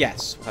you...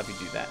 Yes, we'll have you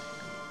do that.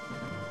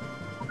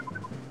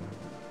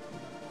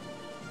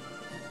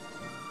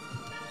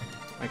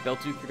 Alright,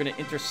 Belduke, you're going to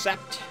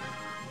intercept.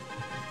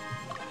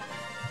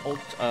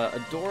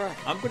 Adora,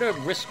 I'm going to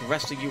risk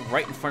resting you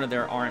right in front of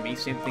their army.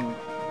 Same thing...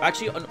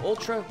 Actually, on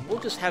Ultra, we'll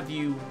just have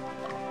you...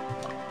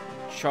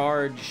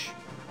 charge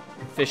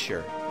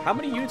Fisher. How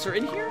many units are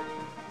in here?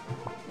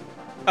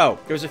 Oh,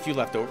 there's a few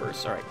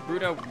leftovers. Alright,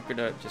 Bruno, we're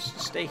gonna just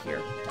stay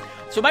here.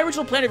 So my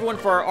original plan, everyone,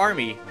 for our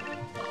army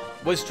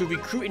was to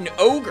recruit an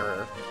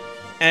Ogre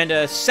and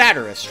a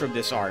Satirus from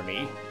this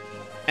army,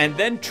 and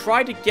then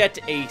try to get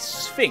a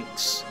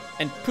Sphinx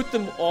and put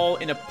them all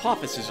in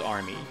Apophis's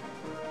army.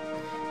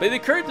 But it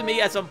occurred to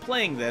me as I'm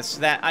playing this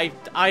that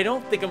I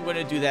don't think I'm going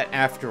to do that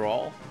after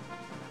all.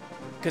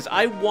 Because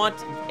I want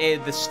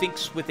the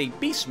Sphinx with a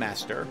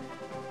Beastmaster.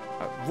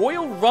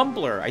 Royal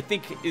Rumbler, I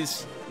think,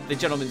 is the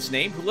gentleman's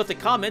name, who left a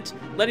comment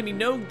letting me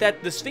know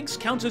that the Sphinx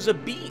counts as a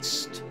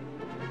beast.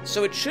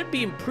 So it should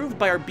be improved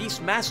by our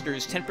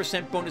Beastmaster's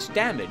 10% bonus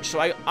damage. So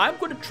I'm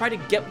going to try to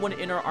get one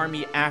in our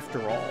army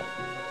after all.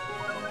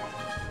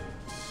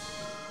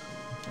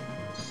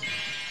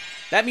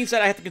 That means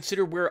that I have to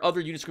consider where other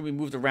units are going to be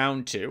moved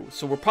around to.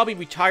 So we're probably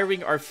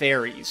retiring our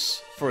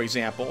fairies, for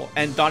example,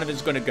 and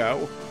Donovan's going to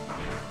go.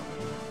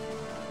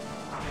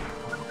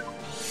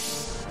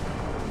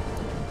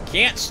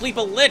 Can't sleep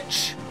a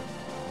lich!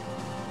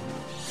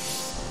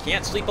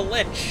 Can't sleep a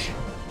lich!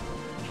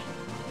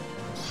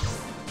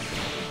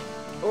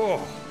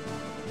 Oh!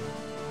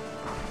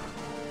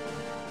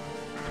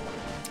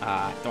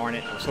 Ah, darn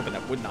it. I was hoping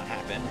that would not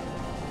happen.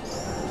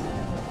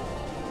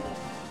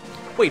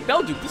 Wait,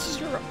 Belduke, this is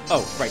your...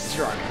 Oh, right, this is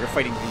your army. You're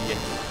fighting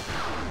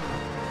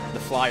the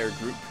flyer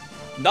group.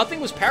 Nothing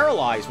was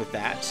paralyzed with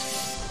that.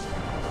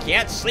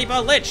 Can't sleep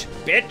a lich,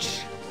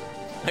 bitch!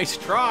 Nice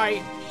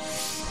try.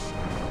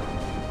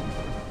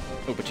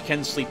 Oh, but you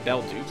can sleep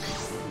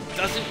Belduke.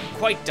 Doesn't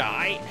quite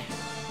die.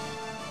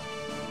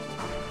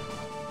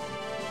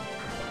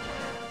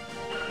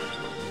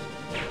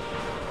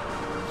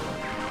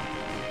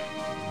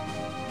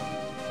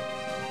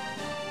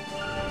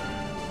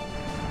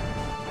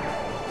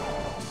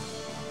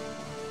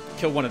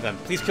 Kill one of them.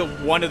 Please kill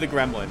one of the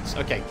gremlins.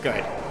 Okay,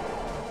 good.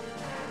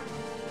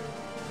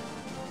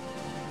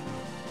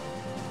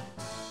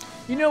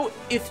 You know,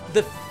 if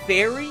the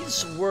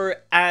fairies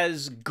were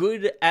as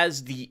good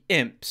as the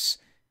imps,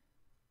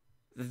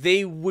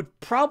 they would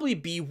probably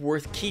be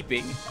worth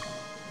keeping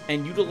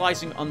and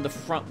utilizing on the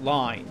front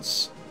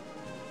lines.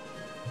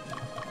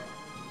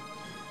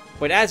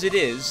 But as it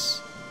is,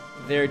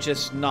 they're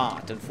just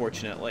not,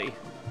 unfortunately.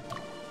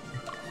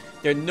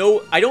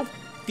 I don't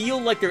feel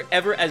like they're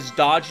ever as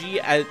dodgy,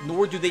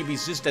 nor do they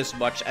resist as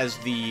much as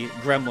the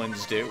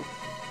gremlins do.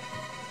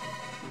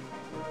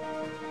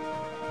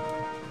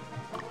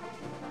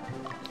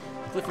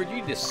 Clifford, you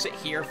need to sit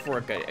here for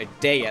a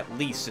day at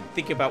least and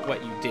think about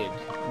what you did.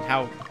 And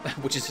how,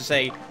 which is to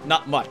say,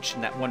 not much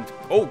in that one...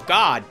 Oh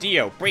god,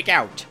 Dio, break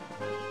out!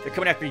 They're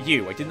coming after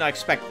you. I did not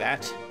expect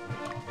that.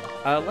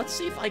 Let's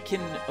see if I can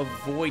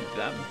avoid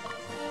them.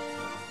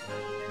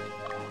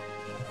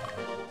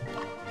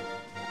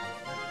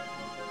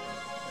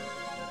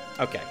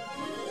 Okay.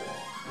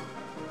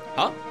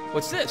 Huh?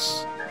 What's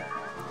this?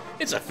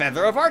 It's a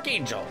feather of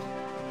Archangel!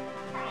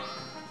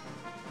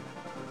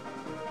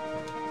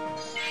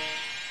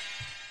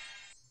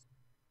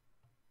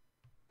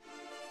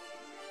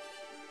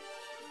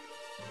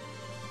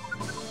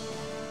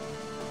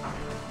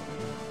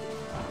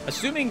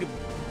 Assuming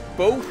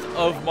both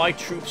of my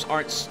troops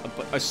aren't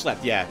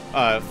slept, yeah.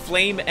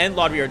 Flame and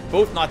Lottery are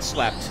both not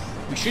slept.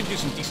 We should do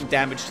some decent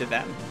damage to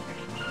them.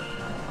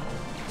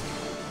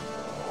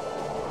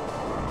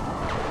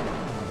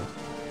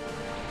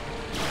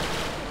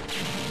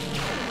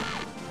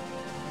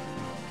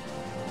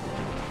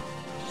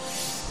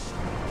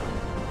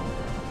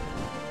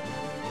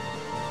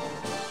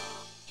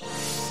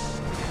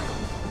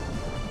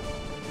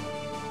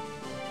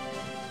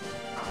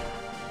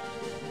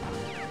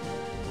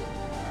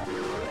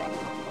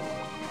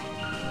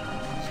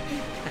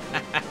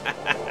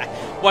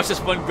 Watch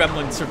this one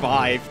gremlin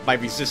survive by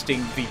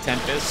resisting the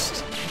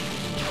Tempest.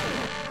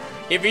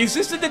 It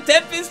resisted the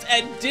Tempest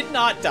and did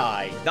not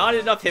die. Not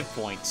enough hit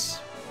points.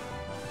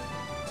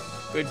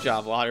 Good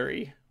job,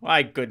 Lotaeri.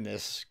 My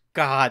goodness.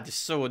 God, this is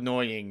so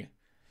annoying.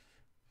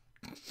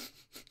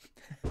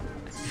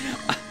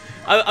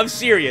 I'm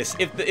serious.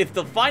 If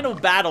the final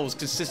battle is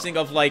consisting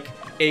of, like,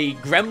 a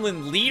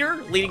gremlin leader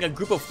leading a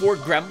group of 4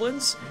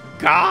 gremlins,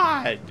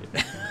 God!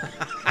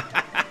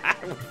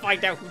 We'll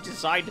find out who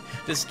designed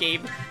this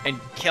game and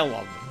kill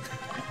them.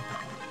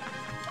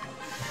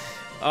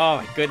 Oh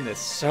my goodness,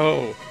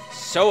 so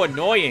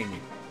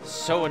annoying.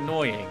 So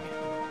annoying.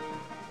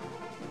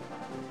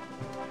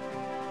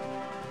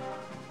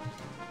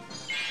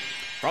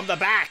 From the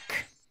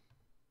back!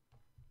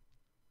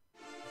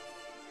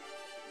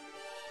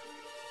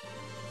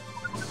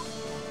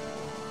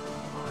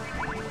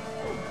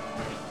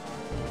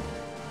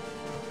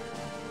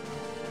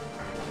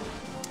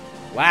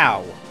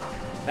 Wow,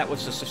 that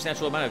was a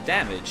substantial amount of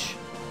damage.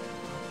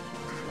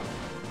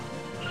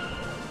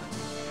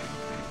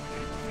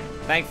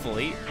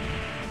 Thankfully,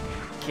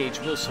 Cage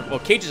will survive. Well,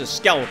 Cage is a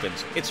skeleton,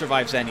 so it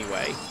survives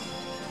anyway.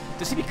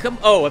 Does he become...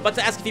 Oh, I'm about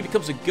to ask if he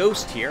becomes a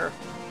ghost here.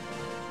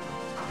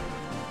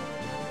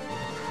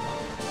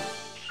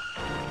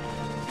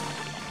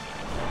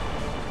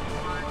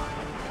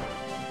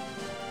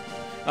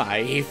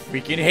 I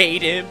freaking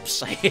hate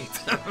imps. I hate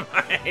them.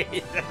 I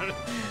hate them.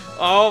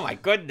 Oh my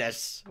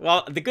goodness.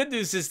 Well, the good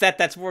news is that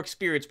that's more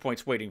experience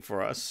points waiting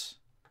for us.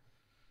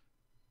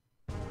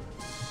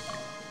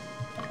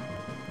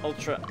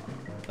 Ultra.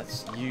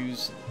 Let's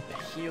use the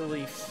heal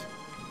leaf.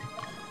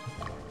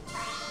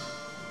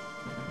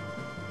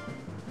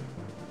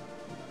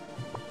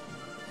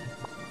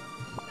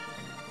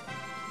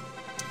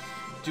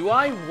 Do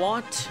I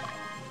want...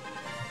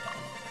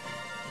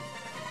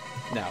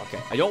 No,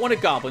 okay. I don't want a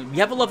goblin. We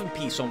have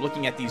 11p, so I'm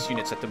looking at these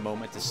units at the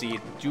moment to see,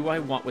 do I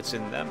want what's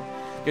in them?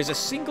 There's a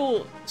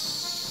single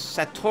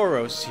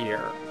Satoros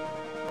here.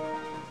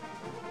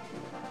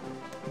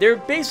 They're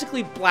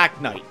basically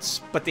Black Knights,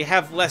 but they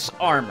have less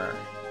armor.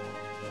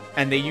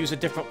 And they use a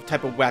different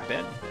type of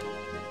weapon.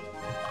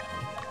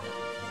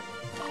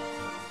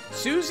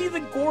 Susie the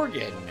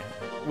Gorgon,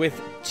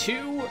 with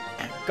 2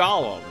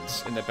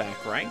 golems in the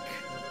back rank.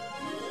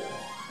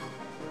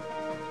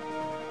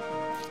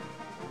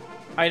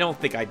 I don't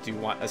think I do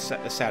want a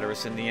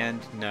Satirus in the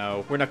end.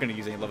 No, we're not going to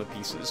use any 11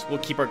 pieces. We'll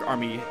keep our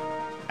army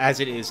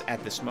as it is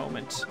at this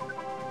moment.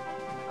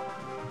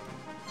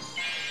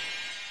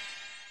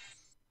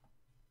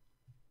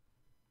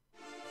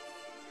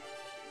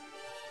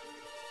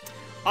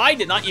 I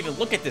did not even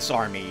look at this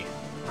army.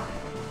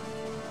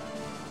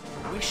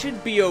 We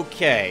should be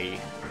okay.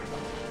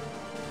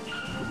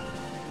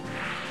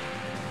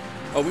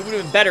 Oh, we would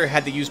have been better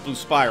had they used Blue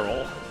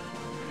Spiral.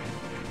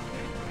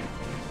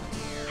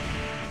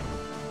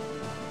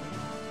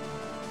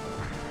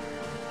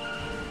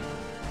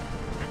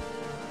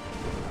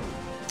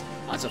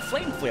 That's a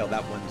flame flail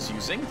that one's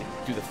using to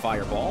do the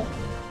fireball.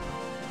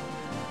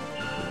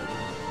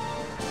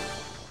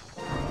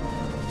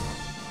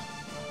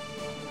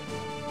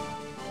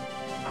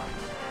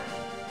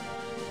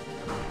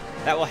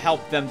 That will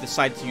help them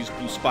decide to use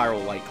Blue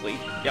Spiral, likely.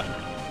 Yep.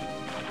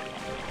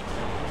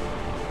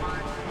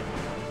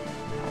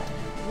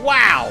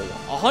 Wow!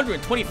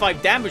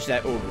 125 damage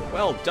that Ogre.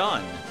 Well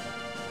done.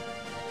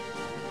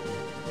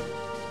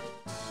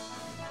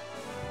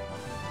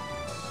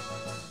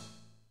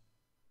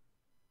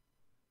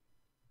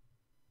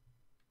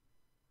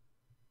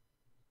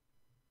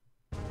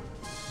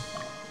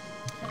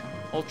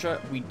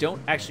 Ultra, we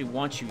don't actually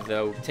want you,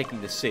 though,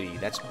 taking the city.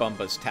 That's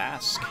Bumba's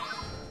task.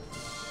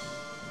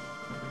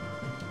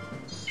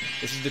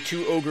 This is the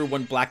 2 Ogre,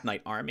 1 Black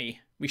Knight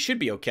army. We should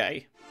be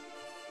okay.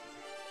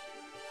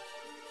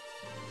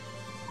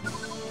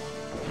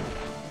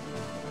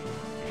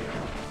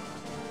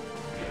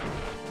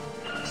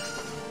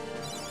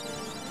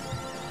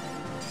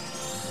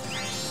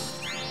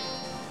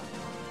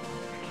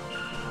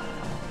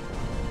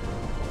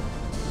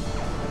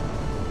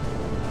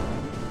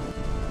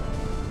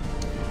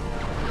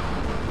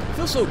 I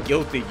feel so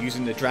guilty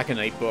using the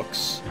Draconite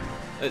books.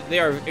 They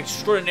are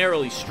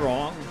extraordinarily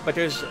strong, but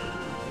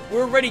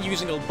we're already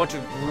using a bunch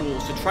of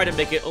rules to try to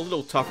make it a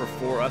little tougher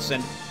for us,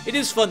 and it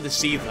is fun to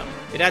see them.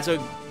 It adds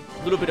a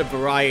little bit of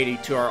variety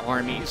to our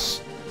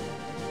armies.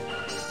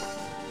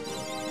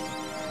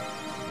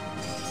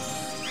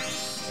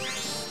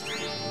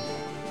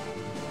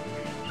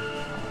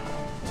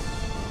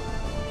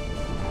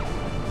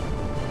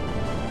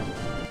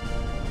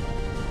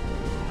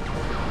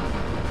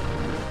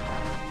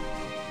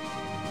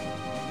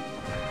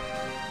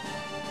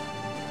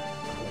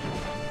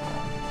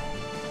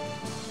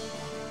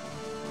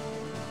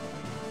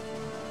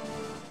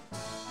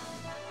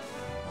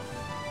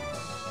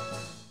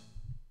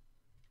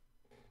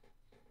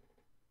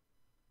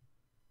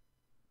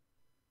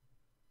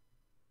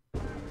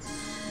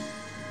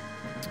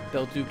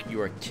 Belduke, you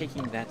are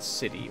taking that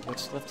city.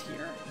 What's left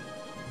here?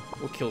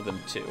 We'll kill them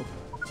too.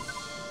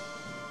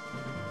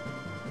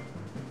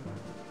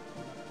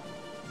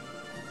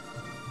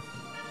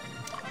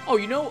 Oh,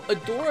 you know,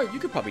 Adora, you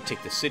could probably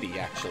take the city,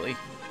 actually.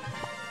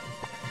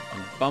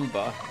 And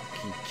Bumba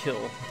can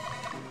kill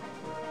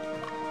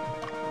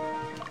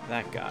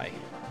that guy.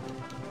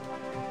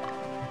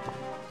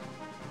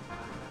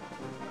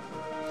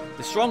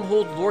 The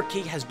stronghold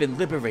Lorkey has been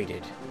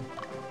liberated.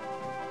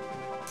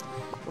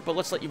 But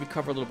let's let you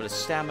recover a little bit of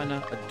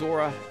stamina.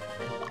 Adora,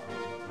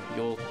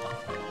 you'll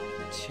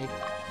take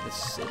the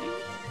city?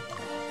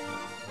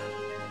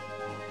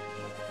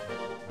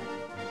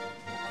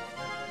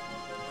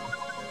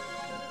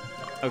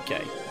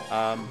 Okay,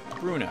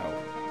 Bruno,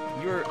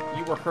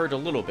 you were hurt a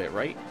little bit,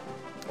 right?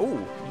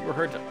 Oh, you were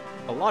hurt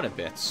a lot of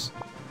bits.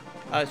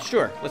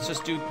 Sure, let's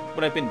just do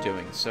what I've been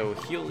doing. So,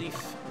 Heal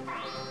Leaf.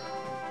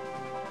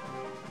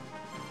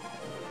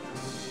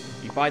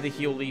 You buy the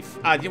Heal Leaf.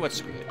 You know what,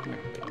 screw it.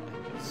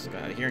 Let's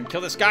get out of here and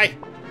kill this guy!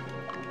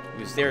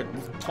 Who's there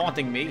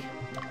taunting me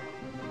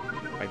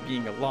by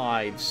being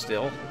alive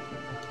still.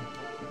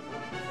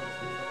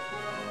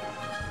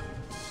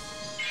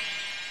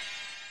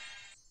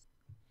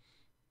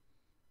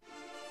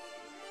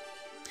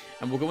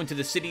 And we'll go into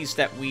the cities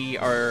that we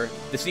are...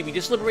 The city we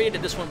just liberated,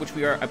 and this one which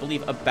we are, I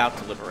believe, about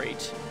to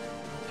liberate.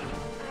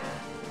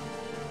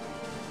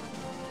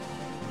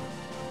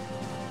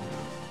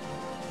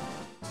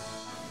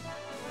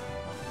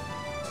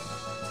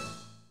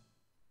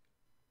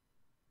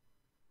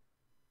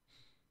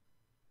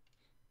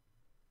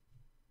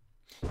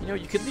 You know,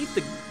 you could leave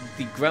the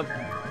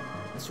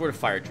Sword of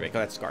Fire Drake. Oh,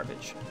 that's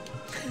garbage.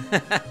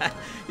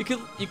 you could.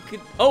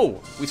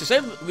 Oh, we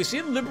see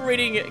him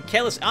liberating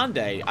Kalis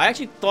Ande. I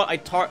actually thought I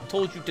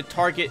told you to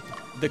target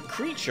the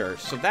creature,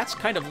 so that's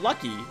kind of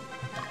lucky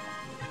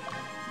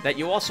that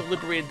you also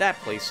liberated that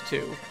place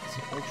too. Let's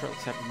see, Ultra.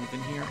 Let's have him move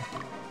in here.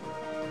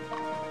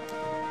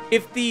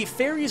 If the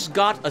fairies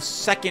got a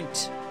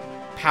second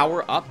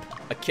power up,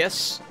 a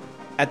kiss,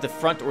 at the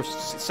front or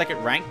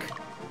second rank,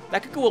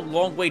 that could go a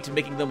long way to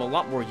making them a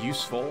lot more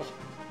useful.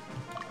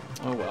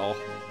 Oh well.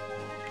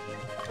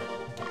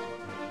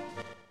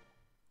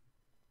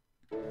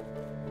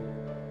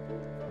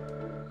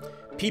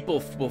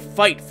 People will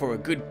fight for a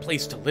good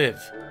place to live.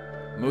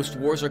 Most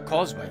wars are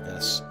caused by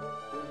this.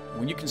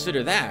 When you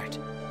consider that,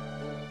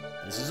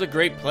 this is a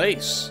great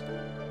place.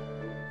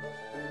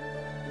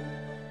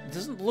 It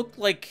doesn't look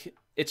like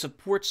it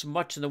supports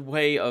much in the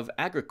way of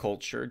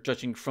agriculture,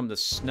 judging from the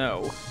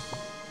snow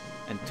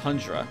and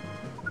tundra.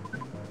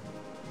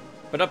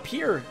 But up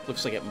here,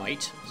 looks like it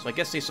might. So I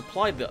guess they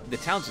supplied the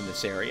towns in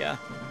this area.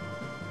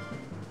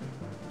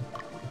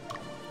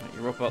 Right,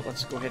 Europa,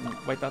 let's go ahead and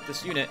wipe out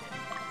this unit.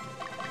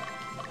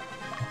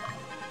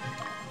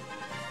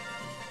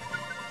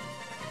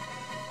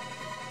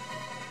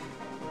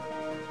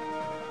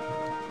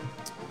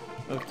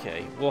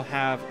 Okay, we'll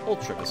have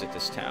Ultra visit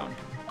this town.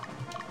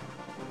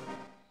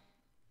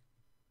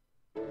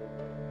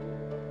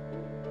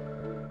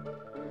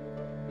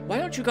 Why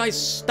don't you guys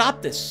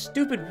stop this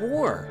stupid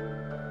war?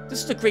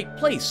 This is a great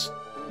place.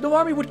 No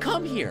army would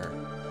come here.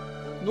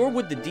 Nor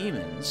would the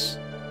demons.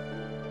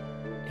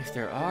 If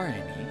there are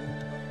any.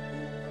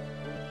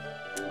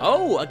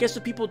 Oh, I guess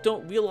the people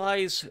don't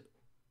realize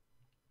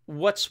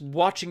what's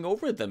watching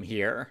over them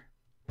here.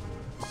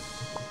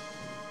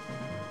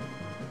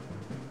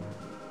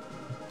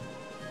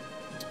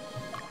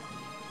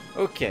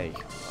 Okay,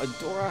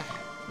 Adora.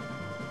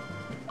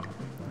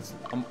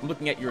 I'm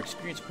looking at your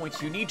experience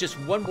points. You need just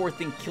one more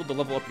thing killed to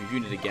level up your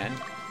unit again.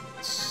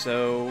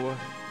 So,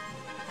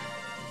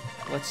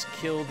 let's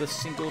kill the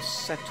single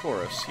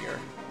Satoros here.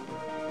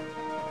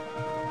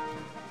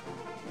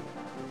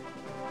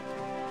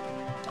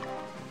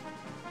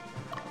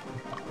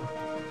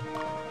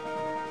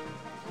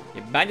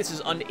 Yeah, Magnus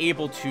is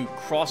unable to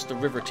cross the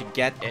river to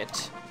get it.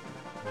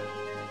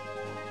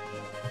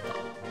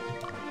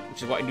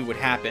 Which is what I knew would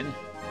happen.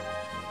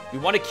 We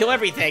want to kill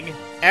everything.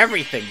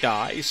 Everything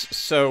dies.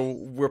 So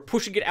we're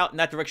pushing it out in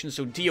that direction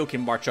so Dio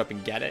can march up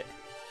and get it,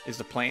 is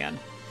the plan.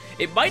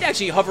 It might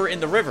actually hover in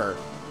the river,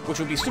 which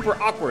would be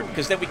super awkward,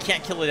 because then we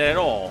can't kill it at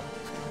all.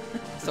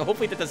 So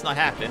hopefully that does not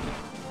happen.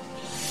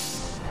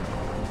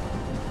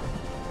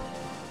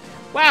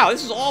 Wow,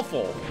 this is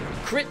awful.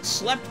 Crit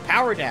slept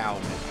power down.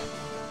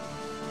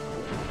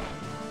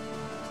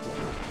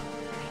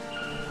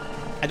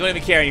 I don't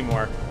even care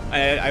anymore.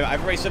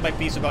 I've already said my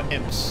piece about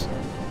imps.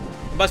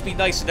 It must be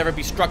nice to never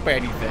be struck by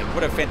anything.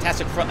 What a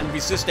fantastic front and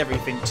resist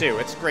everything, too.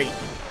 It's great.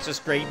 It's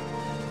just great.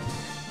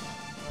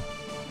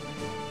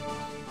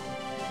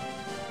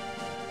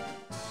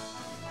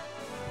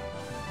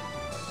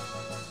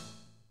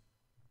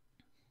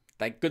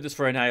 Thank goodness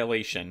for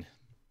Annihilation.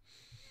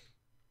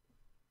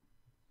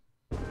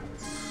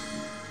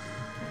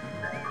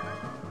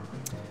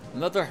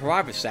 Another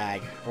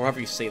Harabasag, however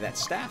you say that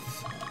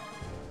staff.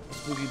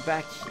 Let's move you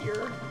back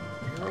here.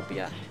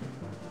 Europia.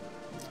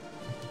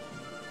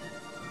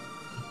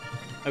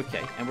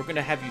 Okay, and we're going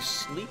to have you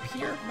sleep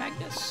here,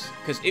 Magnus,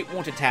 because it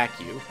won't attack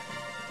you.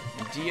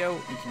 And Dio,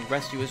 you can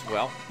rest you as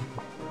well.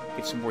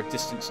 Give some more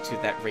distance to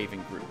that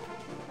Raven group.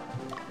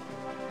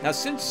 Now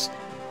since,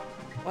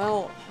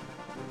 well,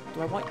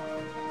 do I want...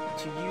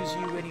 to use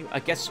you any... I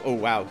guess... Oh,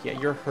 wow. Yeah,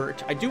 you're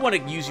hurt. I do want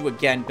to use you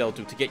again,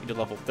 Beldu, to get you to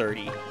level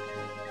 30.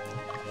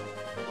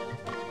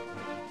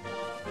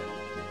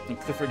 And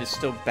Clifford is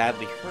still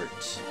badly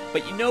hurt.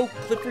 But you know,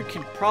 Clifford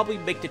can probably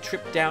make the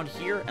trip down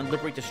here and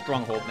liberate the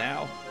stronghold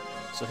now.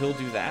 So he'll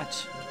do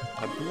that.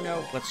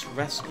 Bruno, let's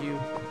rescue.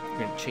 We're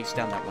going to chase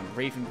down that one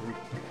Raven group.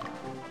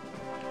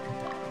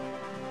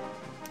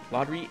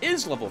 Lotaeri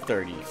is level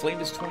 30. Flame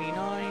is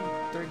 29.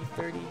 30,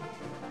 30.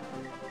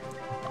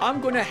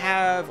 I'm going to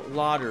have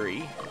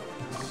Lotaeri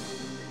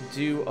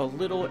do a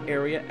little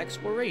area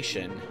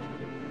exploration.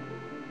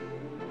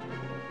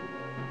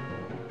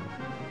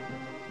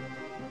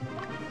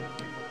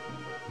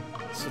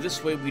 So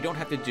this way we don't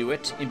have to do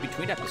it in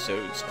between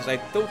episodes, because I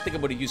don't think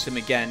I'm going to use him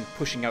again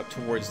pushing out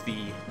towards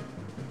the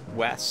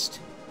west.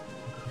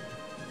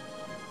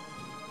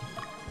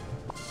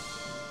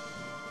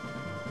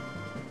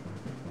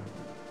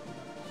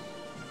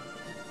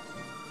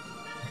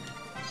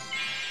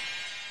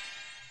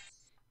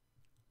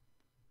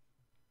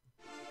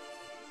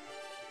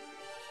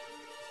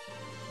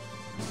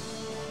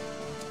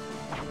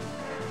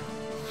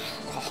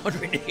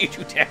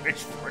 $182 damage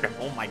for him.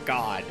 Oh my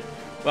god.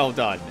 Well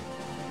done.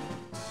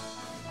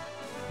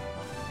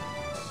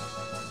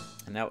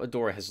 And now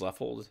Adora has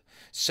leveled.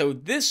 So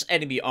this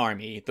enemy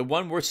army, the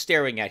one we're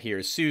staring at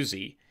here,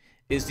 Susie,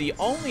 is the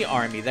only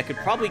army that could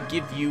probably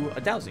give you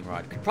a dowsing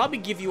rod. Could probably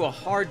give you a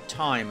hard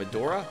time,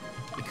 Adora,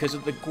 because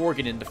of the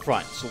Gorgon in the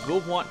front. So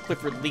we'll want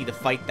Clifford Lee to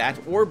fight that,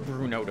 or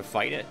Bruno to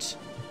fight it.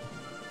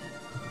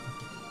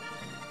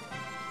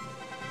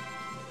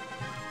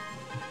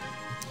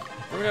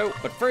 Bruno,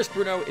 but first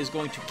Bruno is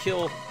going to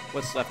kill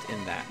what's left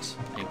in that.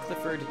 And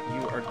Clifford,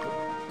 you are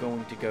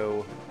going to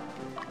go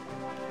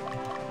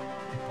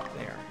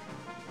there.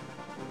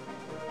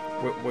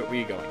 Where are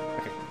you going?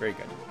 Okay, very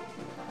good.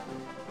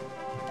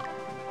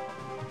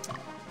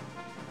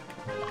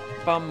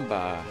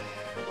 Bumba.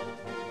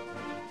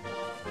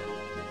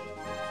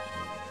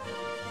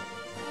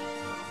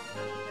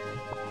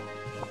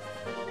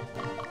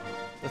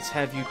 Let's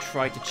have you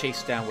try to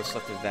chase down what's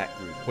left of that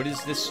group. What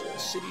is this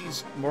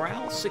city's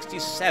morale?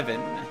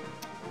 67.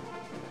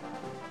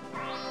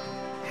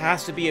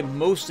 Has to be a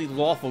mostly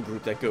lawful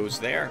group that goes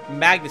there.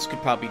 Magnus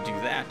could probably do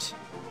that.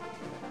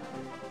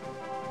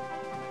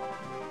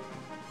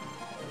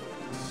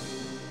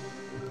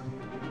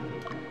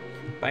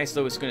 Magnus,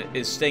 though,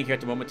 is staying here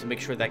at the moment to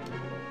make sure that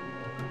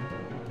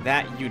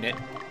that unit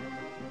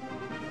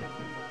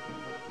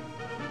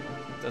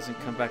doesn't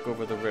come back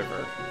over the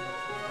river.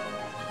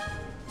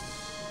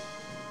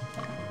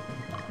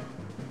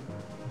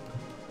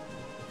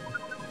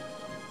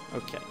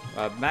 Okay,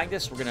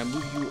 Magnus, we're going to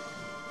move you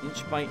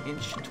inch by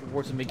inch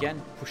towards him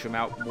again. Push him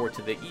out more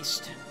to the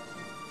east.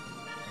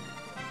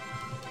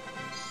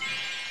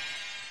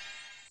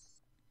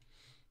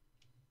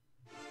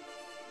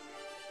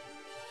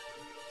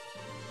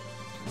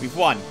 We've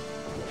won.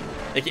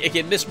 It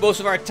can miss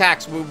most of our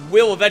attacks. We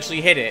will eventually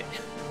hit it.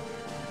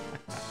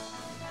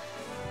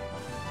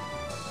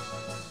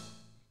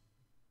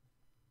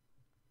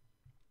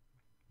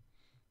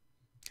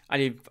 I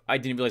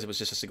didn't realize it was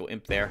just a single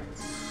imp there.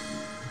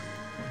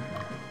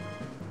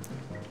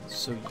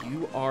 So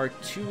you are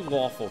too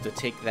lawful to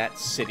take that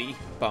city,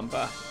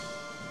 Bumba.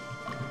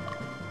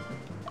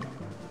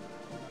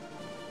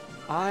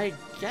 I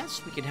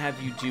guess we can have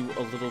you do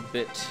a little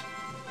bit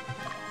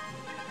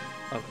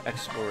of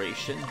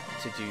exploration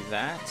to do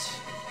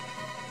that.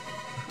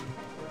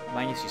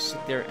 Minus, you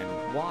sit there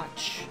and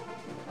watch.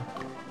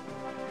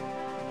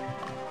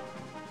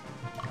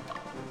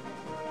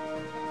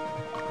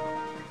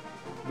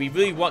 We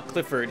really want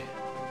Clifford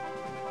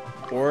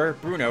or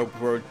Bruno,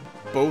 who are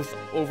both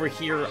over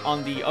here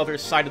on the other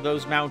side of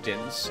those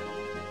mountains,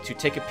 to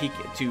take a peek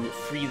to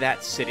free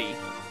that city,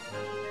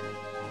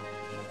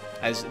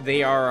 as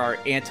they are our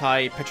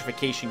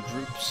anti-petrification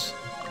groups.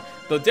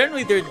 Though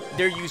generally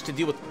they're used to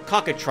deal with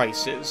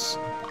cockatrices,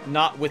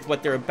 not with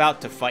what they're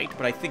about to fight,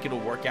 but I think it'll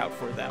work out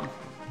for them.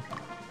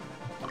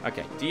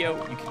 Okay, Dio,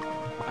 you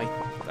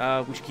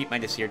can... we should keep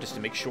Minus here just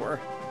to make sure.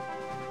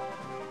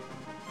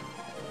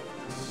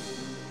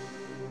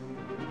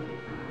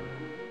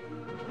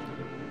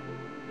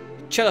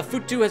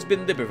 Chelafutu has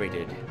been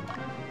liberated.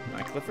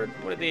 Alright, Clifford,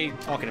 what are they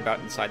talking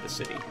about inside the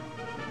city?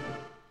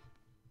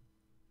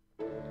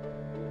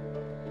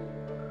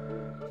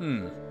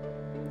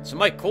 It's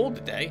mighty cold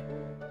today.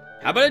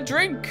 How about a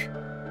drink?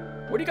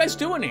 What are you guys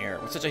doing here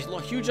with such a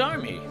huge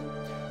army?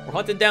 We're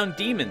hunting down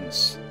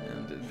demons,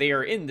 and they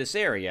are in this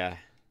area.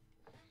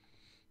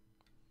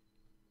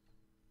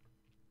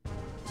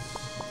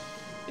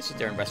 Let's sit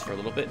there and rest for a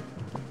little bit.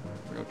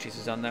 Bruno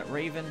chases down that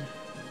raven.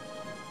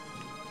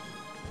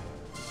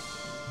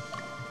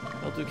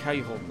 Well, Duke, how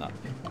you holding up?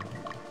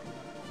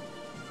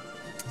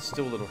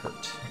 Still a little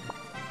hurt.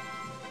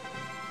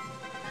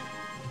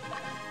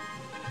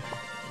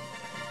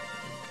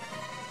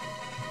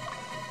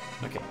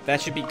 Okay,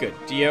 that should be good.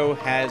 Dio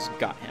has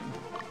got him.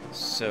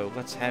 So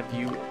let's have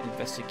you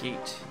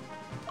investigate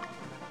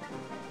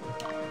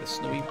the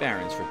Snowy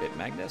Barrens for a bit,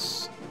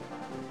 Magnus.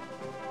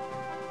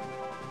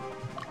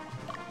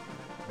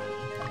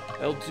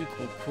 Elduke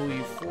will pull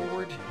you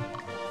forward.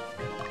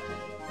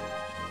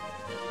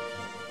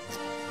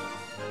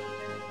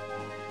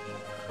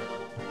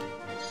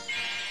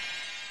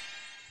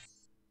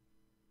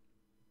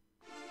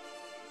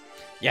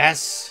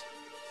 Yes!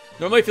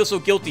 Normally I feel so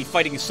guilty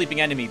fighting a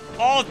sleeping enemy.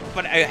 Oh,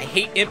 but I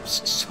hate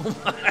imps so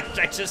much.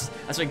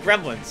 That's my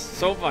gremlins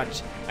so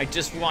much. I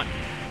just want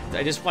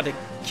to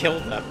kill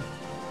them.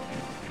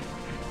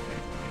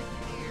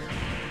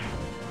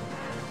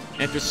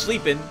 And if they're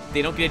sleeping,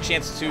 they don't get a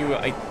chance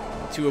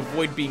to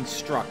avoid being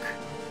struck.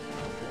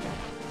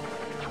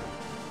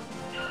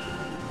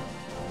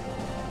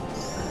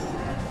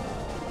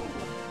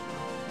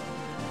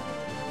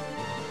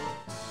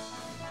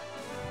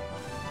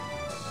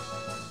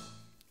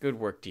 Good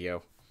work,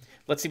 Dio.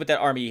 Let's see what that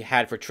army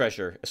had for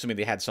treasure, assuming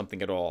they had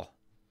something at all.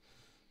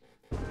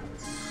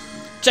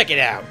 Check it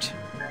out!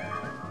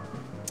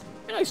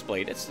 A nice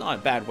blade. It's not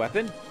a bad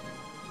weapon.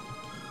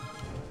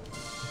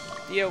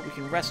 Dio, we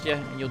can rest you,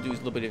 and you'll do a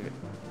little bit of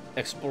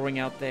exploring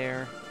out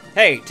there.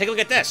 Hey, take a look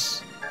at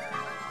this!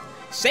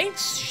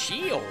 Saint's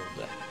Shield!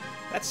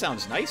 That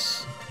sounds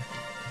nice.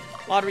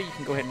 Lotaeri, you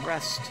can go ahead and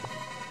rest.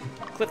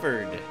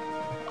 Clifford,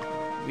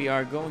 we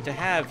are going to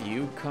have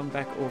you come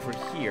back over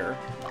here.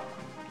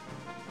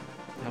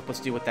 Help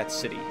us deal with that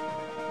city.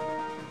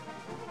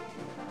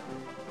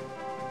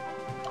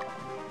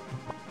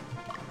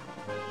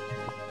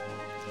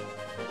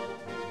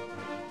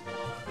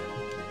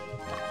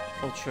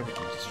 Ultra, we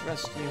can just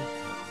rest you.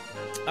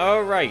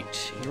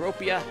 Alright,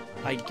 Europia,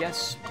 I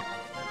guess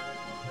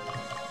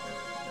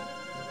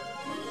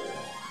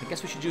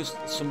we should do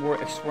some more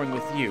exploring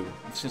with you,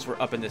 since we're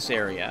up in this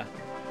area.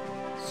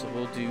 So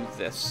we'll do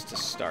this to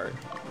start.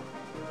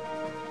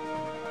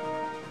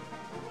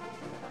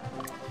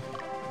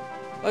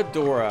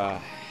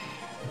 Adora,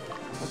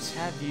 let's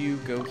have you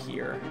go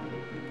here.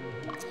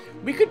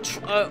 We could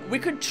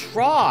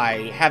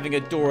try having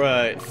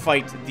Adora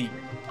fight the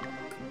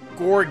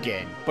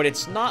Gorgon, but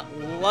it's not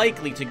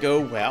likely to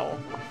go well.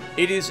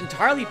 It is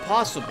entirely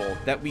possible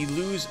that we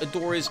lose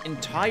Adora's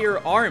entire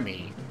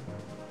army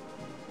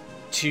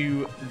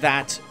to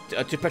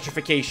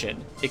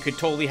petrification. It could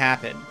totally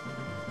happen.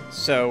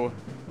 So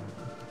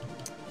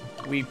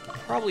we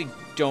probably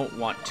don't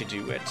want to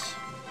do it.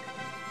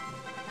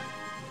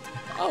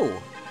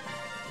 Oh,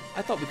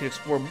 I thought we could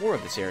explore more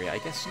of this area. I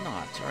guess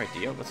not. Alright,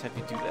 Dio, let's have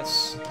you do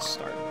this to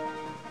start.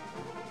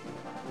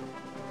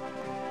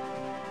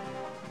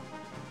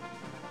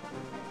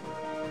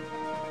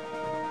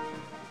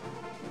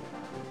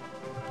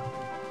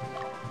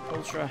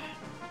 Ultra.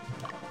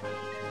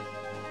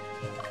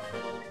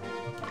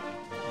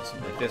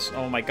 Something like this.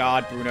 Oh my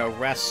god, Bruno,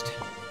 rest.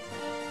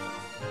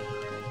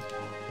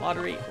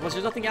 Lotaeri. Was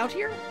there nothing out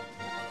here?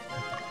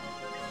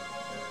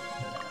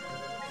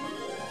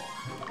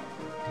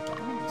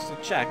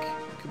 Check.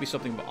 Could be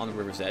something on the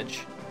river's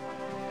edge.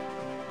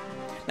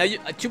 Now,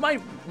 to my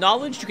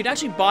knowledge, you can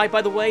actually buy,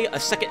 by the way, a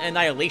second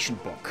Annihilation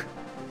book.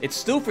 It's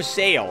still for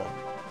sale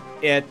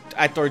at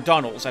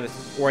Dardanel's,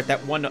 or at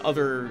that one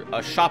other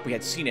shop we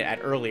had seen it at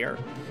earlier.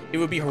 It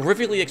would be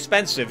horrifically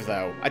expensive,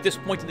 though. At this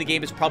point in the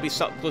game, it's probably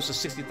close to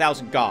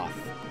 60,000 goth.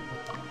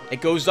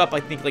 It goes up, I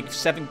think, like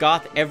 7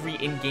 goth every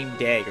in-game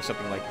day, or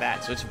something like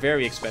that. So it's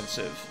very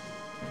expensive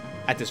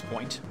at this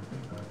point.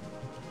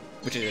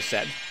 Which I just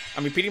said.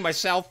 I'm repeating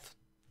myself.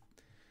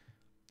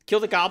 Kill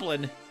the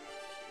goblin.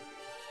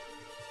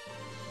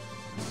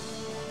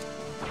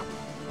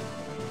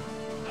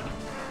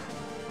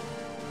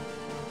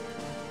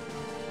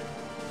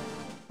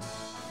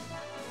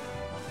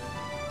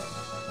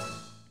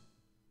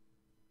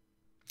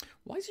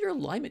 Why is your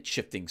alignment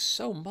shifting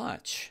so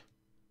much?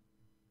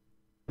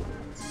 A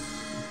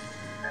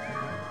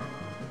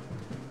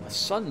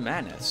Sun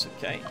Manus,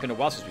 okay. It's been a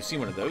while since we've seen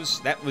one of those.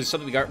 That was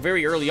something we got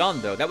very early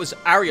on, though. That was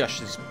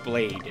Ariash's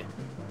blade,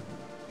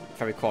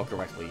 if I recall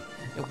correctly.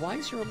 Now, why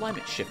is your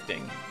alignment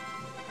shifting?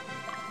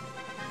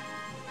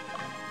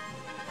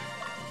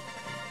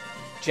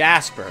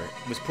 Jasper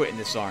was put in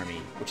this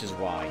army, which is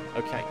why.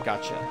 Okay,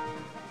 gotcha.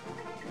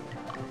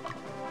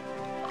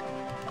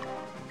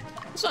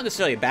 It's not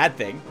necessarily a bad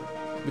thing.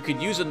 We could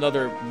use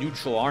another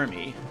neutral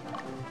army.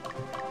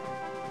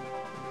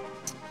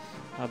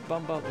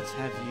 Bumba, let's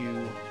have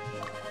you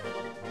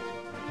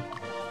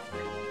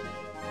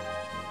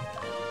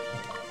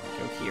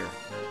go here.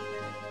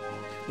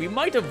 We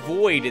might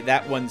avoid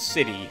that one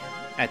city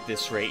at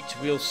this rate.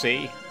 We'll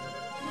see.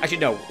 Actually,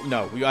 no,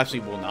 we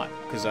absolutely will not,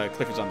 because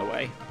Clifford's on the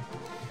way.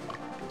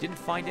 Didn't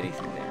find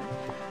anything there.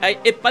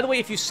 By the way,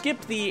 if you skip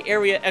the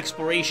area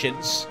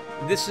explorations,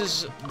 this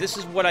is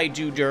what I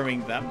do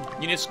during them.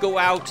 You just go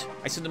out.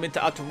 I send them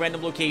out to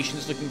random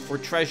locations looking for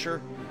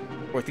treasure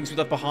or things we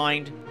left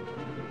behind.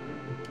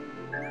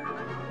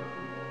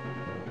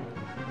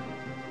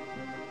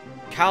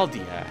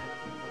 Chaldea.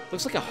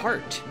 Looks like a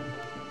heart.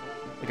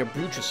 Like a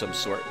brooch of some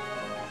sort.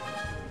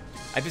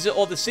 I visit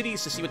all the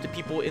cities to see what the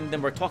people in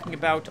them are talking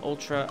about.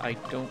 Ultra, I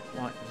don't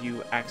want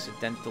you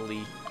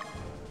accidentally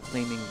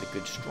claiming the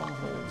good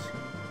stronghold.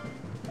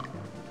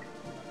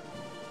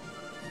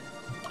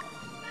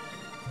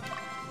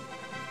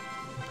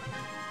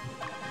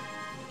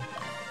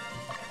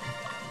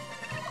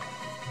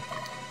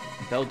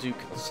 Belduke,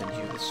 I'll send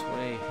you this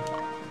way.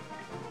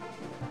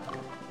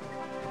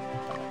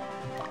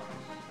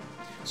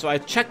 So I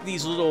checked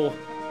these little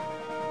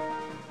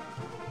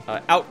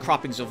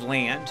outcroppings of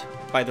land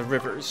by the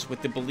rivers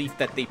with the belief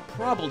that they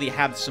probably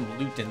have some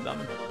loot in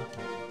them.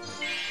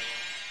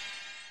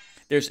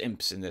 There's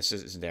imps in this,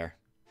 isn't there?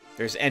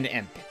 There's an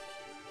imp.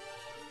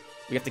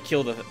 We have to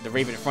kill the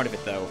raven in front of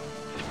it, though,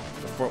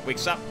 before it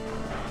wakes up.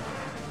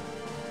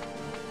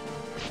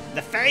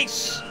 The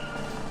face!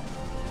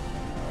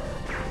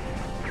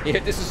 Yeah,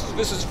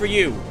 this is for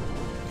you.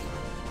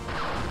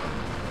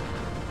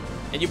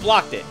 And you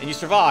blocked it, and you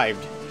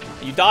survived.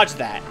 And you dodged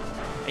that.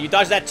 And you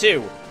dodged that,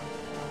 too.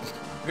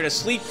 We're gonna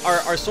sleep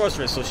our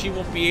sorceress, so she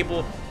won't be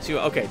able to...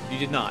 Okay, you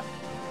did not.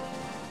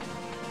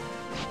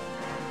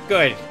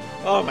 Good.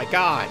 Oh my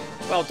god.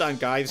 Well done,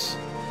 guys.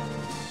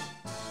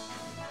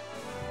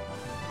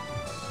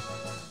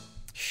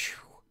 Whew.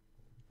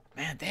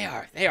 Man,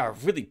 they are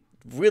really,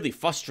 really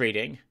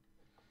frustrating.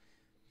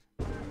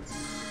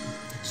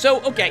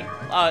 So, okay.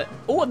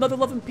 Oh, another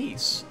love and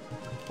peace.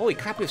 Holy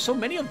crap, we have so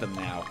many of them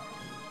now.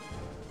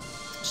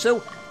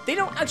 So, they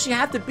don't actually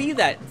have to be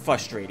that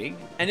frustrating.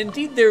 And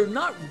indeed, they're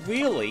not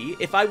really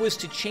if I was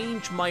to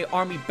change my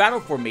army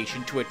battle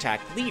formation to attack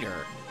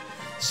leader.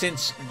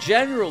 Since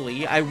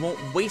generally, I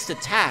won't waste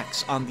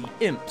attacks on the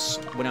imps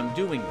when I'm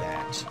doing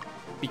that.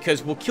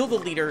 Because we'll kill the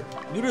leader,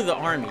 neuter the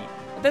army,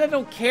 and then I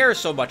don't care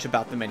so much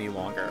about them any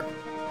longer.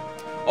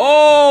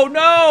 Oh,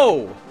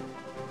 no!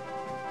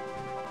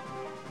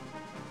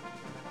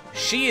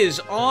 She is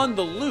on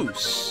the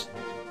loose.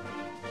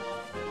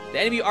 The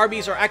enemy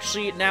armies are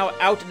actually now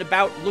out and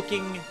about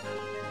looking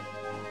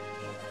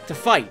to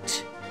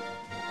fight.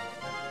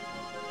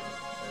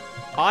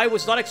 I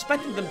was not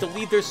expecting them to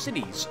leave their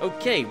cities.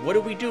 Okay, what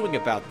are we doing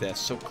about this?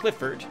 So,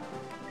 Clifford,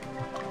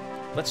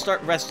 let's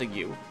start resting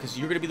you, because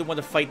you're going to be the one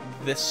to fight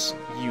this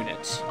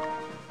unit.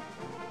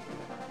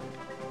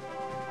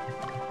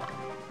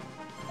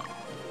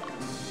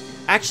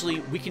 Actually,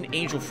 we can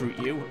Angel Fruit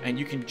you, and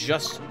you can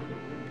just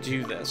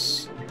do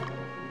this.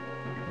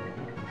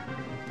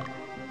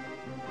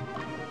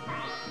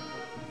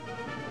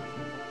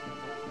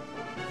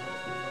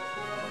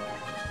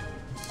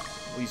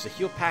 We'll use a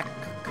heal pack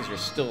because you're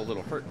still a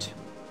little hurt.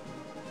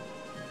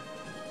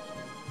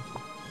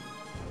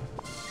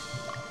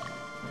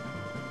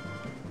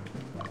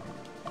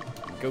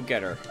 Go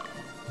get her.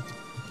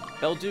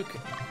 Belduke,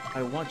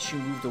 I want you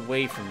moved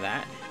away from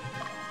that.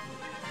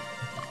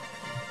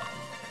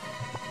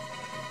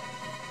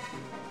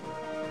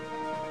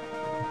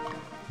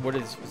 What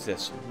is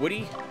this?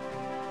 Woody?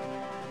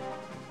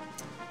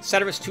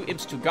 Satirus, 2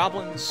 imps, 2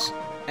 goblins,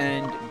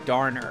 and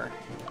Darner.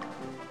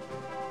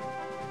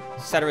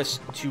 Satirus,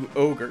 2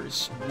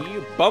 ogres.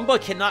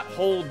 Bumba cannot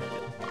hold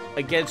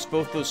against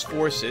both those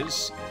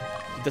forces.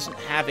 He doesn't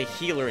have a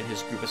healer in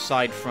his group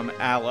aside from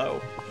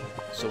Aloe.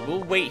 So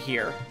we'll wait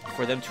here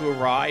for them to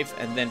arrive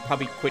and then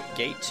probably quit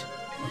gate.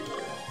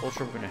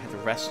 Ultra, we're going to have to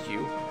rest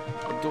you.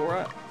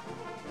 Adora,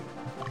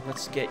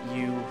 let's get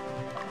you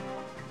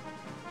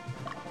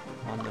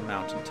on the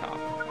mountaintop.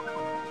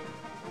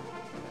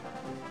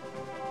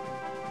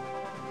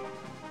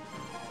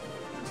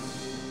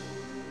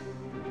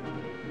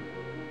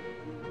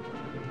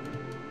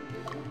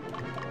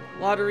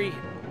 Lotaeri,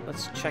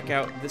 let's check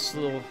out this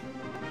little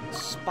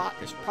spot.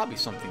 There's probably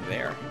something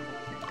there.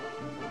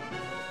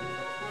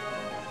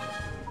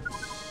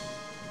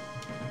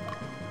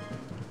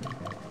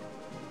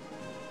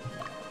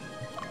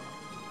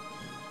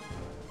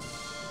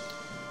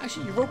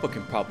 Actually, Europa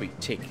can probably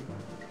take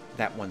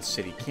that one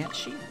city, can't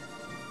she?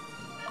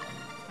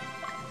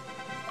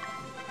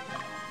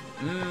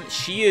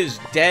 She is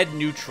dead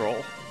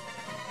neutral.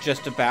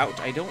 Just about.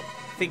 I don't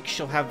think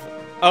she'll have...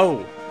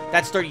 Oh,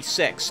 that's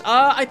 36.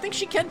 I think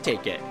she can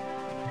take it.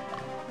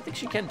 I think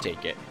she can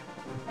take it.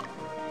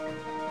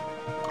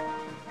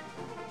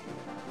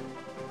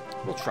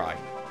 We'll try.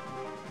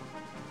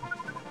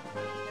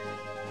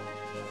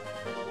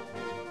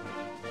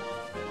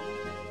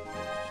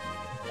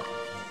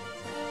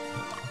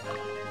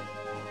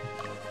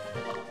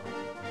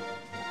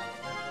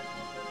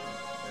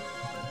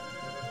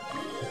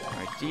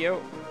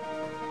 Dio.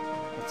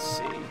 Let's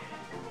see.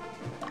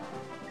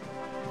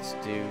 Let's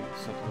do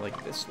something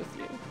like this with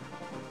you.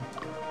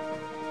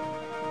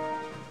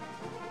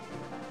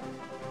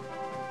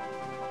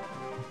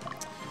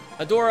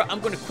 Adora, I'm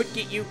going to quick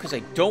get you because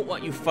I don't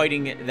want you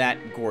fighting that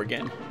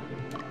Gorgon.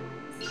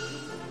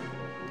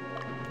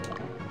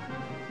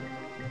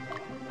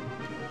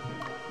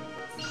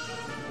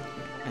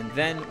 And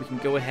then we can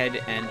go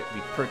ahead and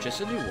repurchase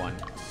a new one.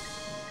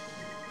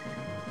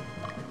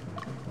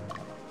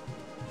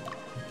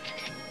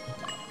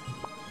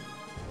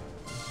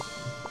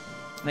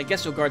 And I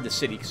guess we'll guard the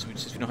city,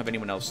 since we don't have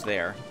anyone else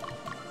there.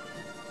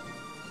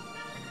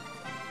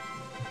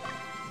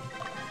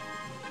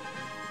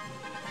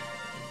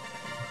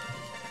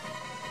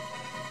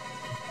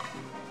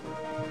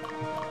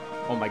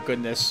 Oh my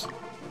goodness.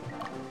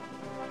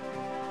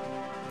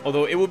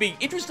 Although it would be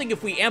interesting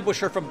if we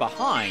ambush her from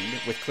behind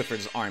with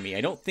Clifford's army.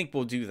 I don't think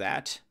we'll do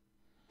that.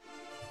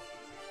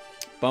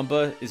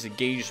 Bumba is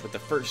engaged with the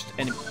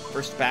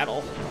first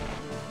battle.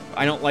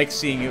 I don't like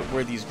seeing it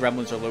where these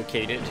gremlins are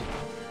located.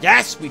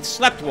 Yes, we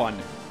slept one.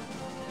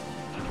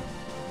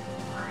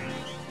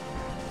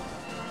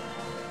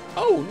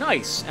 Oh,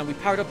 nice. And we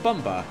powered up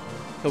Bumba.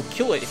 He'll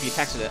kill it if he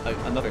attacks it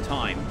another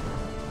time.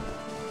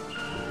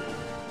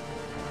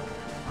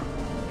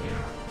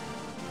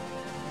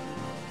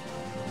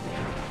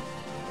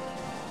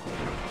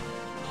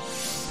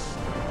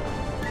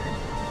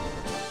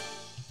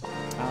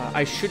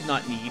 I should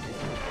not need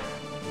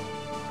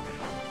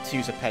to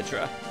use a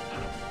Pedra.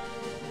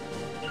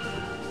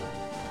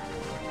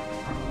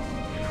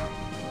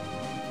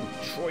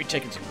 Troy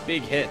taking some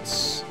big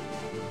hits.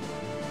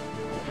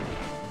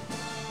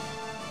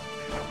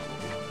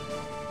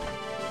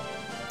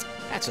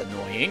 That's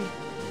annoying.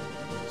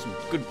 Some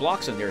good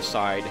blocks on their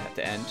side at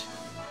the end.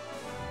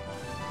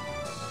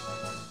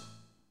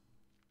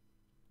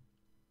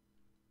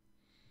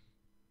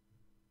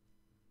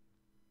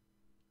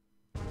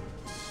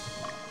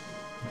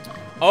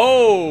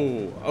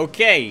 Oh,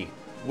 okay.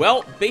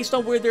 Well, based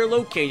on where they're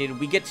located,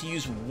 we get to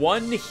use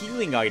one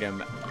healing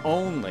item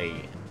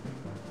only.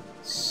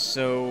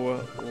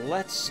 So,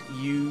 let's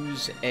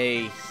use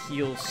a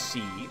heal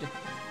seed.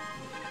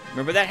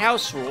 Remember that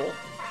house rule.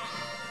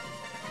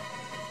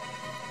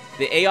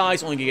 The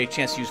AIs only get a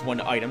chance to use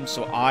one item,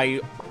 so I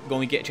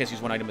only get a chance to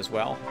use one item as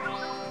well.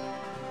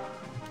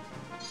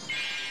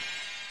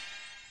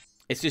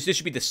 It's just, this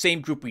should be the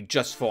same group we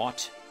just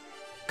fought,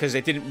 because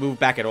they didn't move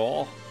back at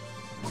all.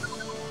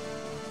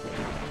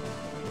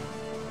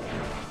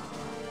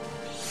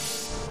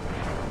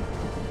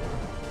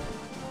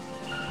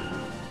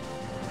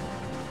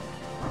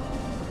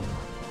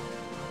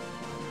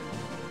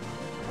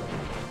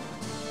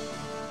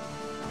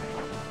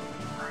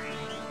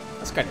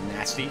 Kind of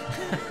nasty.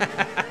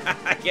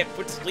 I can't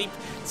put to sleep.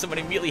 Someone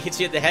immediately hits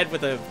you in the head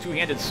with a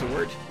two-handed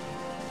sword.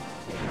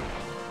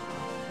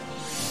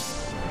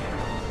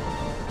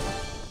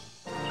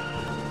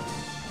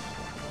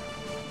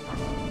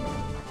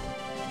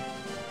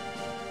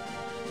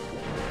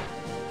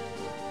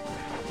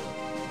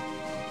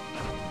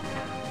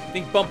 I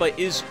think Bumba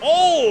is...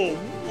 Oh,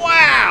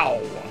 wow!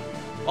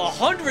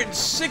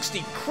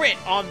 160 crit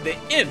on the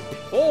imp.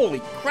 Holy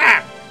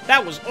crap!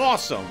 That was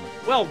awesome.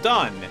 Well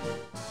done.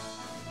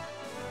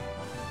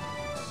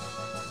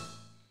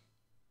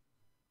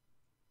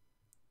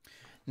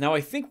 Now,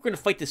 I think we're going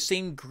to fight the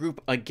same group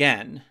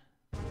again.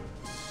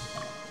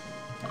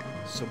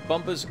 So,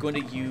 Bumba's going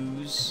to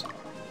use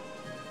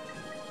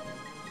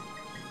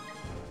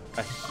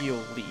a heal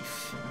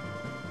leaf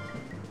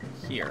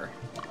here.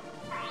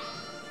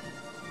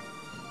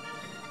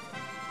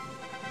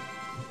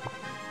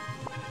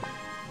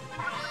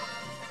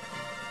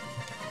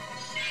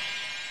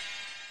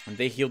 And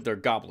they healed their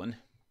goblin.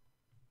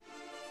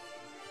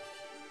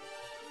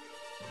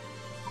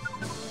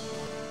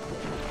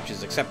 Which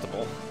is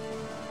acceptable.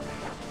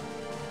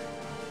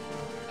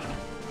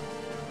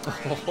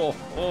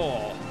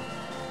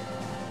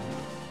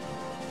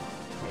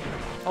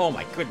 Oh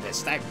my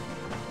goodness, that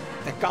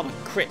goblin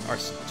crit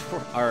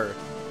our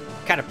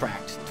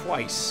catapract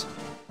twice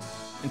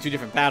in 2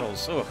 different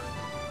battles. Ugh.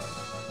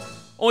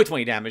 Only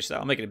 20 damage though.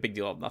 I'm making a big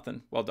deal of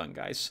nothing. Well done,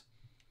 guys.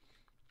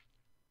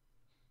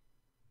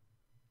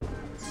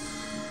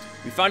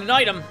 We found an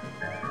item.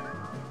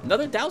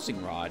 Another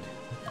dowsing rod.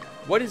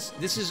 What is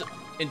this? Is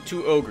in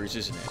 2 ogres,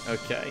 isn't it?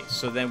 Okay,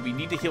 so then we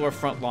need to heal our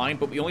front line,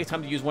 but we only have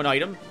time to use 1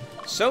 item.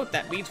 So,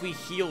 that means we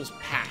heals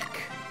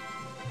pack.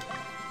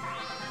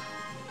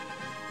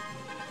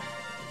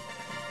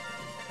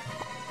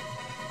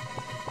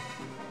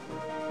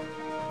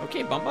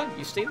 Okay, Bumba,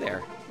 you stay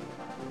there.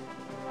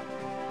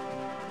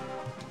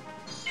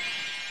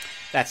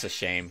 That's a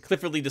shame.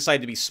 Clifford Lee decided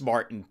to be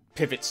smart and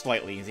pivot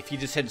slightly. If he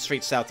just headed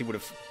straight south, he would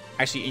have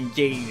actually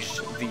engaged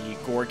the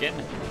Gorgon.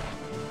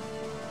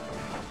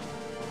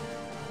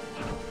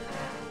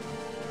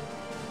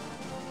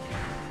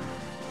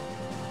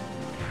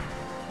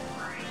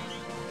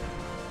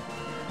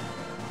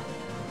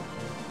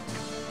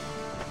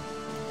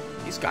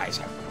 These guys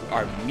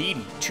are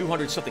meaty,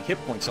 200-something hit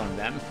points on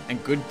them,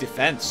 and good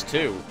defense,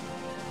 too.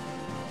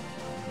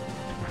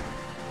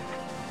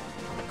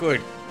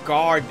 Good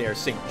guard there,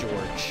 St.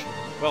 George.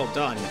 Well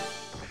done.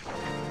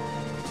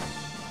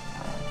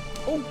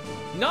 Oh,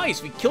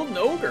 nice! We killed an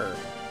ogre!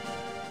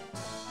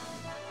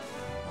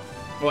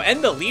 Well,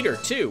 and the leader,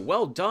 too.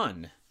 Well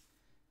done.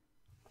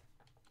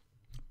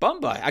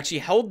 Bumba actually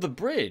held the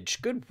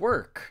bridge. Good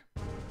work.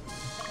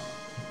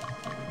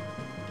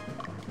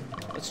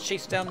 Let's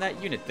chase down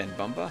that unit then,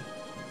 Bumba.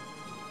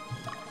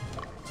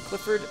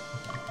 Clifford,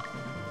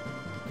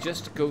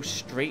 just go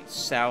straight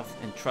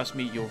south and trust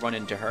me, you'll run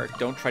into her.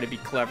 Don't try to be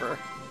clever.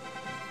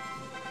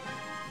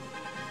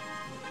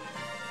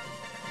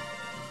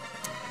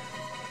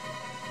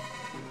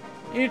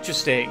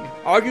 Interesting.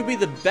 Arguably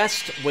the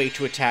best way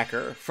to attack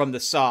her from the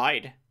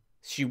side.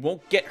 She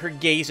won't get her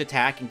gaze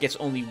attack and gets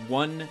only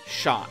 1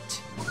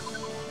 shot.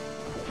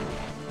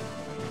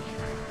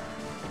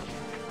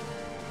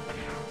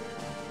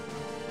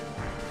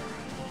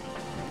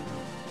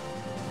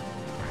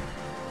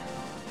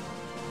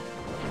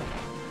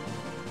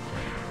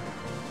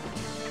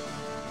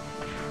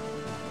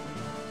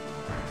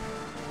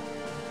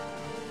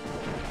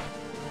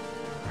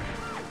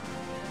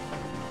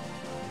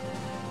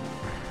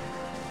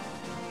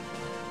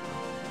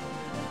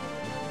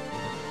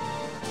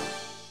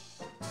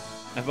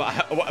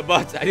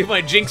 I didn't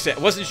want to jinx it. I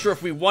wasn't sure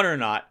if we won or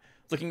not,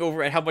 looking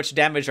over at how much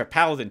damage our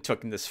paladin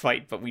took in this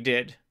fight, but we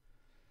did.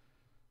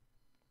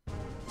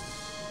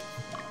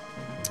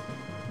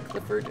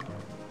 Clifford,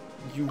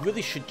 you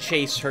really should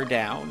chase her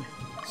down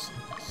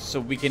so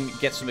we can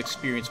get some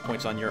experience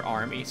points on your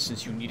army,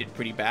 since you need it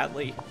pretty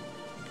badly.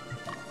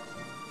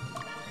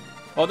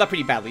 Well, not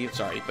pretty badly,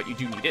 sorry, but you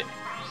do need it.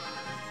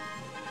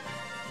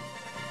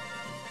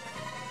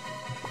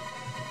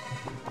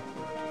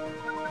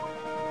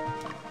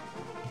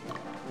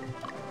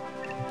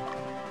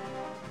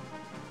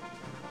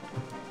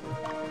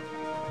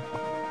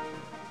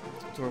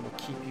 Door will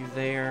keep you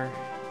there.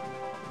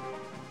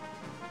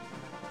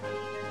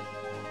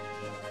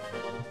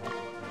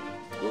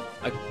 Oop,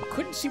 I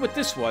couldn't see what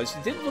this was.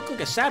 It didn't look like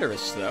a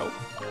satirist, though.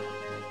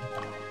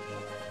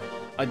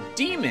 A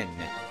demon!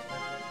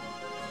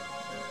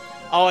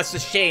 Oh, it's a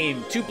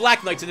shame. 2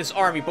 Black Knights in this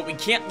army, but we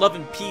can't love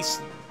and peace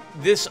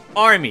this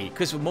army,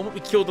 because the moment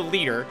we kill the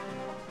leader,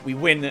 we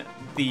win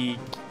the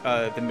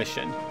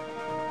mission.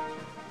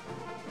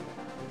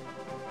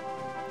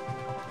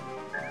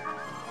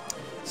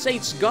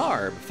 Saint's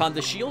garb. Found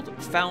the shield,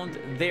 found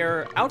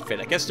their outfit.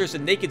 I guess there's a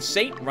naked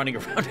saint running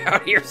around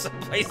out here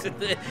someplace in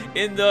the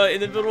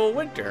middle of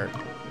winter.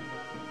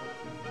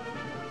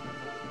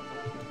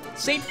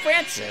 Saint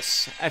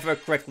Francis, if I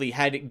remember correctly,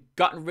 had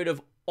gotten rid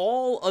of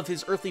all of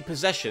his earthly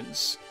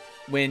possessions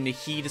when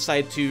he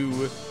decided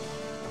to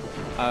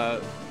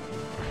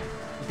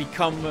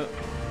become, I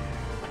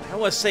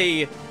don't want to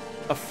say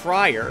a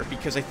friar,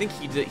 because I think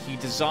he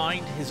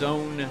designed his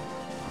own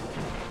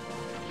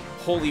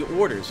holy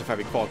orders, if I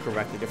recall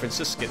correctly, the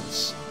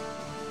Franciscans.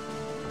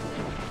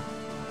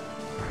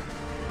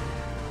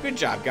 Good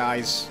job,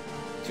 guys.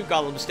 2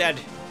 golems dead.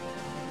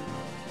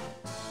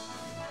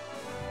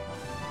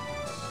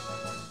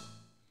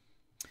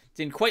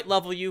 Didn't quite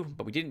level you,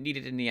 but we didn't need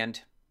it in the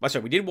end. Oh,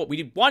 sorry,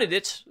 we wanted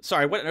it.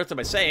 Sorry, what on earth am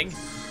I saying?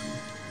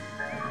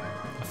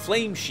 A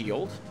flame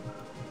shield.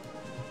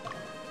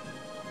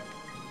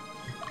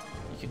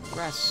 You can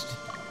rest.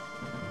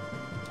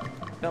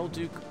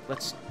 Belduke,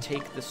 let's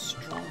take the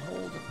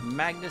stronghold.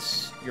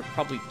 Magnus, you're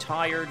probably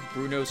tired.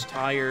 Bruno's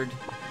tired.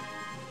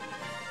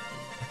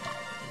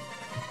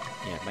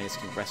 Yeah, Magnus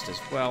can rest as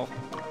well.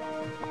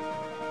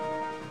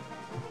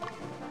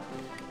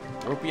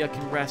 Ropia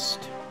can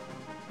rest.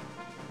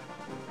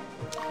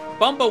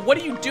 Bumba, what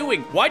are you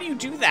doing? Why do you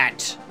do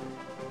that?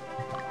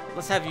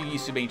 Let's have you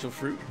use some angel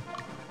fruit.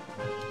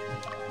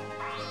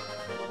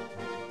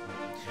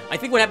 I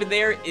think what happened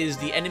there is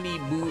the enemy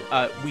moved.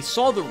 We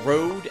saw the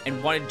road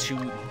and wanted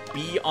to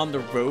be on the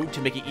road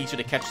to make it easier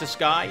to catch this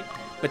guy,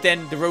 but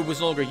then the road was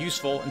no longer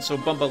useful, and so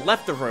Bumba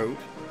left the road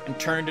and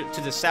turned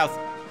to the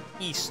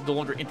southeast, no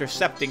longer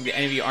intercepting the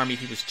enemy army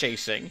he was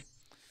chasing.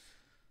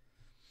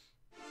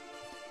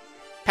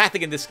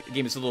 Pathing in this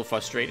game is a little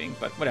frustrating,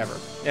 but whatever.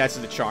 Yeah, that's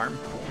the charm.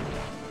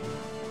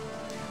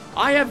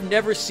 I have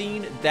never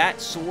seen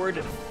that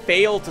sword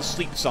fail to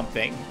sleep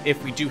something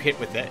if we do hit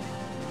with it.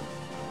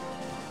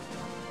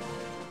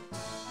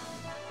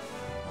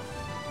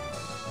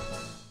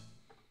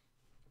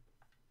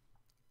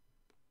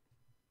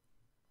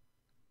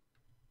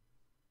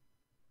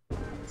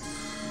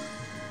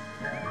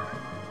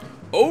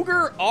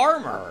 Ogre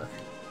armor.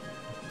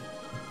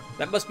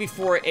 That must be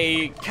for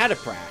a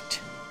cataphract.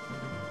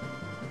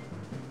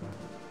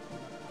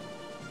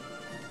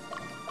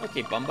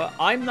 Okay, Bumba,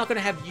 I'm not going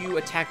to have you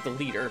attack the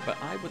leader, but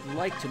I would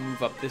like to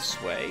move up this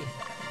way.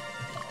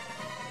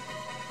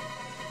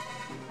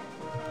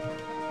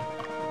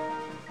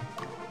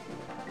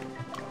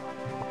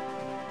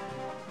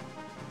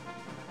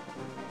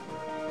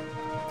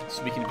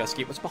 So we can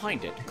investigate what's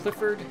behind it.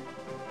 Clifford,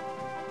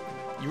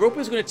 Europa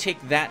is going to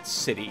take that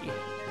city.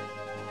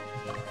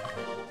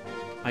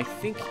 I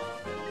think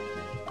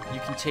you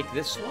can take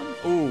this one?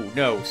 Oh,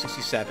 no,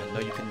 67.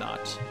 No, you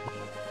cannot.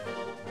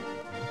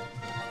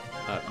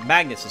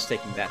 Magnus is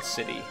taking that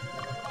city.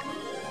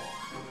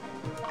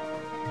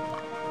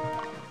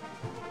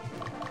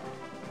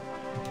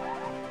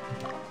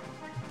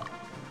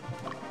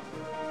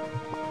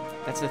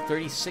 That's a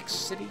 36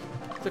 city?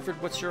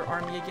 Clifford, what's your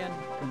army again?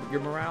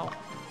 Your morale?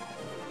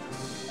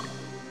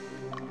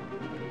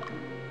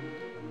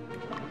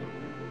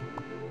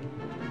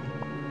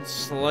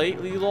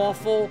 Slightly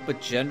lawful,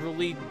 but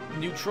generally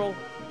neutral.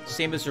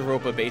 Same as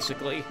Europa,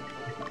 basically.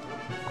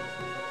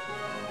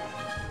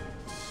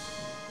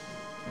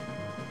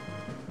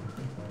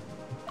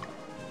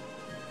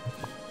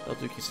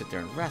 You can sit there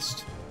and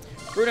rest.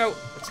 Bruno,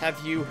 let's have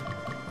you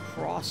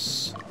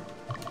cross.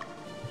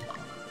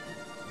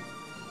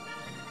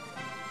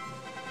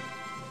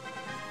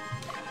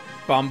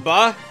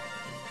 Bumba.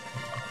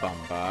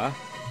 Bumba.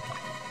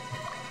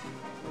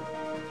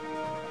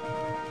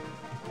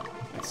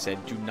 I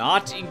said do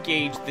not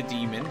engage the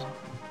demon.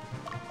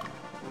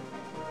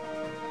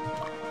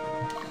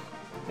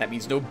 That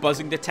means no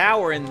buzzing the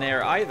tower in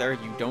there either.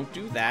 You don't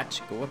do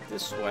that. Go up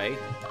this way.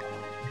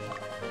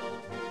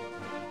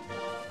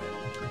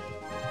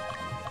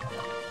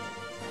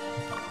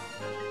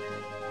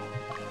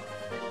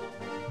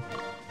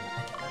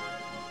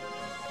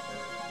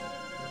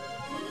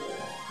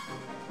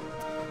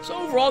 So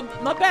overall,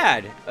 not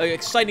bad.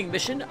 Exciting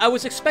mission. I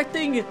was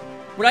expecting...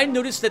 When I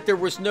noticed that there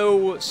was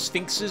no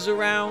sphinxes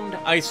around,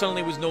 I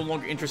suddenly was no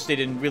longer interested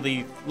in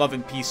really love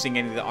and peacing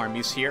any of the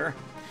armies here.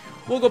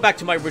 We'll go back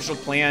to my original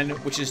plan,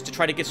 which is to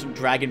try to get some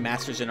dragon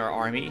masters in our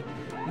army.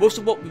 Most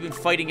of what we've been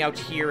fighting out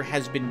here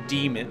has been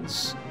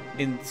demons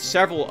in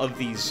several of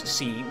these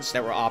scenes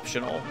that were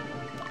optional.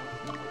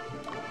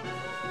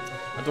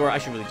 Adora, I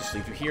should really just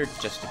leave you here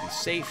just to be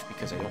safe,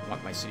 because I don't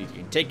want my city to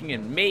get taken,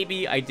 and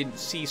maybe I didn't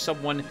see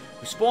someone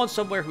who spawned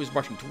somewhere who was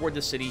marching toward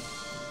the city,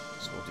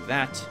 so we'll do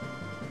that.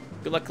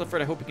 Good luck,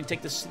 Clifford. I hope you can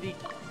take the city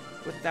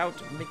without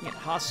making it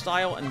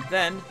hostile, and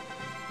then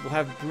we'll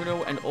have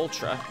Bruno and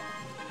Ultra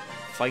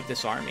fight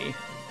this army.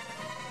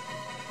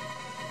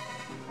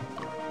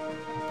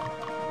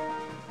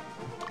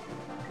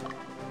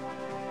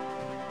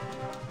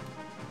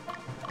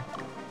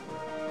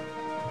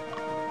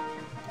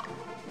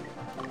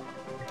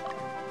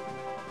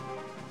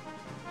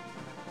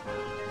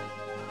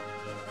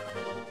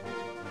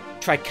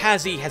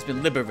 Trikazi has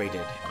been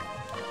liberated.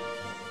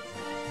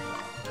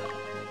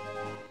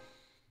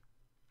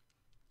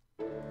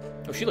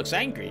 Oh, she looks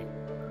angry.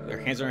 With her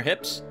hands on her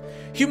hips.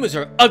 Humans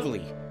are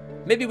ugly.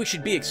 Maybe we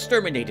should be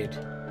exterminated.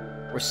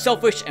 We're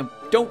selfish and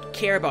don't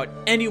care about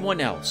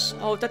anyone else.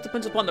 Oh, that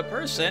depends upon the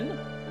person.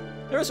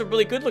 There are some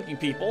really good-looking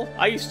people.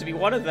 I used to be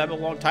one of them a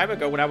long time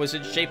ago when I was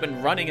in shape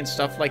and running and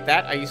stuff like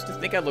that. I used to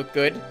think I looked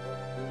good.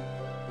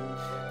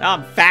 Now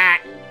I'm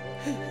fat.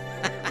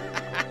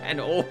 And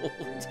old.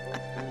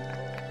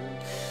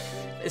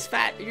 It's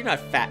fat. You're not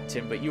fat,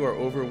 Tim, but you are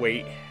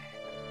overweight.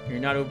 You're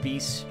not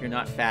obese, you're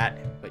not fat,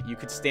 but you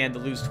could stand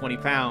to lose 20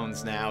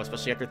 pounds now,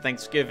 especially after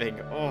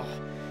Thanksgiving. Oh,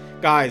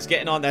 guys,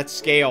 getting on that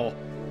scale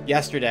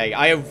yesterday.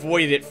 I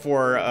avoided it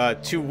for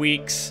 2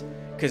 weeks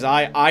because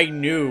I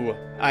knew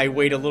I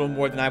weighed a little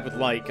more than I would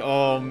like.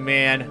 Oh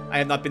man, I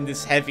have not been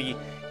this heavy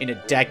in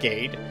a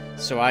decade,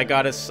 so I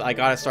gotta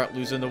start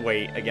losing the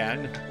weight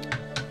again.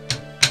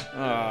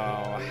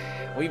 Oh,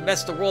 we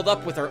messed the world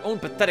up with our own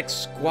pathetic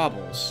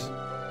squabbles.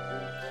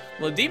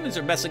 Well, the demons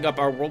are messing up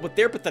our world with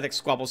their pathetic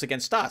squabbles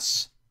against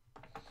us.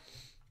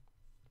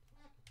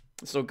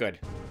 It's so good.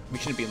 We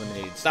shouldn't be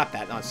eliminated. Stop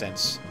that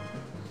nonsense.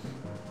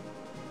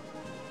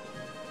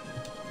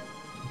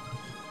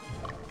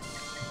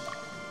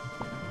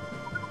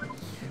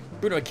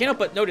 Bruno, I can't help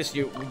but notice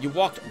you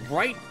walked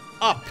right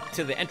up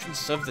to the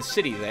entrance of the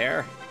city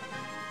there.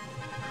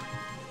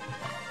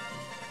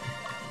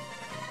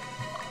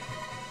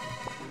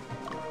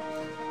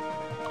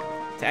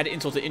 To add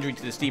insult to injury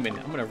to this demon,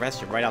 I'm gonna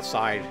arrest him right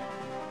outside.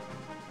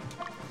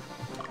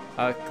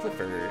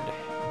 Clifford.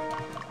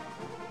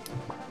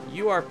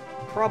 You are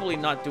probably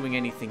not doing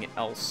anything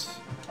else.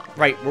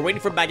 Right, we're waiting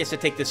for Magus to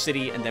take this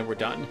city, and then we're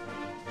done.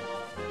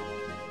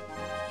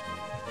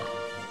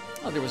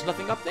 Oh, there was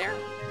nothing up there?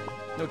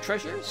 No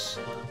treasures?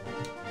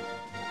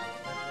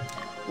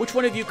 Which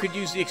one of you could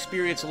use the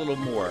experience a little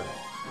more?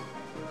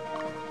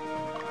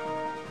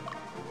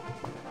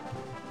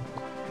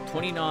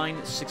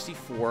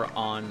 29.64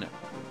 on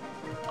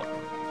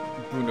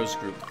Bruno's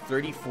group.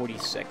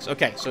 30.46.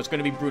 Okay, so it's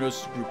going to be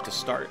Bruno's group to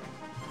start.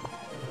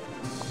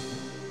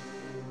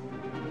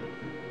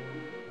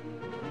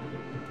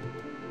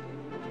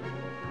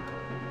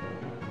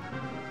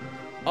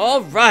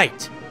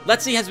 Alright!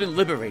 Letzi has been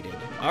liberated.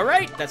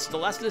 Alright, that's the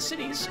last of the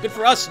cities. Good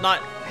for us not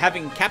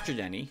having captured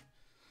any.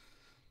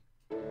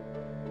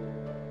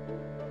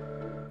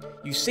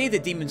 You say the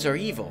demons are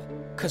evil,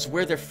 'cause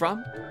where they're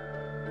from?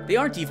 They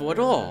aren't evil at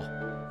all.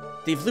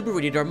 They've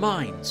liberated our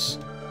minds.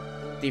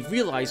 They've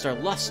realized our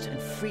lust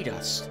and freed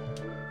us.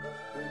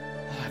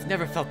 Oh, I've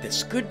never felt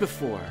this good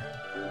before.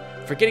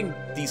 Forgetting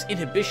these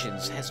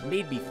inhibitions has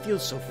made me feel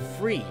so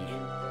free.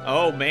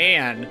 Oh,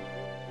 man.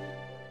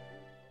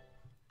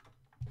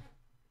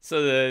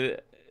 So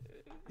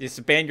just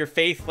abandon your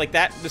faith like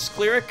that, this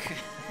cleric?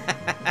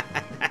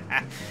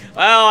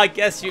 Well, I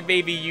guess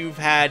maybe you've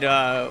had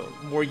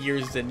more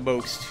years than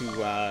most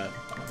to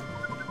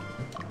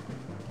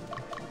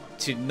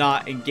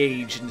not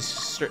engage in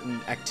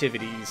certain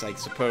activities, I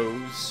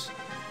suppose.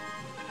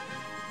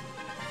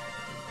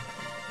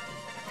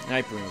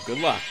 Alright, Bruno, good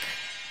luck.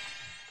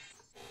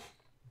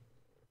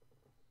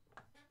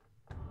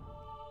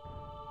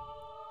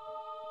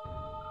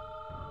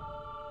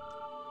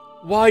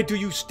 Why do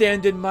you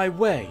stand in my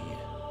way?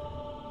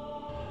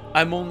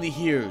 I'm only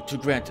here to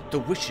grant the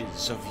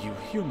wishes of you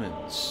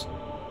humans.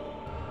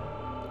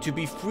 To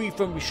be free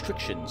from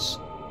restrictions,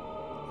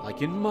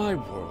 like in my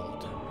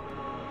world.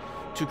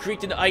 To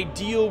create an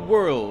ideal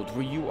world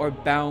where you are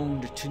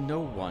bound to no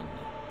one.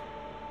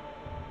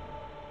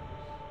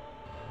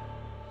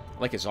 I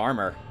like his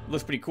armor. It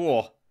looks pretty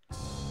cool.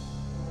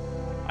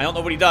 I don't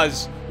know what he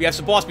does. We have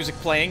some boss music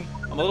playing.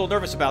 I'm a little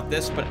nervous about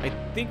this, but I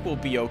think we'll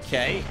be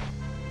okay.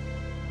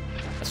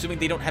 Assuming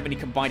they don't have any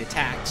combined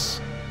attacks.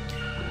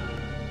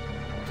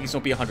 Please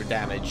don't be 100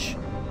 damage.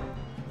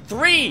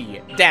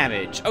 3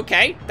 damage!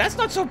 Okay, that's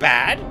not so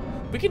bad.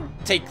 We can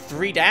take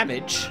 3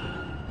 damage.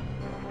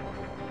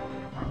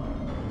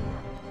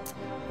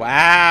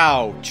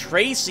 Wow,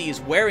 Tracy is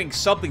wearing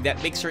something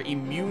that makes her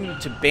immune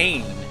to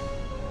Bane.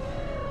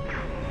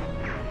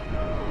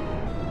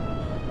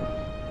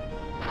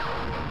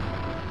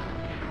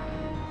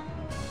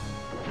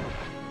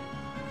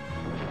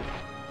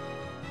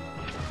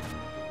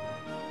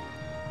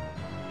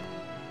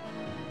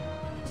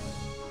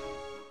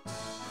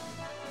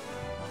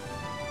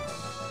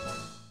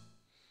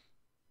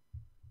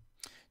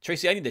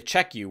 Tracy, I need to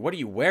check you. What are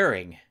you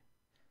wearing?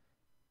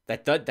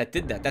 That did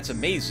that. That's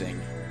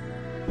amazing.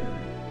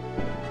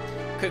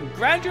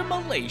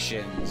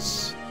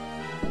 Congratulations.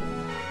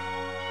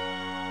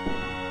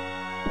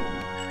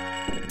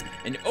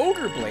 An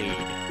Ogre blade.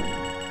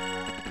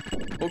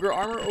 Ogre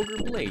armor, Ogre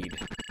blade.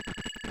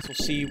 So we'll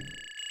see.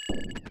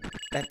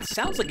 That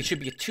sounds like it should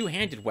be a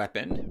two-handed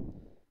weapon.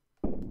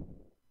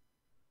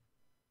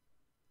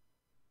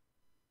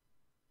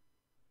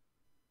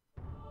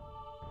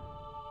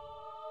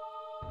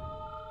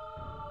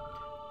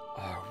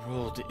 Our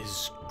world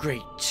is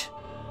great.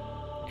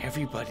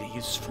 Everybody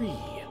is free.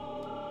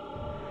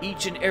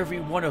 Each and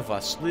every one of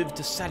us live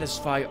to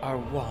satisfy our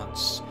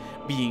wants,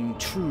 being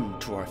true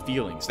to our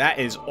feelings. That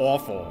is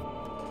awful.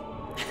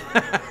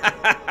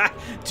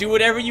 Do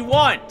whatever you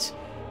want.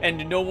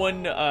 And no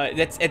one,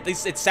 that's at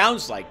least it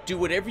sounds like, do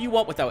whatever you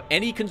want without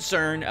any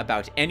concern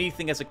about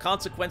anything as a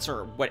consequence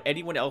or what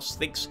anyone else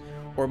thinks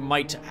or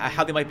might,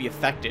 how they might be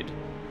affected.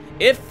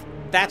 If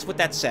that's what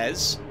that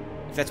says,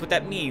 if that's what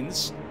that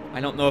means,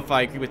 I don't know if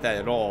I agree with that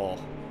at all.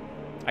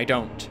 I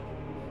don't.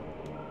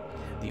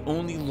 The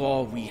only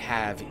law we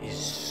have is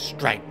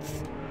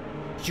strength.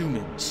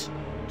 Humans,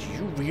 do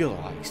you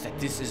realize that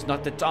this is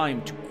not the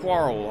time to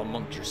quarrel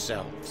amongst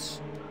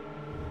yourselves?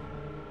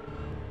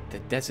 The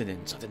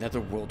descendants of the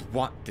Netherworld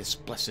want this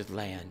blessed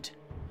land.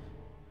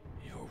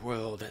 Your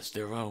world as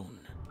their own.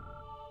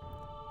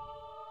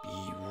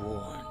 Be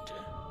warned.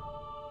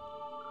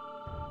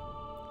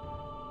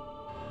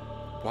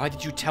 Why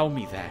did you tell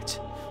me that?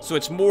 So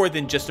it's more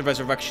than just the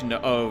resurrection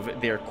of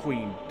their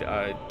queen,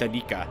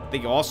 Danica.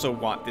 They also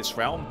want this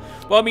realm.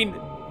 Well, I mean,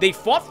 they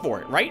fought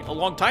for it, right? A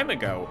long time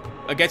ago.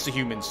 Against the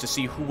humans to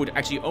see who would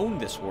actually own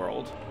this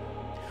world.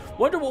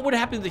 Wonder what would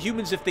happen to the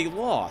humans if they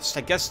lost.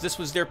 I guess this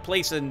was their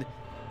place and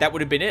that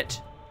would have been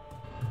it.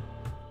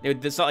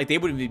 It's not like they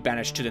would be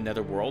banished to the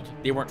Netherworld.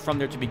 They weren't from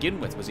there to begin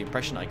with, was the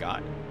impression I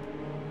got.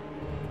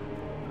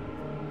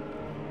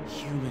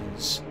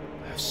 Humans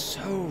are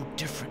so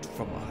different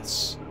from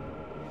us.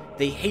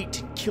 They hate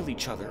and kill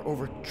each other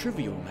over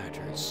trivial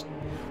matters,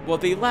 while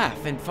they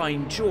laugh and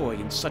find joy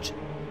in such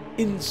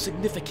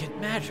insignificant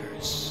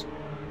matters.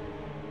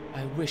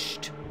 I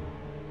wished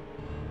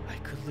I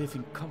could live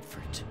in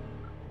comfort,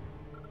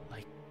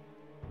 like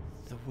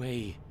the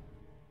way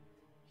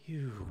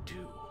you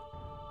do.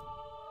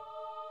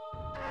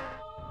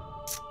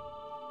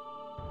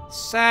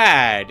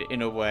 Sad,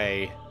 in a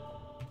way.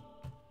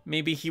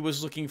 Maybe he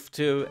was looking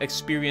to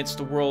experience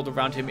the world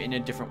around him in a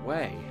different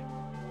way.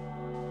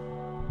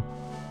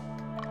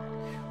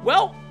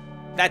 Well,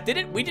 that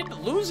didn't. We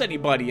didn't lose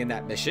anybody in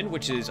that mission,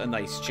 which is a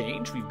nice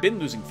change. We've been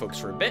losing folks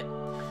for a bit.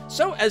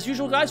 So, as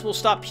usual, guys, we'll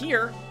stop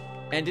here.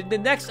 And in the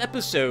next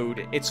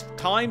episode, it's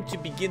time to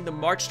begin the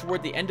march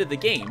toward the end of the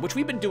game, which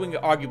we've been doing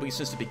arguably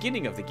since the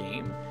beginning of the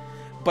game.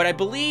 But I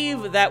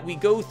believe that we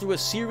go through a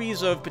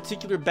series of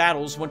particular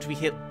battles once we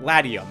hit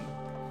Latium.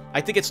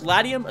 I think it's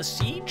Latium, a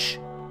siege?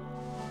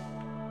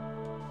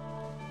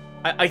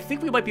 I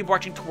think we might be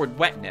marching toward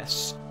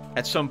Wetness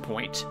at some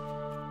point.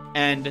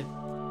 And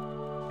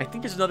I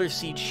think there's another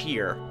siege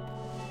here.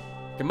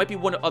 There might be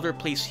one other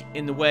place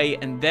in the way,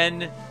 and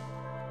then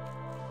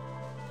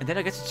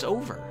I guess it's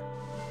over.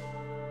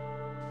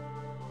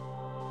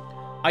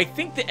 I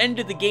think the end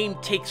of the game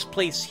takes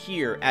place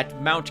here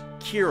at Mount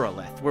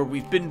Kirilleth, where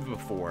we've been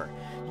before.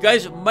 You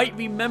guys might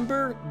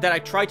remember that I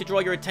tried to draw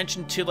your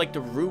attention to, like,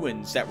 the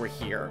ruins that were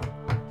here.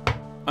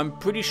 I'm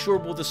pretty sure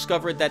we'll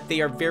discover that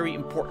they are very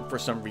important for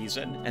some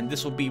reason, and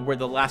this will be where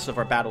the last of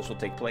our battles will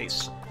take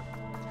place.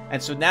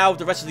 And so now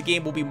the rest of the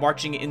game will be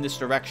marching in this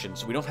direction,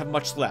 so we don't have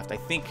much left. I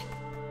think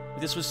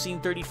this was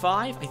scene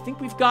 35. I think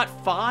we've got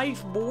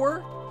 5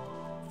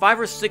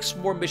 or 6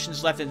 more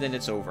missions left, and then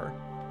it's over.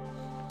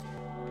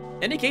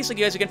 In any case, thank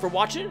you guys again for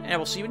watching, and I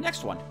will see you in the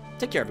next one.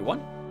 Take care,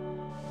 everyone.